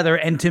together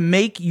and to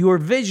make your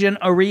vision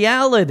a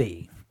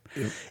reality.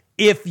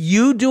 If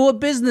you do a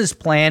business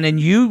plan and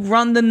you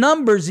run the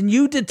numbers and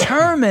you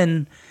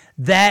determine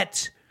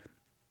that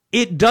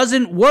it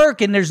doesn't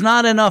work and there's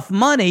not enough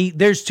money,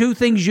 there's two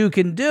things you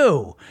can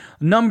do.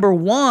 Number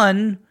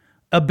one,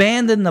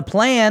 abandon the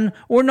plan,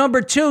 or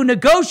number two,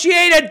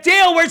 negotiate a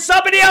deal where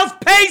somebody else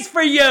pays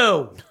for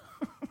you.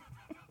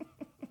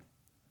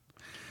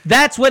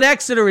 That's what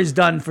Exeter has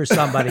done for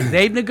somebody.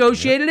 They've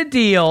negotiated a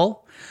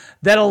deal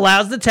that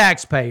allows the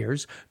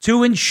taxpayers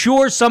to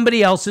ensure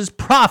somebody else's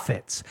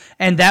profits.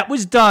 And that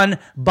was done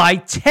by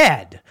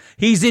Ted.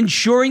 He's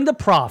ensuring the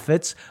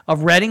profits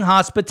of Reading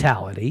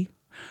Hospitality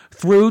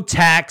through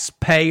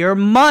taxpayer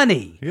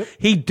money. Yep.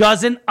 He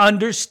doesn't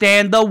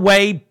understand the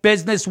way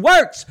business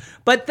works.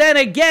 But then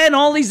again,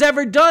 all he's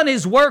ever done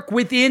is work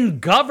within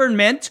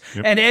government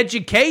and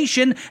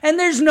education, and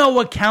there's no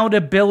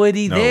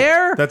accountability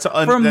there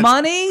for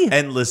money.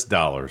 Endless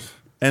dollars.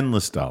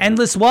 Endless dollars.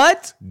 Endless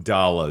what?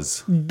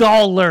 Dollars.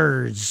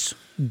 Dollars.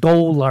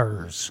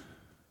 Daw-lers.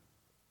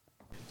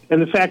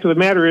 And the fact of the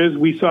matter is,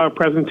 we saw a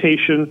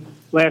presentation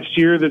last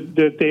year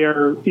that they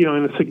are,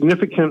 in a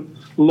significant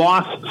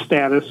loss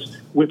status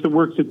with the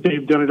work that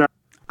they've done at our.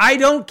 I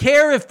don't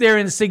care if they're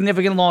in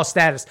significant loss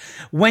status.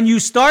 When you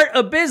start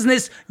a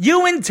business,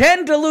 you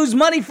intend to lose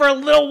money for a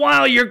little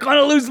while. You're going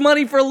to lose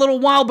money for a little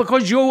while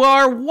because you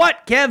are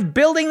what, Kev?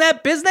 Building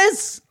that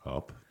business?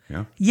 Up.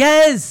 Yeah.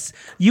 Yes,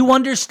 you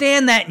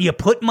understand that, and you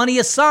put money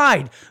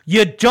aside.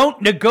 You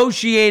don't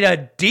negotiate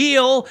a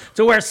deal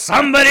to where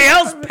somebody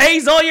else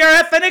pays all your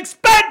effing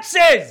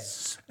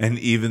expenses. And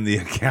even the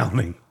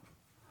accounting.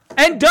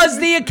 And does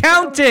the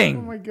accounting.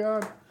 Oh, my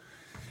God.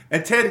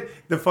 And Ted,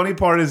 the funny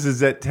part is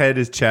that Ted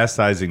is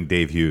chastising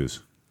Dave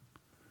Hughes.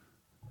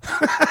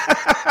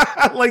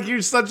 Like,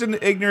 you're such an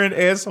ignorant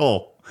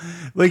asshole.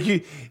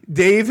 Like,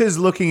 Dave is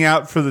looking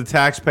out for the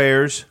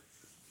taxpayers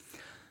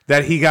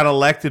that he got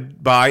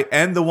elected by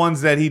and the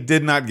ones that he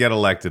did not get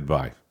elected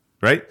by,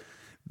 right?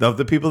 Of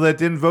the people that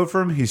didn't vote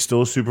for him, he's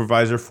still a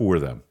supervisor for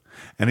them.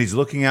 And he's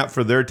looking out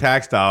for their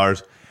tax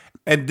dollars.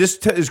 And this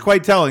is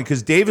quite telling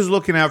because Dave is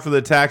looking out for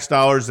the tax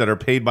dollars that are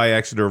paid by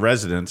Exeter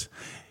residents.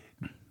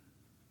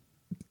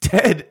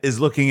 Ted is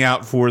looking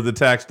out for the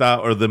tax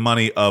dollar or the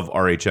money of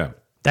RHM.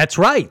 That's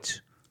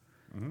right.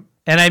 Mm-hmm.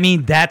 And I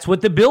mean, that's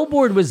what the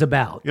billboard was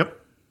about. Yep.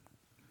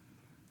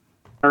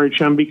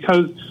 RHM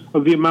because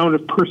of the amount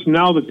of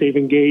personnel that they've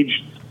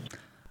engaged.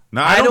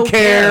 No, I don't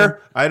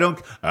care. I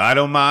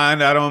don't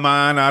mind.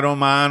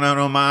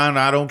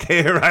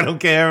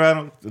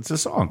 It's a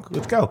song.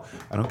 Let's go.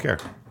 I don't care.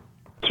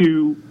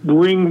 To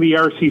bring the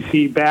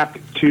RCC back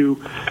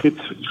to its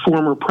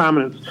former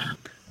prominence.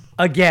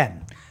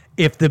 Again,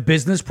 if the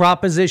business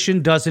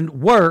proposition doesn't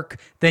work,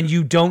 then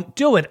you don't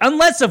do it.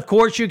 Unless, of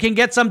course, you can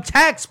get some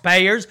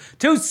taxpayers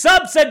to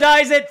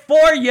subsidize it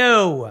for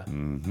you.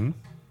 Mm-hmm.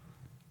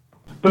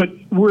 But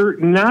we're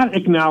not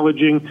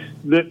acknowledging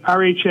that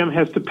RHM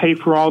has to pay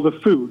for all the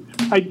food.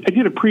 I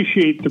did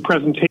appreciate the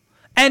presentation.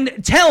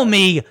 And tell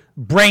me,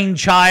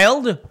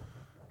 brainchild,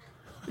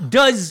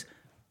 does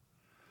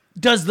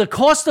the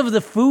cost of the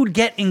food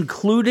get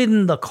included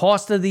in the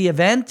cost of the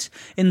event,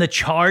 in the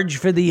charge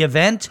for the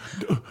event?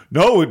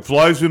 No, it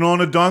flies in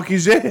on a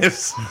donkey's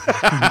ass.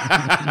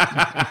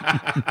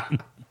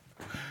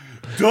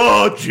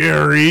 Duh,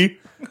 Jerry.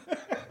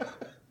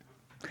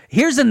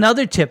 Here's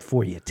another tip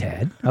for you,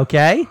 Ted,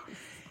 okay?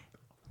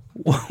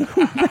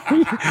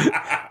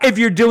 If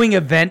you're doing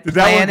event Did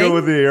that planning, one go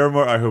with the air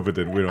mark? I hope it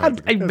did. We don't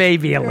have to.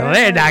 Maybe a little.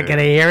 They're not going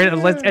to hear it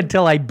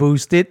until I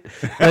boost it.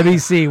 Let me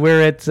see.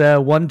 We're at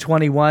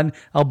 121.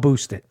 I'll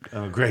boost it.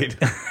 Oh, great.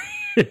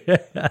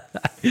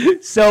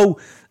 So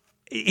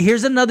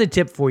here's another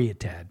tip for you,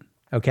 Ted,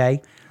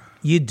 okay?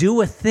 You do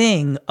a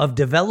thing of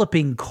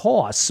developing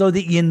costs so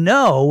that you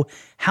know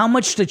how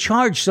much to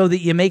charge so that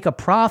you make a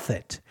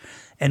profit.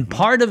 And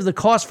part of the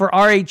cost for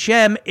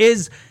RHM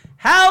is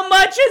how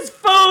much is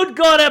food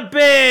gonna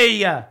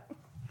be?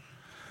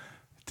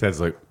 Ted's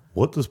like,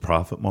 what does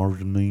profit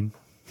margin mean?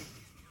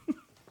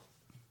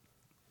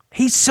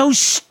 He's so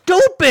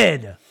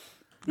stupid.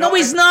 No,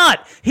 he's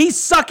not. He's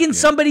sucking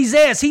somebody's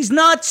ass. He's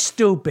not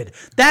stupid.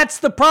 That's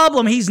the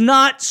problem. He's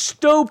not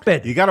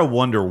stupid. You got to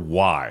wonder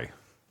why.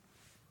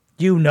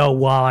 You know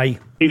why.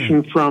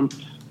 From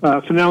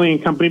Finelli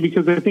and Company,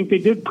 because I think they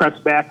did press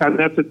back on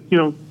that.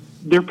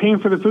 They're paying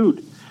for the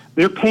food.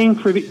 They're paying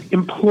for the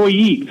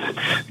employees.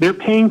 They're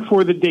paying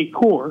for the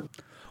decor.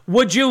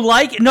 Would you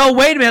like... No,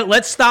 wait a minute.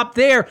 Let's stop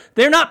there.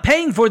 They're not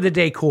paying for the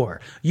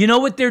decor. You know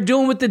what they're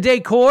doing with the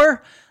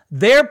decor?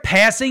 They're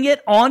passing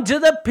it on to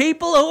the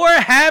people who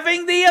are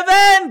having the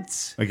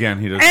event. Again,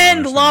 he doesn't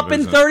and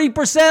lopping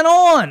 30%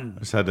 on. I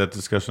just had that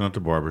discussion at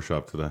the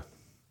barbershop today.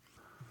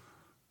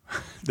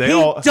 He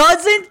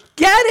doesn't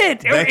get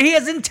it. He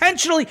has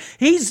intentionally...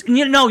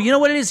 You know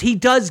what it is? He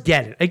does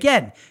get it.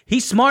 Again,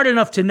 he's smart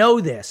enough to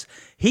know this.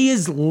 He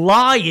is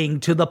lying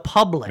to the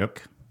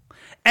public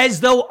as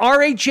though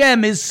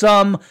RHM is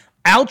some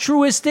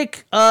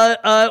altruistic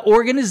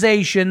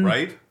organization.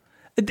 Right.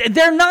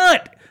 They're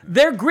not.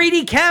 They're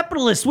greedy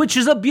capitalists, which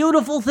is a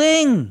beautiful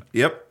thing.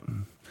 Yep.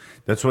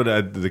 That's what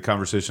the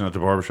conversation at the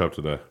barbershop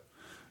today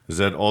is,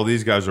 that all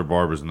these guys are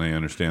barbers and they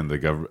understand the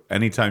government.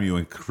 Anytime you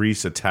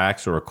increase a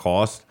tax or a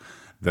cost,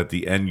 that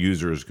the end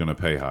user is going to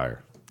pay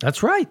higher.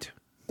 That's right.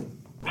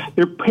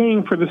 They're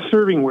paying for the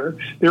servingware.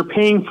 They're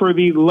paying for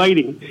the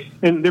lighting.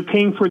 And they're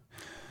paying for...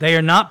 They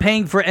are not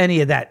paying for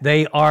any of that.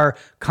 They are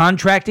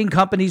contracting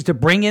companies to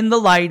bring in the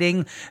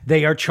lighting.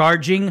 They are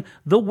charging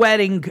the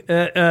wedding,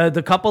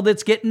 the couple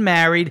that's getting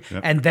married,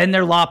 and then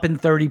they're lopping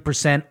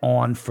 30%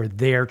 on for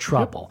their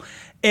trouble.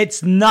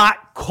 It's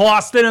not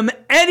costing them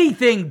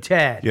anything,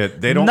 Ted. Yeah,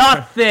 they don't.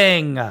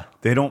 Nothing.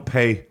 They don't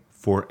pay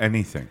for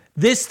anything.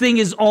 This thing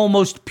is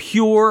almost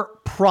pure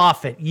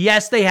profit.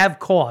 Yes, they have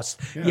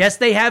costs. Yeah. Yes,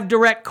 they have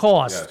direct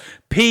costs. Yes.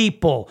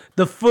 People,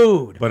 the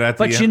food.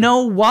 But you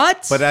know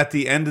what? But at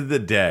the end of the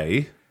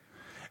day,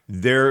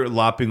 they're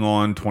lopping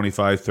on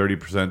 25,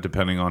 30%,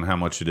 depending on how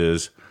much it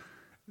is.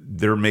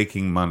 They're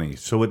making money.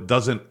 So it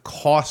doesn't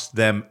cost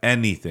them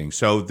anything.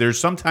 So there's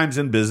sometimes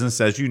in business,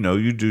 as you know,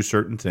 you do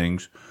certain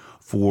things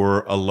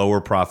for a lower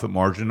profit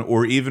margin,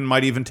 or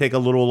might even take a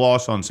little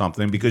loss on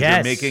something because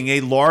you're making a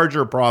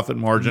larger profit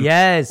margin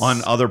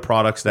on other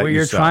products that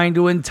you're trying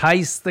to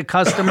entice the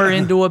customer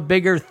into a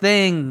bigger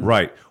thing.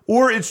 Right.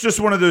 Or it's just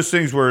one of those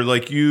things where,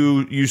 like,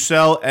 you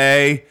sell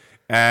A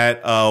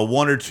at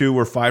 1 or 2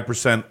 or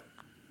 5%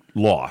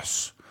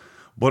 loss.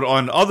 But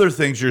on other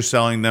things you're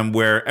selling them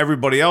where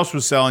everybody else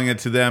was selling it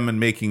to them and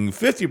making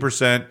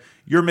 50%,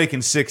 you're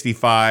making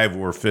 65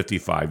 or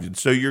 55.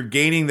 So you're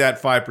gaining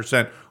that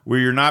 5% where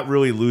you're not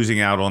really losing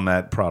out on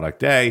that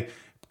product A,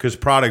 because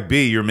product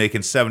B you're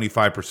making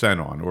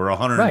 75% on, or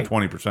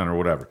 120% or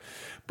whatever.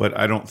 But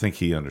I don't think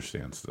he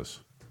understands this.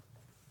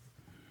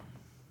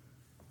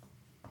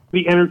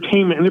 The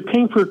entertainment, and they're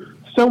paying for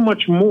so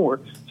much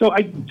more. So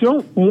I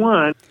don't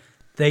want...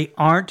 They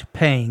aren't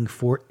paying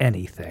for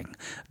anything.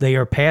 They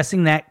are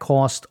passing that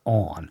cost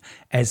on,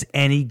 as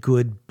any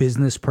good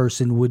business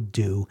person would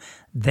do.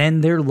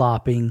 Then they're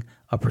lopping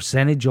a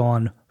percentage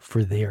on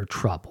for their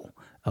trouble,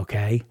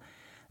 okay?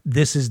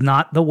 This is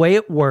not the way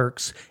it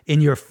works in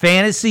your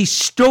fantasy,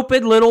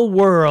 stupid little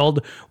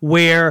world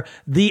where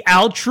the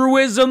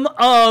altruism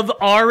of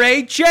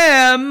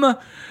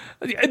RHM,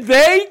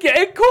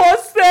 it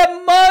costs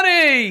them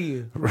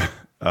money.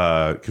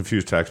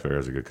 Confused taxpayer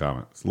is a good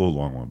comment. It's a little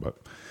long one, but...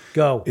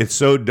 Go. It's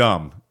so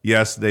dumb.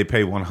 Yes, they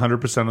pay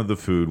 100% of the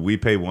food. We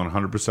pay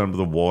 100% of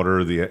the water,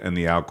 and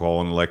the alcohol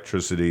and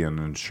electricity and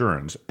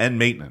insurance and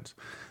maintenance.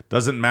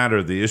 Doesn't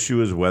matter. The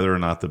issue is whether or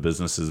not the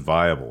business is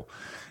viable.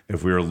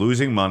 If we are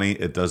losing money,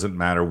 it doesn't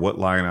matter what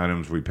line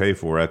items we pay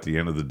for. At the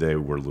end of the day,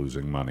 we're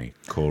losing money.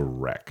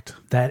 Correct.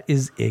 That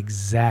is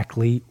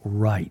exactly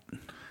right.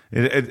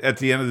 At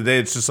the end of the day,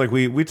 it's just like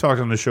we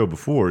talked on the show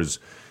before,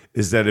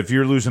 is that if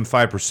you're losing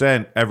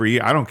 5% every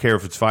year, I don't care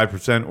if it's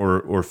 5%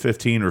 or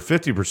 15 or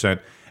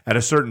 50%, at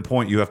a certain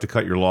point you have to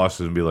cut your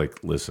losses and be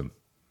like, listen,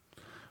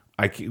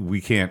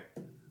 we can't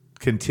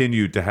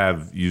continue to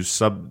have you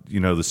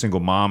the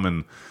single mom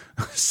and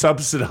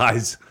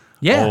subsidize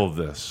all of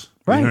this.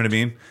 Right. You know what I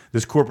mean?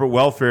 This corporate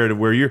welfare to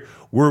where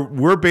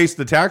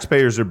the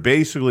taxpayers are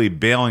basically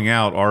bailing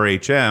out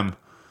RHM.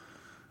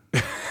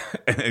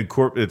 And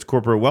it's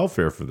corporate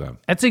welfare for them.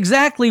 That's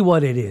exactly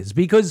what it is.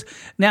 Because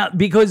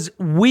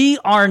we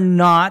are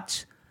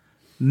not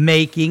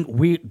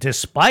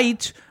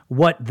despite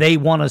what they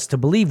want us to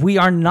believe, we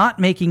are not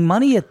making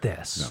money at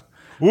this.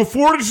 No. Well,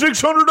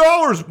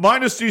 $4,600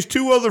 minus these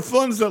two other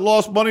funds that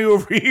lost money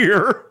over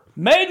here.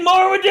 Made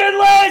more we did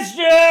last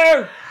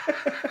year.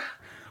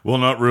 Well,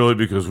 not really,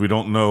 because we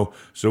don't know.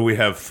 So we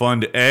have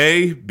Fund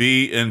A,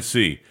 B, and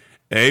C.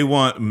 A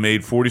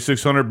made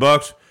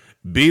 $4,600.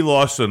 B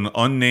lost an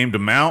unnamed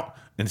amount,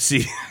 and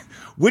C,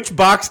 which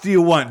box do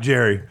you want,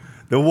 Jerry?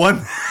 The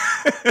one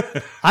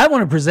I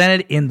want to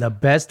present it in the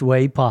best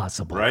way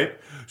possible. Right?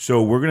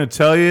 So we're going to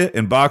tell you,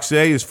 in box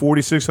A is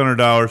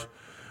 $4,600.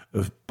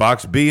 If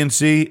box B and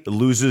C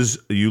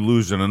you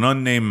lose an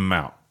unnamed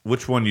amount.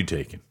 Which one you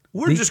taking?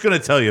 We're just going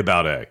to tell you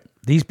about A.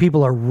 These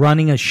people are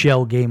running a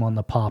shell game on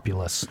the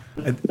populace.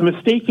 The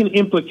mistaken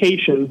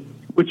implication,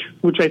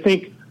 which I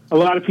think a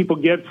lot of people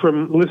get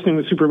from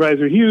listening to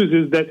Supervisor Hughes,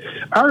 is that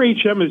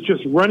RHM is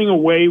just running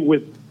away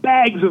with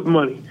bags of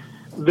money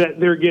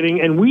that they're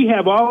getting, and we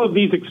have all of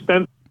these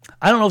expenses.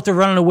 I don't know if they're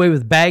running away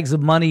with bags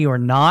of money or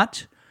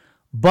not,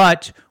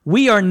 but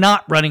we are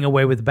not running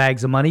away with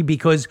bags of money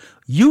because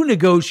you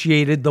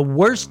negotiated the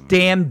worst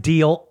damn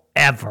deal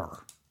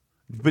ever.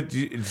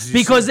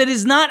 Because it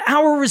is not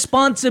our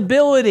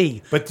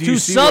responsibility to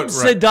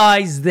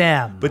subsidize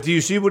them. But do you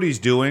see what he's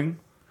doing?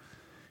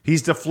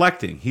 He's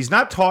deflecting. He's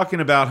not talking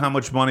about how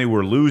much money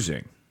we're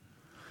losing.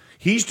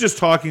 He's just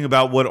talking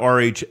about what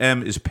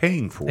RHM is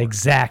paying for.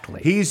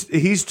 Exactly.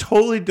 He's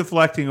totally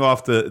deflecting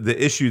off the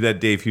issue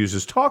that Dave Hughes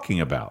is talking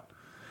about.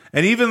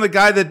 And even the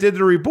guy that did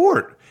the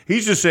report,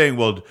 he's just saying,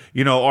 well,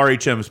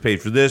 RHM is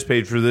paid for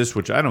this,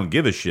 which I don't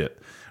give a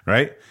shit,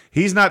 right?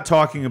 He's not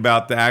talking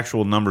about the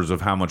actual numbers of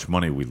how much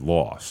money we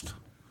lost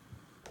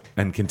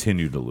and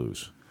continue to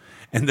lose.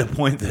 And the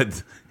point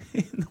that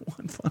in the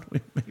one fund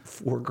we made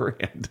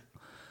 $4,000.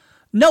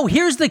 No,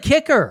 here's the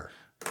kicker.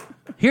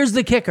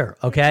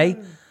 Okay?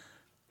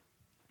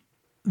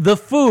 The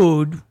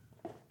food,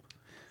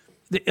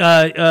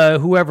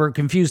 whoever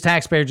confused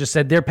taxpayer just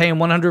said they're paying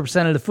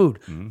 100% of the food.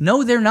 Mm-hmm.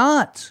 No, they're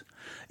not.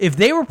 If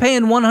they were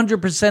paying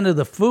 100% of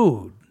the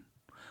food,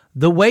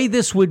 the way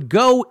this would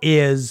go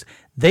is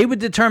they would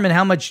determine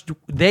how much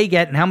they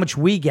get and how much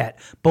we get.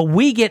 But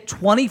we get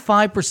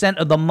 25%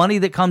 of the money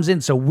that comes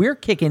in, so we're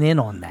kicking in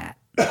on that.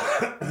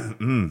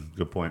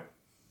 Good point.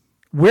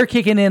 We're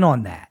kicking in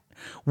on that.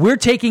 We're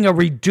taking a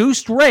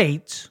reduced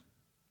rate,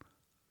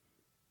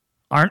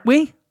 aren't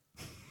we?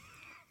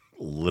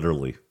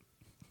 Literally.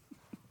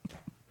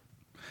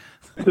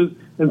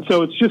 And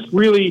so it's just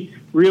really,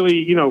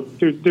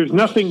 there's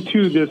nothing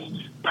to this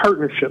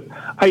partnership.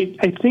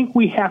 I think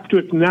we have to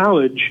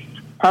acknowledge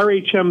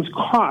RHM's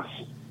costs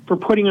for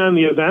putting on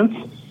the events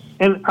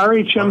and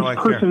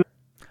RHM's person.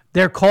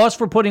 Their cost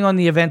for putting on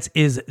the events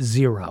is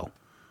zero.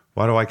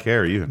 Why do I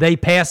care even? They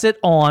pass it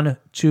on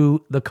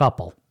to the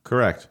couple.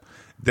 Correct.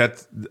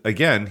 That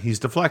again, he's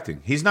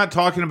deflecting. He's not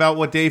talking about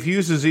what Dave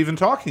Hughes is even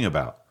talking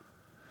about.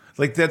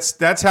 Like and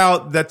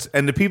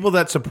the people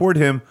that support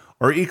him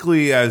are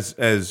equally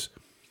as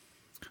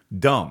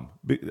dumb.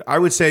 I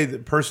would say the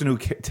person who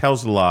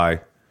tells the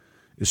lie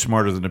is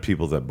smarter than the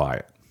people that buy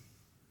it,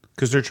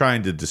 because they're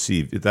trying to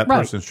deceive. That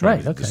person's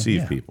trying to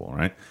deceive people,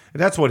 right?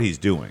 And that's what he's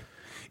doing.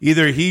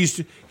 either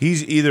he's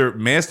either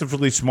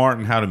masterfully smart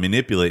in how to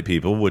manipulate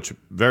people, which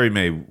very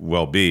may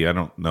well be. I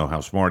don't know how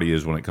smart he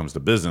is when it comes to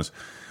business,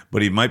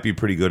 but he might be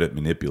pretty good at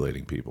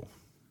manipulating people.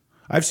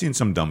 I've seen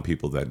some dumb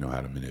people that know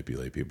how to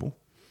manipulate people,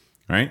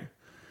 right?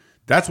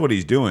 That's what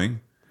he's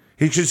doing.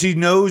 He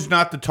knows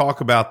not to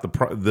talk about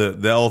the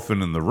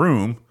elephant in the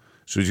room,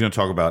 so he's going to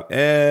talk about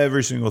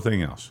every single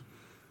thing else.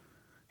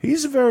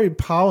 He's a very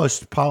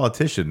polished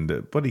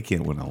politician, but he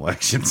can't win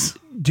elections.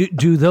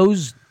 Do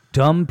those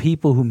dumb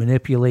people who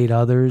manipulate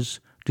others,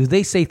 do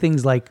they say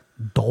things like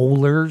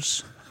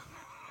daw-lers?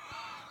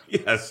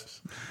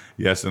 Yes,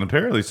 and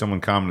apparently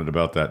someone commented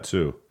about that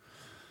too.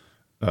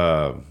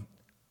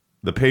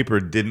 The paper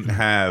didn't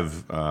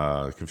have,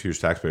 Confused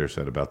Taxpayer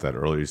said about that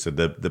earlier. He said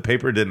that the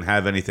paper didn't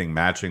have anything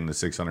matching the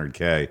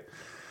 600K,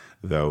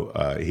 though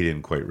he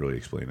didn't quite really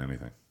explain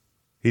anything.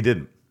 He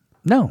didn't.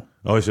 No.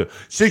 Oh, he said,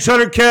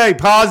 600K,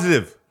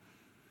 positive.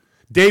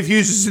 Dave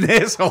Hughes is an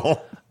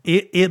asshole.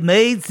 It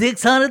made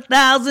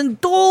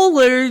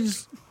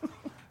 $600,000.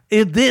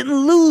 It didn't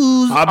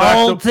lose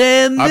all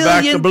 $10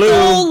 million.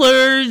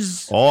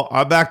 Oh,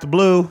 I backed the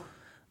blue.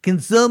 Can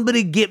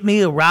somebody get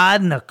me a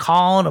ride in a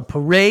car on a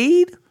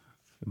parade?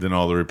 Then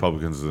all the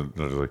Republicans are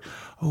like,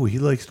 oh, he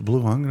likes the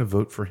blue. I'm going to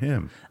vote for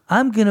him.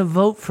 I'm going to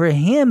vote for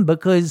him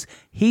because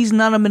he's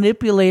not a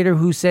manipulator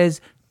who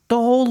says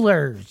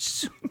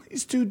daw-lers.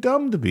 He's too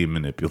dumb to be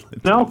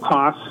manipulated. Now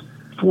costs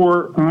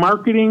for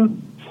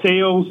marketing,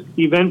 sales,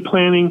 event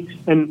planning,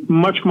 and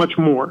much, much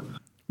more.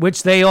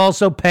 Which they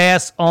also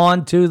pass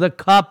on to the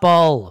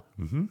couple.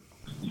 Mm-hmm.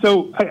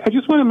 So I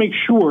just want to make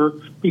sure,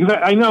 because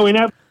I know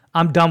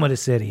I'm done with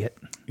this idiot.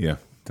 Yeah,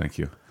 thank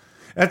you.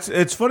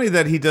 It's funny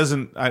that he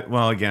doesn't.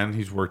 Well, again,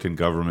 he's worked in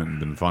government and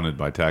been funded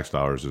by tax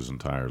dollars his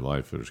entire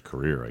life, his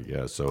career, I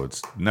guess. So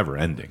it's never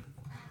ending.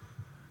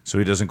 So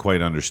he doesn't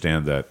quite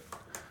understand that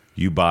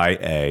you buy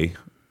A,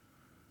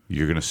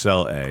 you're going to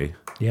sell A.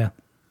 Yeah.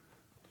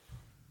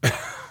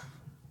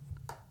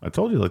 I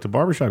told you, like the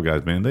barbershop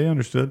guys, man, they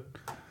understood.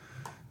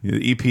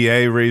 The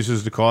EPA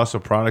raises the cost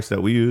of products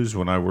that we use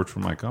when I worked for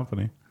my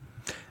company.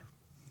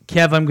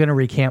 Kev, I'm going to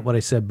recant what I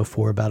said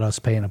before about us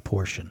paying a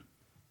portion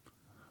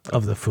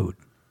of the food.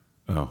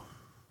 Oh.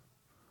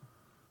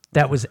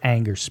 That was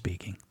anger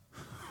speaking.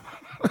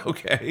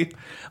 Okay.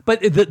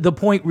 But the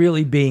point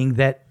really being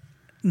that,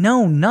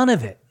 no, none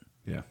of it.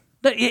 Yeah.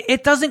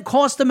 It doesn't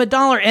cost them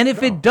 $1. And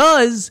if it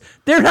does,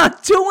 they're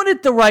not doing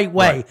it the right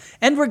way. Right.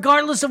 And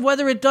regardless of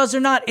whether it does or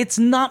not, it's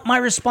not my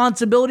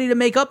responsibility to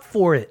make up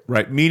for it.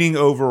 Right. Meaning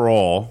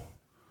overall,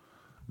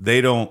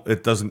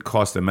 it doesn't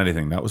cost them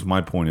anything. That was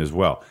my point as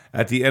well.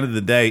 At the end of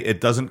the day,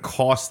 it doesn't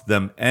cost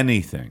them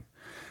anything.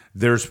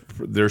 There's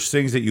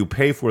things that you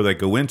pay for that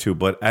go into,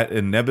 but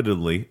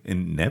inevitably,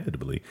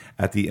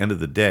 at the end of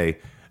the day,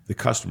 the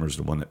customer is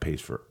the one that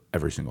pays for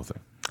every single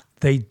thing.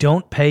 They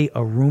don't pay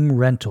a room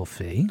rental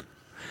fee.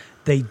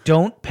 They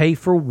don't pay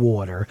for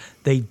water.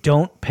 They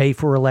don't pay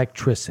for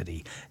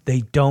electricity.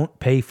 They don't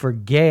pay for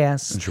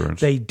gas. Insurance.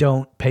 They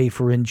don't pay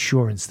for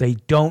insurance. They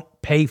don't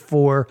pay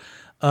for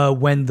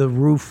when the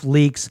roof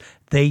leaks.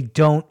 They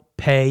don't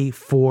pay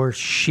for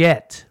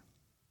shit.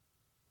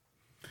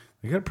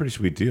 They got a pretty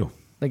sweet deal.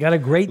 They got a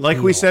great like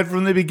deal. we said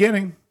from the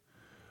beginning,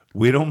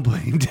 we don't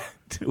blame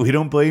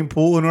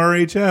Pool and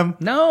RHM.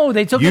 No,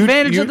 they took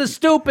advantage of the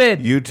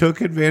stupid. You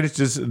took advantage.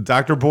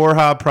 Dr.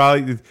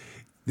 Borja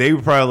they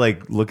were probably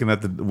like looking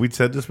at we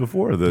said this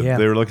before. They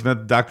were looking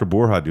at Dr.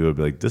 Borja deal. Would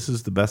be like, this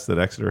is the best that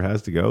Exeter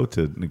has to go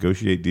to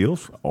negotiate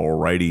deals.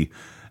 Alrighty.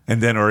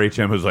 And then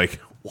RHM was like,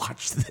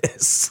 watch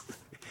this.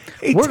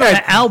 Hey, we're going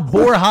to out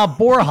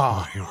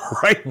Borja.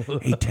 Right.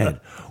 Hey,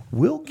 Ted.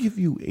 We'll give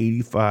you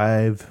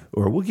 85,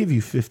 or we'll give you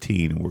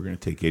 15, and we're going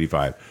to take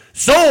 85.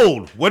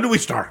 Sold! When do we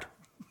start?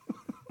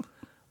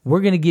 We're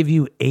going to give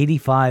you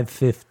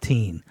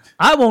 85-15.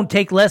 I won't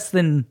take less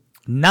than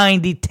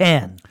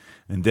 90-10.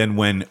 And then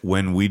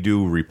when we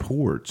do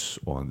reports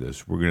on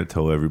this, we're going to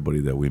tell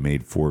everybody that we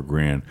made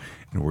 $4,000,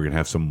 and we're going to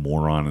have some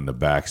moron in the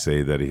back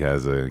say that he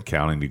has an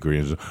accounting degree.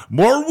 And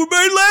more than we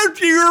made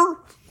last year.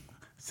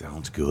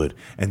 Sounds good.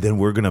 And then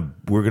we're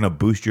gonna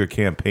boost your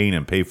campaign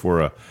and pay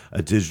for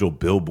a digital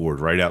billboard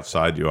right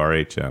outside the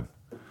RHM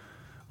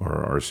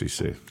or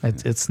RCC.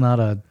 It's not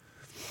a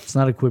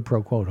quid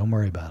pro quo. Don't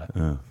worry about it.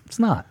 Yeah. It's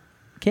not.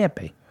 Can't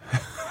be.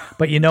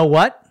 But you know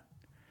what?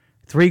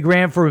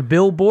 $3,000 for a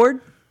billboard.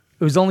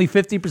 It was only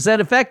 50%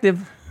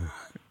 effective.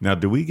 Now,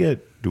 do we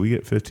get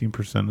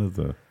 15% of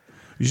the?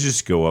 You should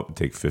just go up and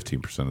take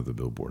 15% of the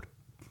billboard.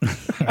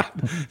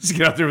 Just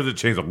get out there with the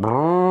chainsaw.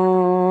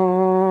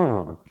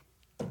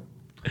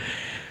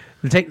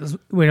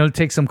 We're going to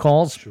take some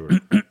calls. Sure.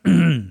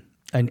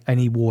 I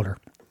need water.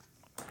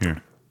 Here.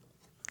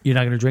 You're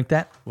not going to drink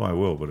that? Well, I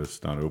will, but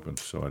it's not open,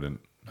 so I didn't.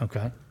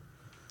 Okay.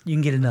 You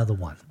can get another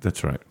one.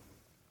 That's right.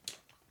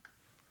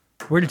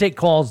 We're going to take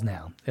calls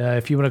now.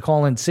 If you want to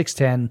call in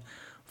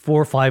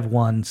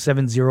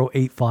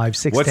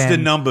 610-451-7085. What's the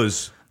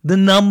numbers? The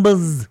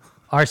numbers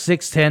are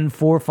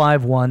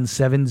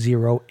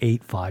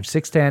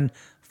 610-451-7085.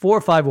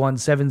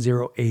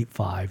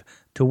 610-451-7085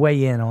 to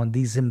weigh in on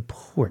these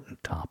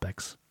important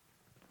topics.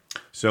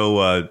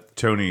 So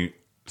Tony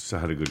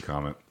had a good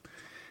comment.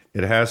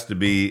 It has to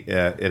be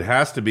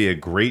a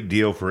great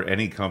deal for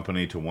any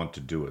company to want to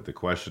do it. The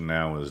question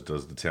now is,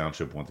 does the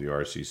township want the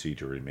RCC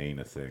to remain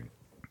a thing?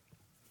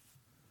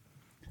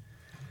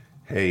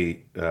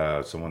 Hey,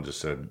 someone just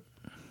said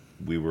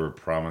we were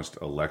promised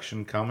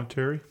election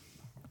commentary.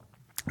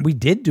 We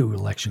did do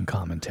election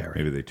commentary.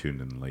 Maybe they tuned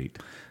in late.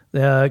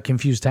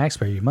 Confused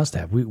taxpayer, you must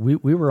have.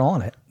 We were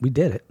on it. We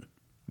did it.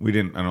 We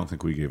didn't. I don't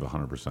think we gave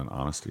 100%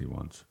 honesty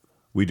once.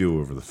 We do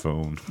over the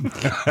phone.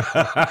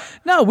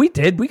 No, we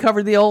did. We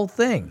covered the whole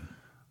thing.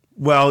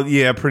 Well,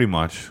 yeah, pretty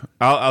much.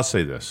 I'll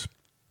say this.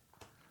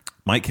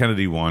 Mike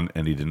Kennedy won,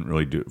 and he didn't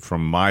really do,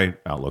 from my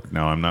outlook.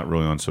 Now, I'm not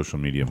really on social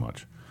media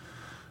much.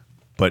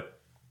 But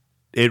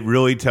it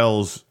really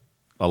tells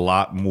a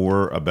lot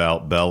more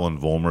about Bell and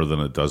Vollmer than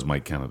it does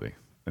Mike Kennedy.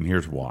 And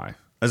here's why.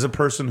 As a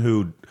person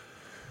who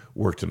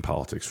worked in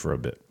politics for a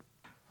bit,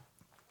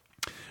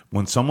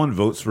 when someone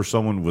votes for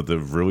someone with a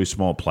really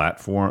small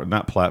platform,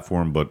 not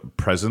platform, but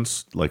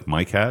presence like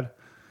Mike had,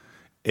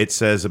 it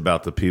says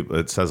about the people,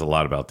 it says a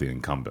lot about the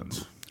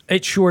incumbents.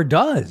 It sure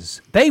does.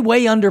 They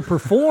way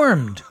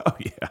underperformed. Oh,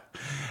 yeah.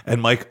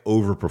 And Mike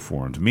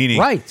overperformed, meaning,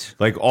 right.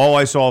 Like all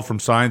I saw from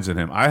signs in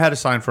him, I had a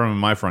sign from him in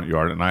my front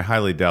yard, and I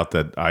highly doubt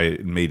that I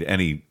made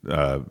any,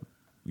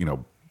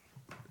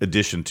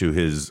 addition to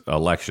his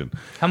election.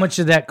 How much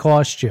did that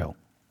cost you?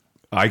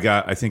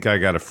 I think I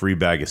got a free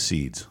bag of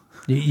seeds.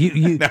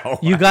 You No,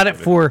 you got it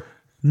for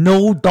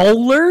no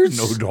dollars?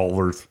 No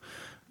dollars.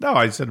 No,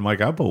 I said,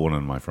 Mike, I'll put one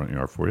in my front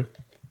yard for you.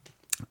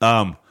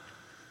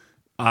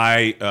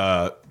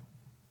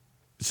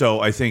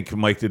 So I think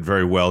Mike did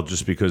very well,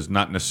 just because,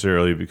 not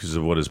necessarily because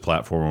of what his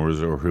platform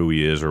was or who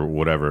he is or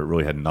whatever. It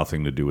really had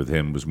nothing to do with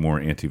him. It was more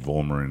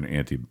anti-Vollmer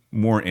and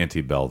more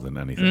anti-Bell than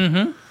anything.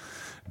 Mm-hmm.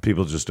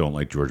 People just don't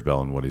like George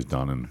Bell and what he's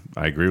done, and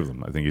I agree with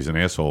him. I think he's an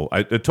asshole.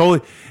 I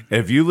totally.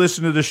 If you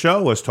listen to the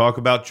show, us talk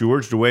about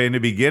George the way in the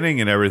beginning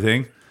and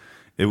everything,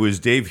 it was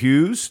Dave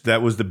Hughes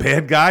that was the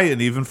bad guy,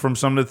 and even from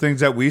some of the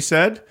things that we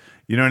said,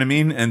 you know what I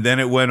mean? And then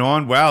it went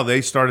on. Wow,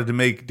 they started to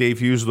make Dave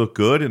Hughes look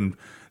good, and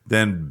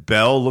then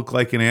Bell looked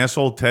like an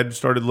asshole. Ted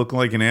started looking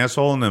like an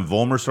asshole, and then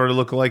Vollmer started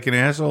looking like an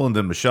asshole, and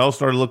then Michelle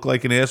started looking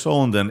like an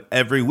asshole, and then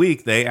every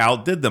week they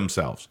outdid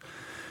themselves,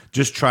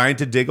 just trying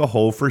to dig a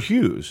hole for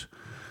Hughes.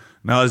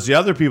 Now, as the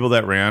other people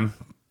that ran,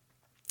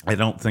 I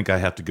don't think I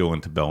have to go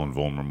into Bell and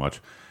Vollmer much.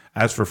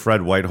 As for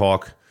Fred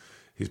Whitehawk,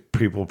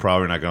 people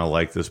probably not going to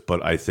like this,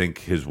 but I think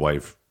his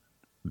wife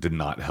did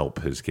not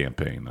help his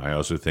campaign. I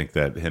also think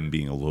that him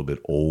being a little bit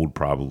old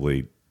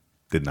probably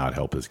did not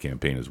help his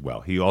campaign as well.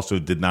 He also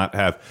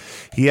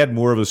he had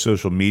more of a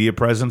social media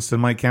presence than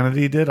Mike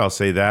Kennedy did, I'll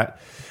say that.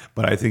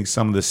 But I think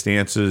some of the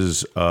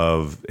stances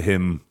of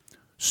him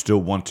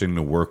still wanting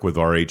to work with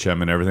RHM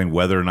and everything,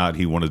 whether or not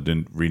he wanted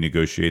to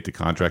renegotiate the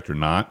contract or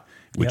not,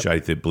 which I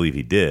believe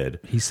he did.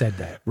 He said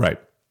that. Right.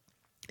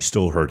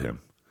 Still hurt him.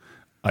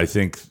 I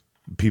think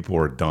people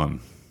are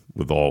done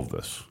with all of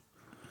this.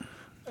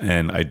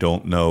 And I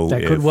don't know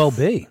that could well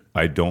be.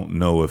 I don't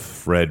know if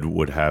Fred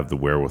would have the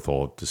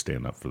wherewithal to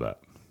stand up for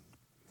that.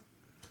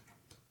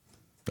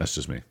 That's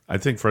just me. I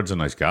think Fred's a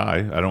nice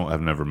guy.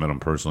 I've never met him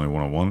personally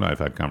one-on-one. I've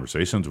had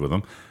conversations with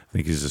him. I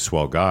think he's a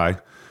swell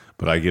guy.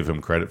 But I give him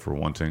credit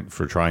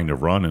for trying to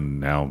run and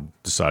now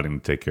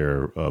deciding to take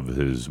care of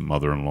his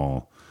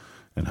mother-in-law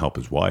and help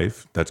his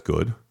wife. That's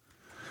good.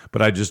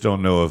 But I just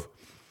don't know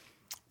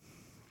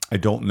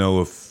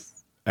if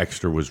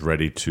Exeter was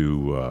ready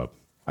to.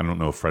 I don't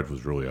know if Fred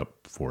was really up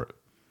for it.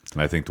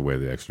 And I think the way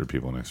the Exeter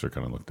people in Exeter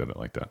kind of looked at it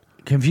like that.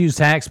 Confused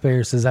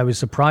Taxpayer says, I was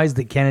surprised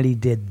that Kennedy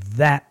did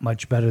that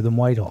much better than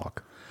Whitehawk.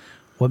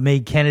 What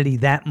made Kennedy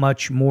that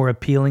much more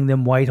appealing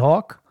than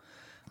Whitehawk?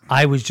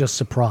 I was just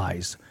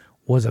surprised.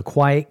 Was a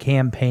quiet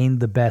campaign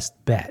the best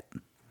bet?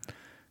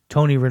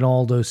 Tony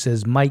Rinaldo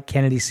says, Mike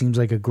Kennedy seems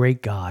like a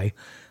great guy.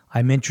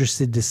 I'm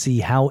interested to see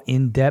how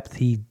in-depth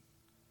he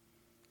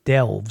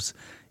delves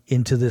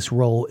into this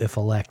role if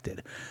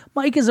elected.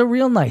 Mike is a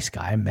real nice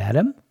guy. I met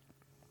him.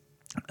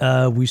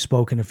 We've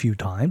spoken a few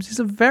times. He's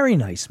a very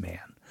nice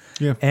man.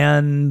 Yeah.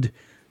 And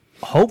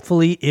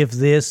hopefully if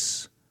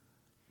this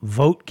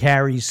vote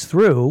carries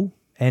through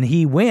and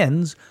he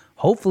wins,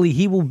 hopefully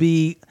he will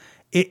be...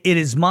 It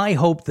is my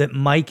hope that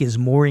Mike is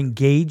more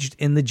engaged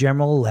in the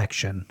general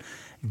election,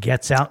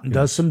 gets out and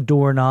does some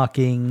door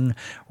knocking,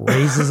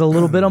 raises a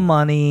little bit of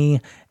money,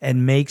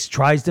 and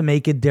tries to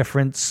make a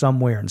difference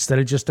somewhere instead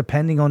of just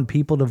depending on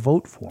people to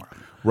vote for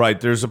him.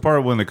 Right. There's a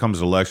part when it comes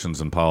to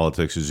elections and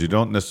politics is you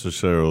don't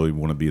necessarily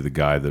want to be the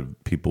guy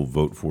that people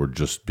vote for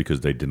just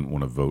because they didn't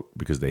want to vote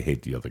because they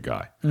hate the other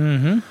guy.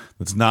 Mm-hmm.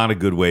 That's not a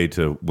good way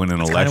to win an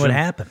election. That's kind of what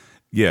happened.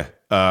 Yeah.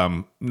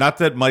 Not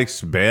that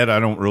Mike's bad. I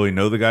don't really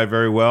know the guy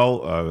very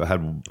well. I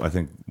had, I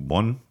think,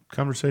 one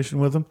conversation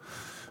with him.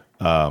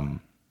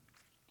 But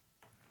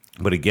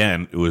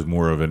again, it was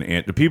more of an...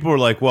 People were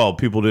like, well,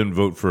 people didn't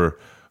vote for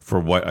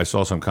what... I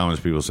saw some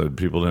comments. People said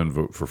people didn't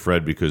vote for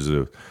Fred because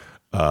of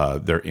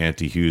their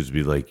anti-Hughes.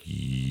 Be like,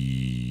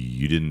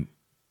 you didn't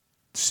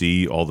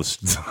see all this.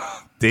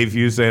 Dave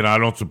Hughes saying, I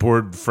don't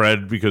support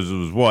Fred because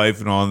of his wife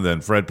and all, and then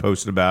Fred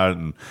posted about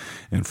it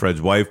and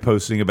Fred's wife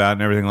posting about it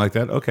and everything like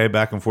that. Okay,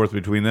 back and forth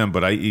between them,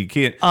 but you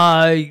can't.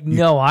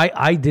 No,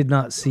 I did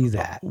not see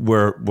that.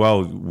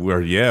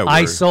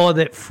 I saw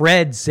that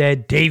Fred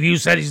said, Dave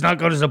Hughes said he's not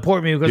going to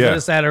support me because of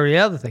this, that, or the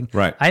other thing.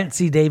 Right. I didn't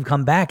see Dave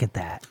come back at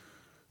that.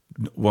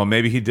 Well,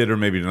 maybe he did or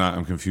maybe not.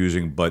 I'm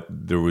confusing, but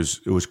it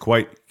was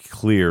quite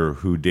clear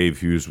who Dave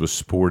Hughes was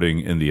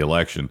supporting in the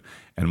election.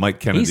 And Mike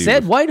Kennedy. He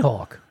said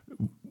Whitehawk.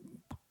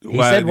 He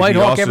said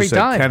Whitehawk every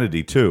time.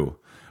 Kennedy too,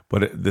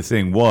 but the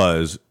thing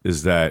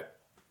is that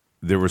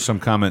there was some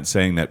comment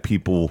saying that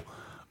people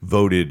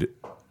voted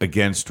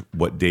against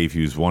what Dave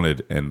Hughes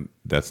wanted, and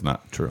that's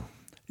not true.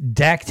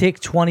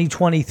 Dactic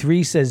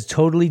 2023 says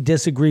totally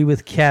disagree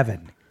with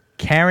Kevin.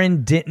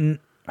 Karen didn't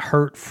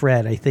hurt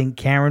Fred. I think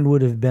Karen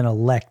would have been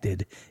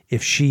elected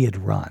if she had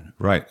run.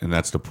 Right, and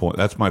that's the point.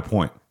 That's my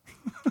point.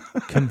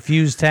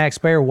 Confused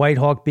taxpayer.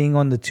 Whitehawk being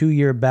on the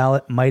 2-year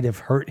ballot might have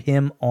hurt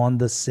him on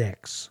the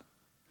 6.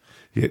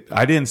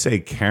 I didn't say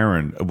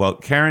Karen. Well,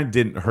 Karen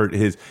didn't hurt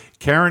his.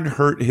 Karen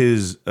hurt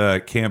his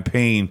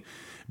campaign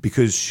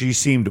because she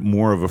seemed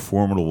more of a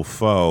formidable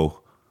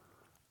foe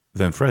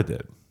than Fred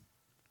did.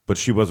 But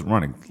she wasn't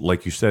running,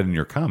 like you said in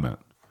your comment.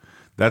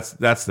 That's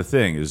the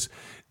thing, is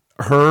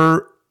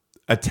her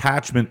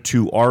attachment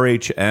to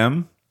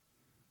RHM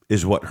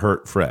is what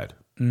hurt Fred.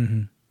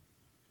 Mm-hmm.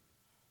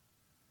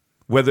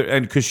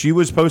 Because she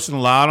was posting a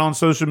lot on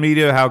social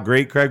media how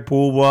great Craig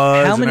Poole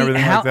was and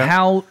everything like that.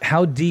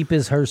 How deep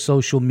is her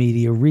social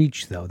media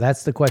reach, though?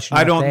 That's the question.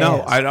 I don't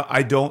know.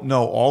 I don't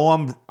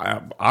know.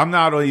 I'm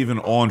not even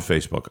on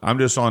Facebook. I'm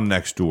just on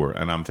Nextdoor,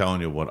 and I'm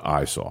telling you what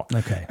I saw.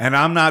 Okay. And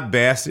I'm not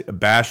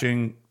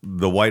bashing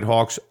the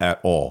Whitehawks at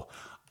all.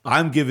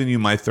 I'm giving you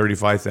my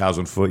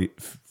 35,000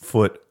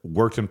 foot,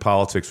 worked in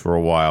politics for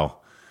a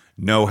while,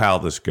 know how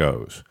this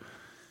goes.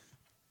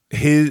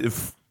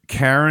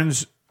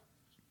 Karen's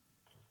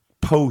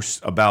posts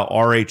about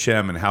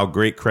RHM and how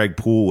great Craig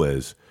Poole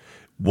is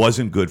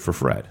wasn't good for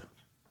Fred.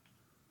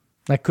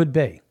 That could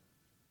be.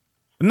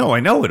 No, I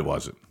know it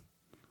wasn't,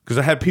 because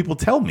I had people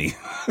tell me.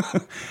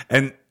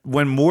 And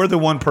when more than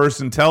one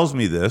person tells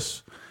me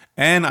this,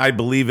 and I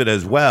believe it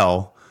as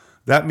well,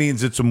 that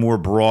means it's a more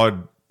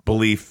broad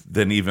belief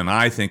than even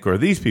I think or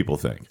these people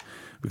think.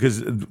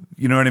 Because,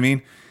 you know what I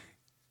mean?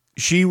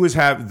 She was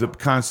having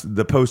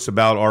the posts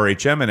about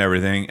RHM and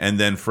everything, and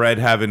then Fred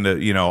having to,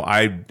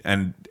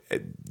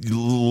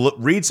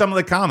 read some of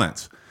the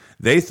comments.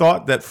 They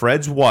thought that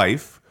Fred's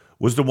wife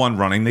was the one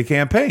running the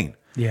campaign.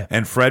 Yeah.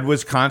 And Fred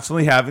was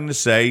constantly having to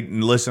say,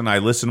 listen, I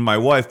listen to my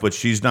wife, but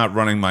she's not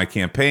running my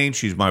campaign.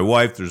 She's my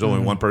wife. There's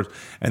only one person.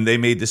 And they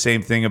made the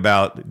same thing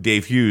about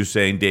Dave Hughes,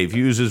 saying Dave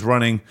Hughes is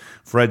running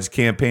Fred's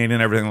campaign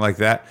and everything like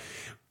that.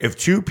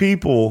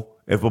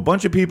 If a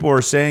bunch of people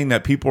are saying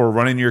that people are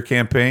running your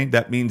campaign,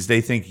 that means they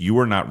think you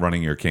are not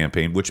running your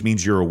campaign, which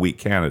means you're a weak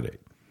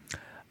candidate.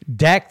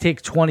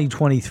 Dactic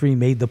 2023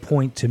 made the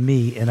point to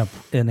me in a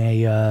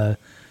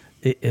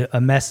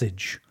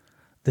message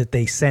that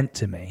they sent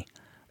to me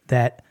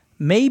that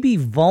maybe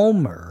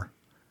Vollmer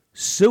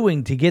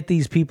suing to get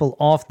these people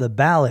off the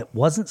ballot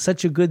wasn't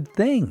such a good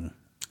thing.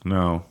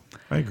 No,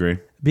 I agree.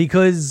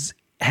 Because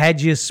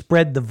had you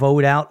spread the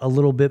vote out a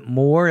little bit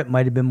more, it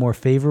might have been more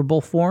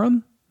favorable for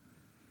him.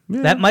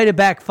 Yeah. That might have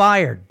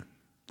backfired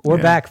or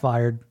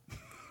backfired.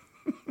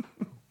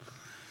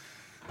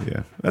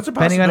 Yeah, that's a possibility.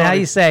 Depending on how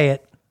you say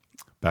it.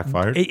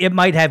 Backfired? It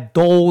might have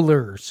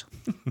daw-lers.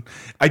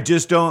 I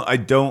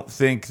don't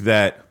think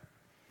that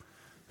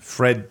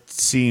Fred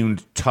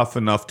seemed tough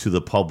enough to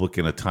the public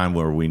in a time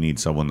where we need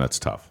someone that's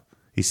tough.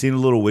 He seemed a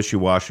little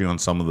wishy-washy on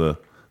some of the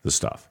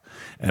stuff.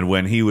 And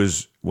when he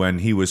was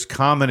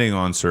commenting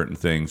on certain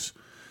things,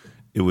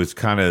 it was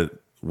kind of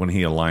when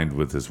he aligned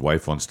with his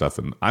wife on stuff.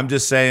 And I'm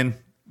just saying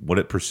how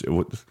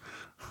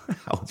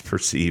it's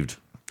perceived.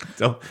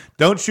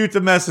 Don't shoot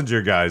the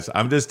messenger, guys.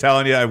 I'm just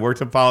telling you, I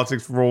worked in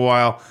politics for a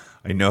while.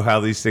 I know how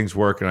these things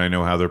work, and I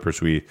know how they're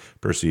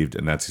perceived,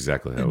 and that's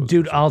exactly how it was.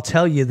 Dude, I'll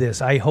tell you this.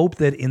 I hope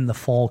that in the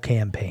fall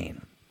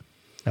campaign,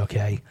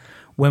 okay,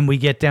 when we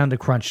get down to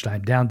crunch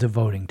time, down to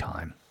voting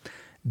time,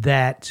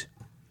 that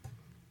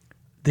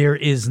there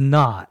is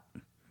not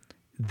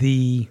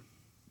the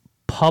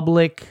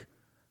public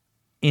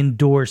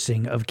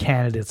endorsing of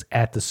candidates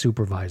at the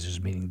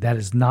supervisors meeting. That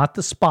is not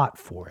the spot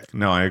for it.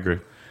 No, I agree.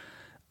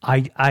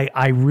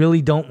 I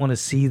really don't want to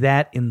see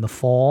that in the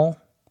fall.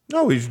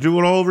 No, we should do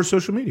it all over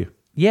social media.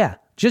 Yeah,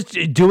 just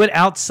do it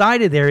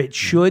outside of there. It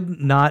should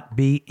not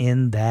be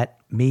in that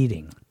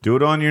meeting. Do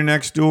it on your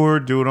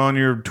Nextdoor, do it on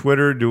your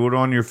Twitter, do it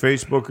on your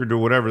Facebook, or do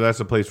whatever. That's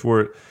the place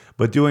for it.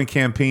 But doing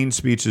campaign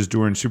speeches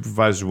during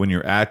supervisors when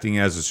you're acting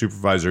as a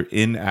supervisor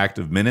in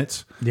active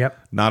minutes,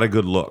 not a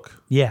good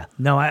look. Yeah,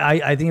 no,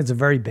 I think it's a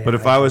very bad. But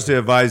if I was to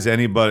advise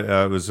anybody,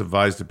 I was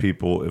advised to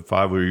people, if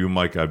I were you,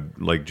 Mike, I'd,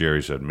 like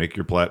Jerry said, make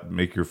your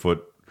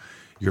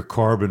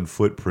carbon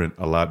footprint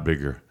a lot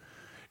bigger.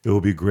 It will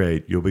be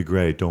great. You'll be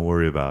great. Don't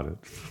worry about it.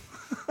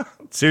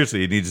 Seriously,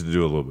 he needs to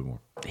do a little bit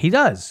more. He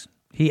does.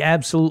 He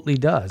absolutely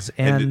does.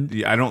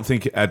 And I don't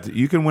think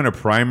you can win a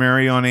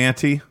primary on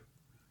ante.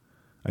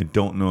 I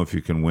don't know if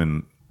you can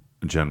win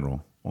a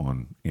general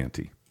on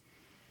ante.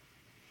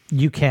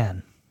 You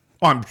can.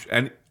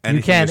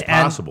 Anything is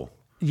possible.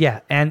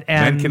 And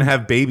men can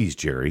have babies,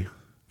 Jerry.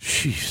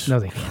 Jeez. No,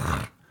 they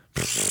can't.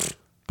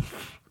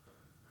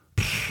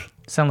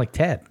 Sound like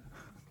Ted.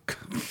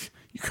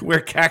 You can wear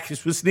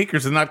khakis with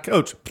sneakers and not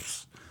coach.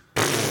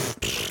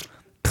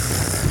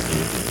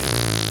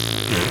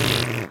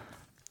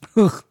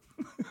 No,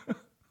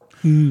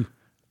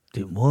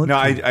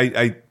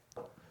 I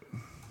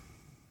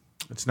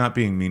it's not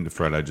being mean to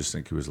Fred. I just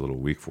think he was a little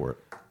weak for it.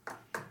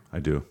 I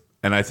do.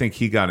 And I think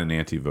he got an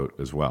anti-vote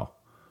as well.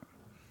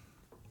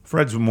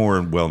 Fred's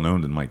more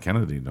well-known than Mike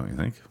Kennedy, don't you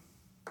think?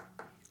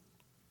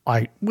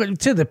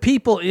 To the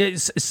people,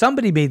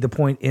 somebody made the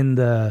point in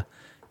the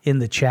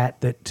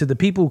chat that to the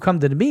people who come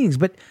to the meetings,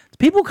 but the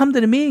people who come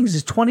to the meetings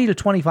is 20 to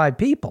 25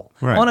 people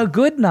on a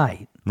good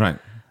night. Right.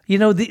 You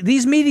know,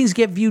 these meetings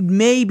get viewed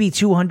maybe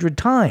 200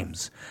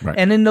 times. Right.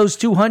 And in those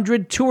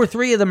 200, 2 or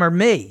 3 of them are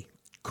me.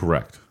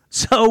 Correct.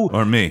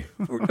 Or me.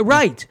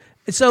 Right.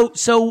 So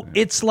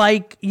it's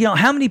like, you know,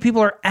 how many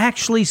people are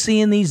actually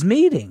seeing these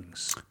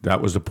meetings? That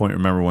was the point.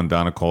 Remember when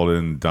Donna called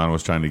in, Donna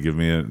was trying to give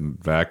me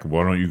it back.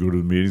 Why don't you go to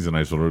the meetings? And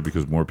I told her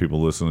because more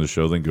people listen to the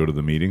show than go to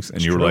the meetings.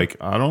 And you were like,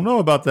 I don't know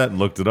about that, and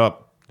looked it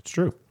up. It's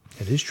true.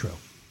 It is true.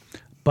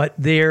 But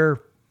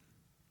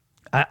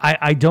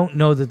I don't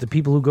know that the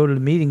people who go to the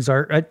meetings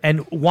are,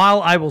 and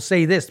while I will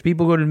say this, the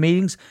people who go to the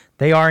meetings,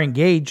 they are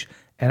engaged,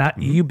 and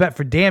you bet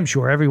for damn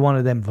sure every one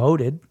of them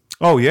voted.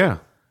 Oh, yeah.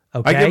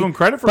 Okay? I give them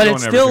credit for going but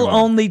it's still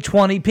only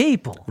 20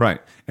 people.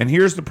 Right. And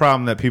here's the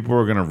problem that people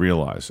are going to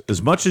realize.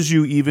 As much as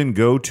you even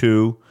go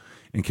to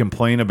and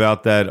complain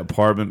about that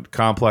apartment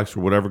complex or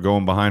whatever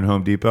going behind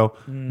Home Depot,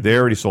 they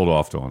already sold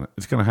off on it.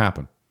 It's going to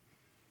happen.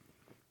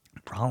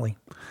 Probably.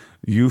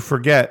 You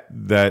forget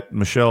that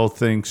Michelle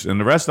thinks, and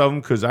the rest of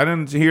them, because I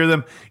didn't hear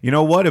them. You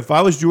know what? If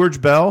I was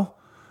George Bell,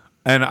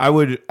 and I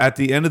would, at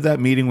the end of that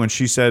meeting when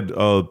she said,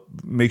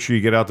 make sure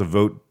you get out to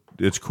vote,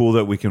 it's cool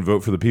that we can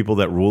vote for the people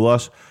that rule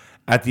us.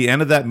 At the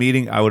end of that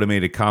meeting, I would have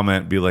made a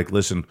comment, be like,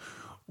 listen,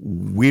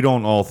 we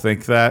don't all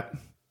think that.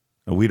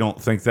 We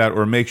don't think that.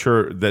 Or make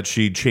sure that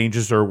she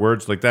changes her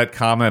words, like that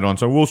comment on,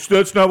 so, well,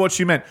 that's not what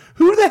she meant.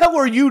 Who the hell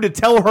are you to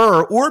tell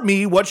her or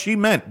me what she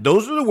meant?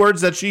 Those are the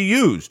words that she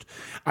used.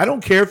 I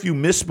don't care if you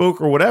misspoke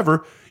or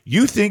whatever.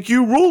 You think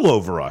you rule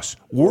over us,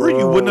 or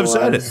you wouldn't have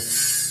said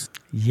it.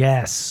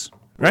 Yes.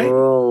 Right?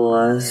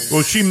 Well,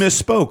 she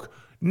misspoke.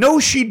 No,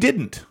 she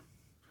didn't.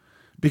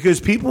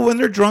 Because people, when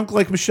they're drunk,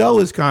 like Michelle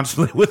is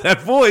constantly with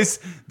that voice,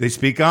 they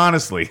speak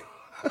honestly.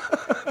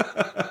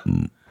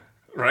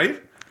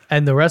 Right?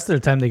 And the rest of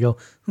the time they go,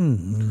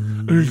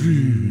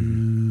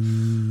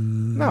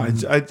 No,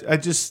 I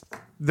just,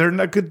 they're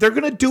not good. They're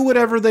going to do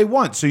whatever they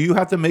want. So you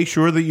have to make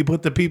sure that you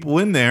put the people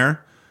in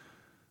there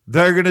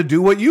that are going to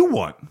do what you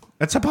want.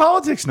 That's how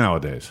politics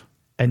nowadays.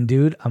 And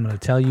dude, I'm going to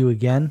tell you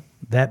again,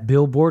 that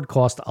billboard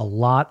cost a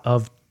lot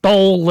of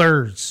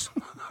dollars.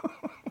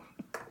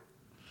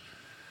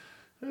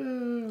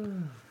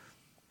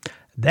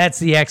 That's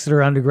the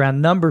Exeter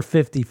Underground, number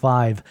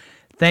 55.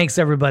 Thanks,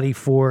 everybody,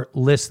 for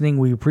listening.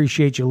 We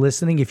appreciate you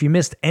listening. If you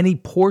missed any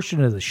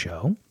portion of the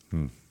show,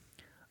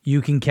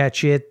 you can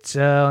catch it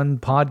on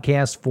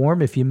podcast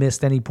form. If you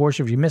missed any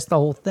portion, if you missed the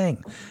whole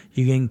thing,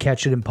 you can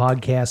catch it in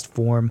podcast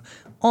form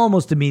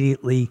almost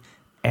immediately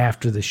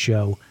after the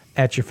show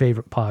at your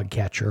favorite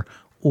podcatcher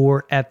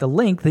or at the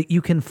link that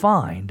you can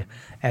find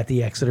at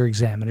the Exeter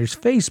Examiner's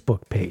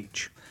Facebook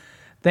page.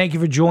 Thank you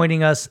for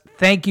joining us.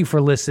 Thank you for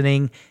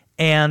listening.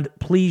 And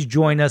please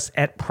join us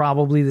at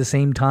probably the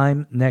same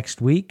time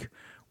next week,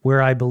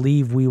 where I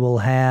believe we will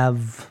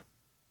have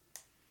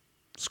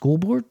school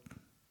board?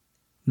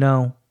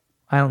 No,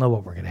 I don't know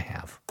what we're going to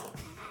have.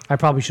 I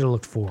probably should have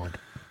looked forward.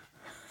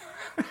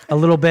 A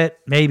little bit,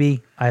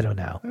 maybe. I don't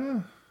know. Yeah.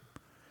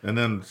 And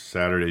then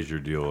Saturday's your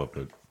deal up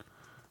at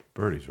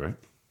Birdie's, right?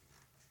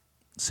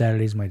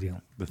 Saturday's my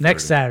deal.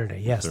 Next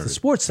Saturday, yes. The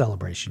sports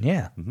celebration,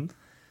 yeah. Mm-hmm.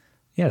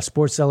 Yeah,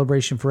 sports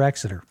celebration for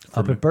Exeter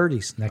up at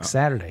Birdie's next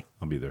Saturday.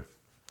 I'll be there.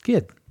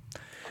 Good.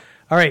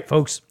 All right,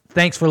 folks.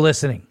 Thanks for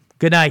listening.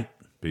 Good night.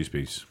 Peace,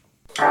 peace.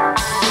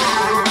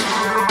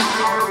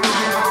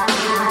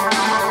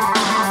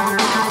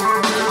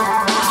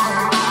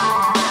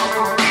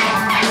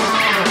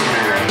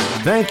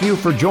 Thank you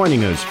for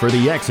joining us for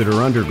the Exeter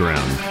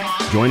Underground.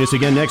 Join us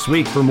again next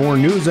week for more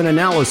news and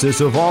analysis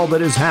of all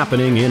that is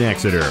happening in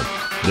Exeter.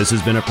 This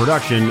has been a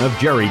production of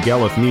Jerry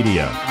Gelliff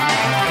Media.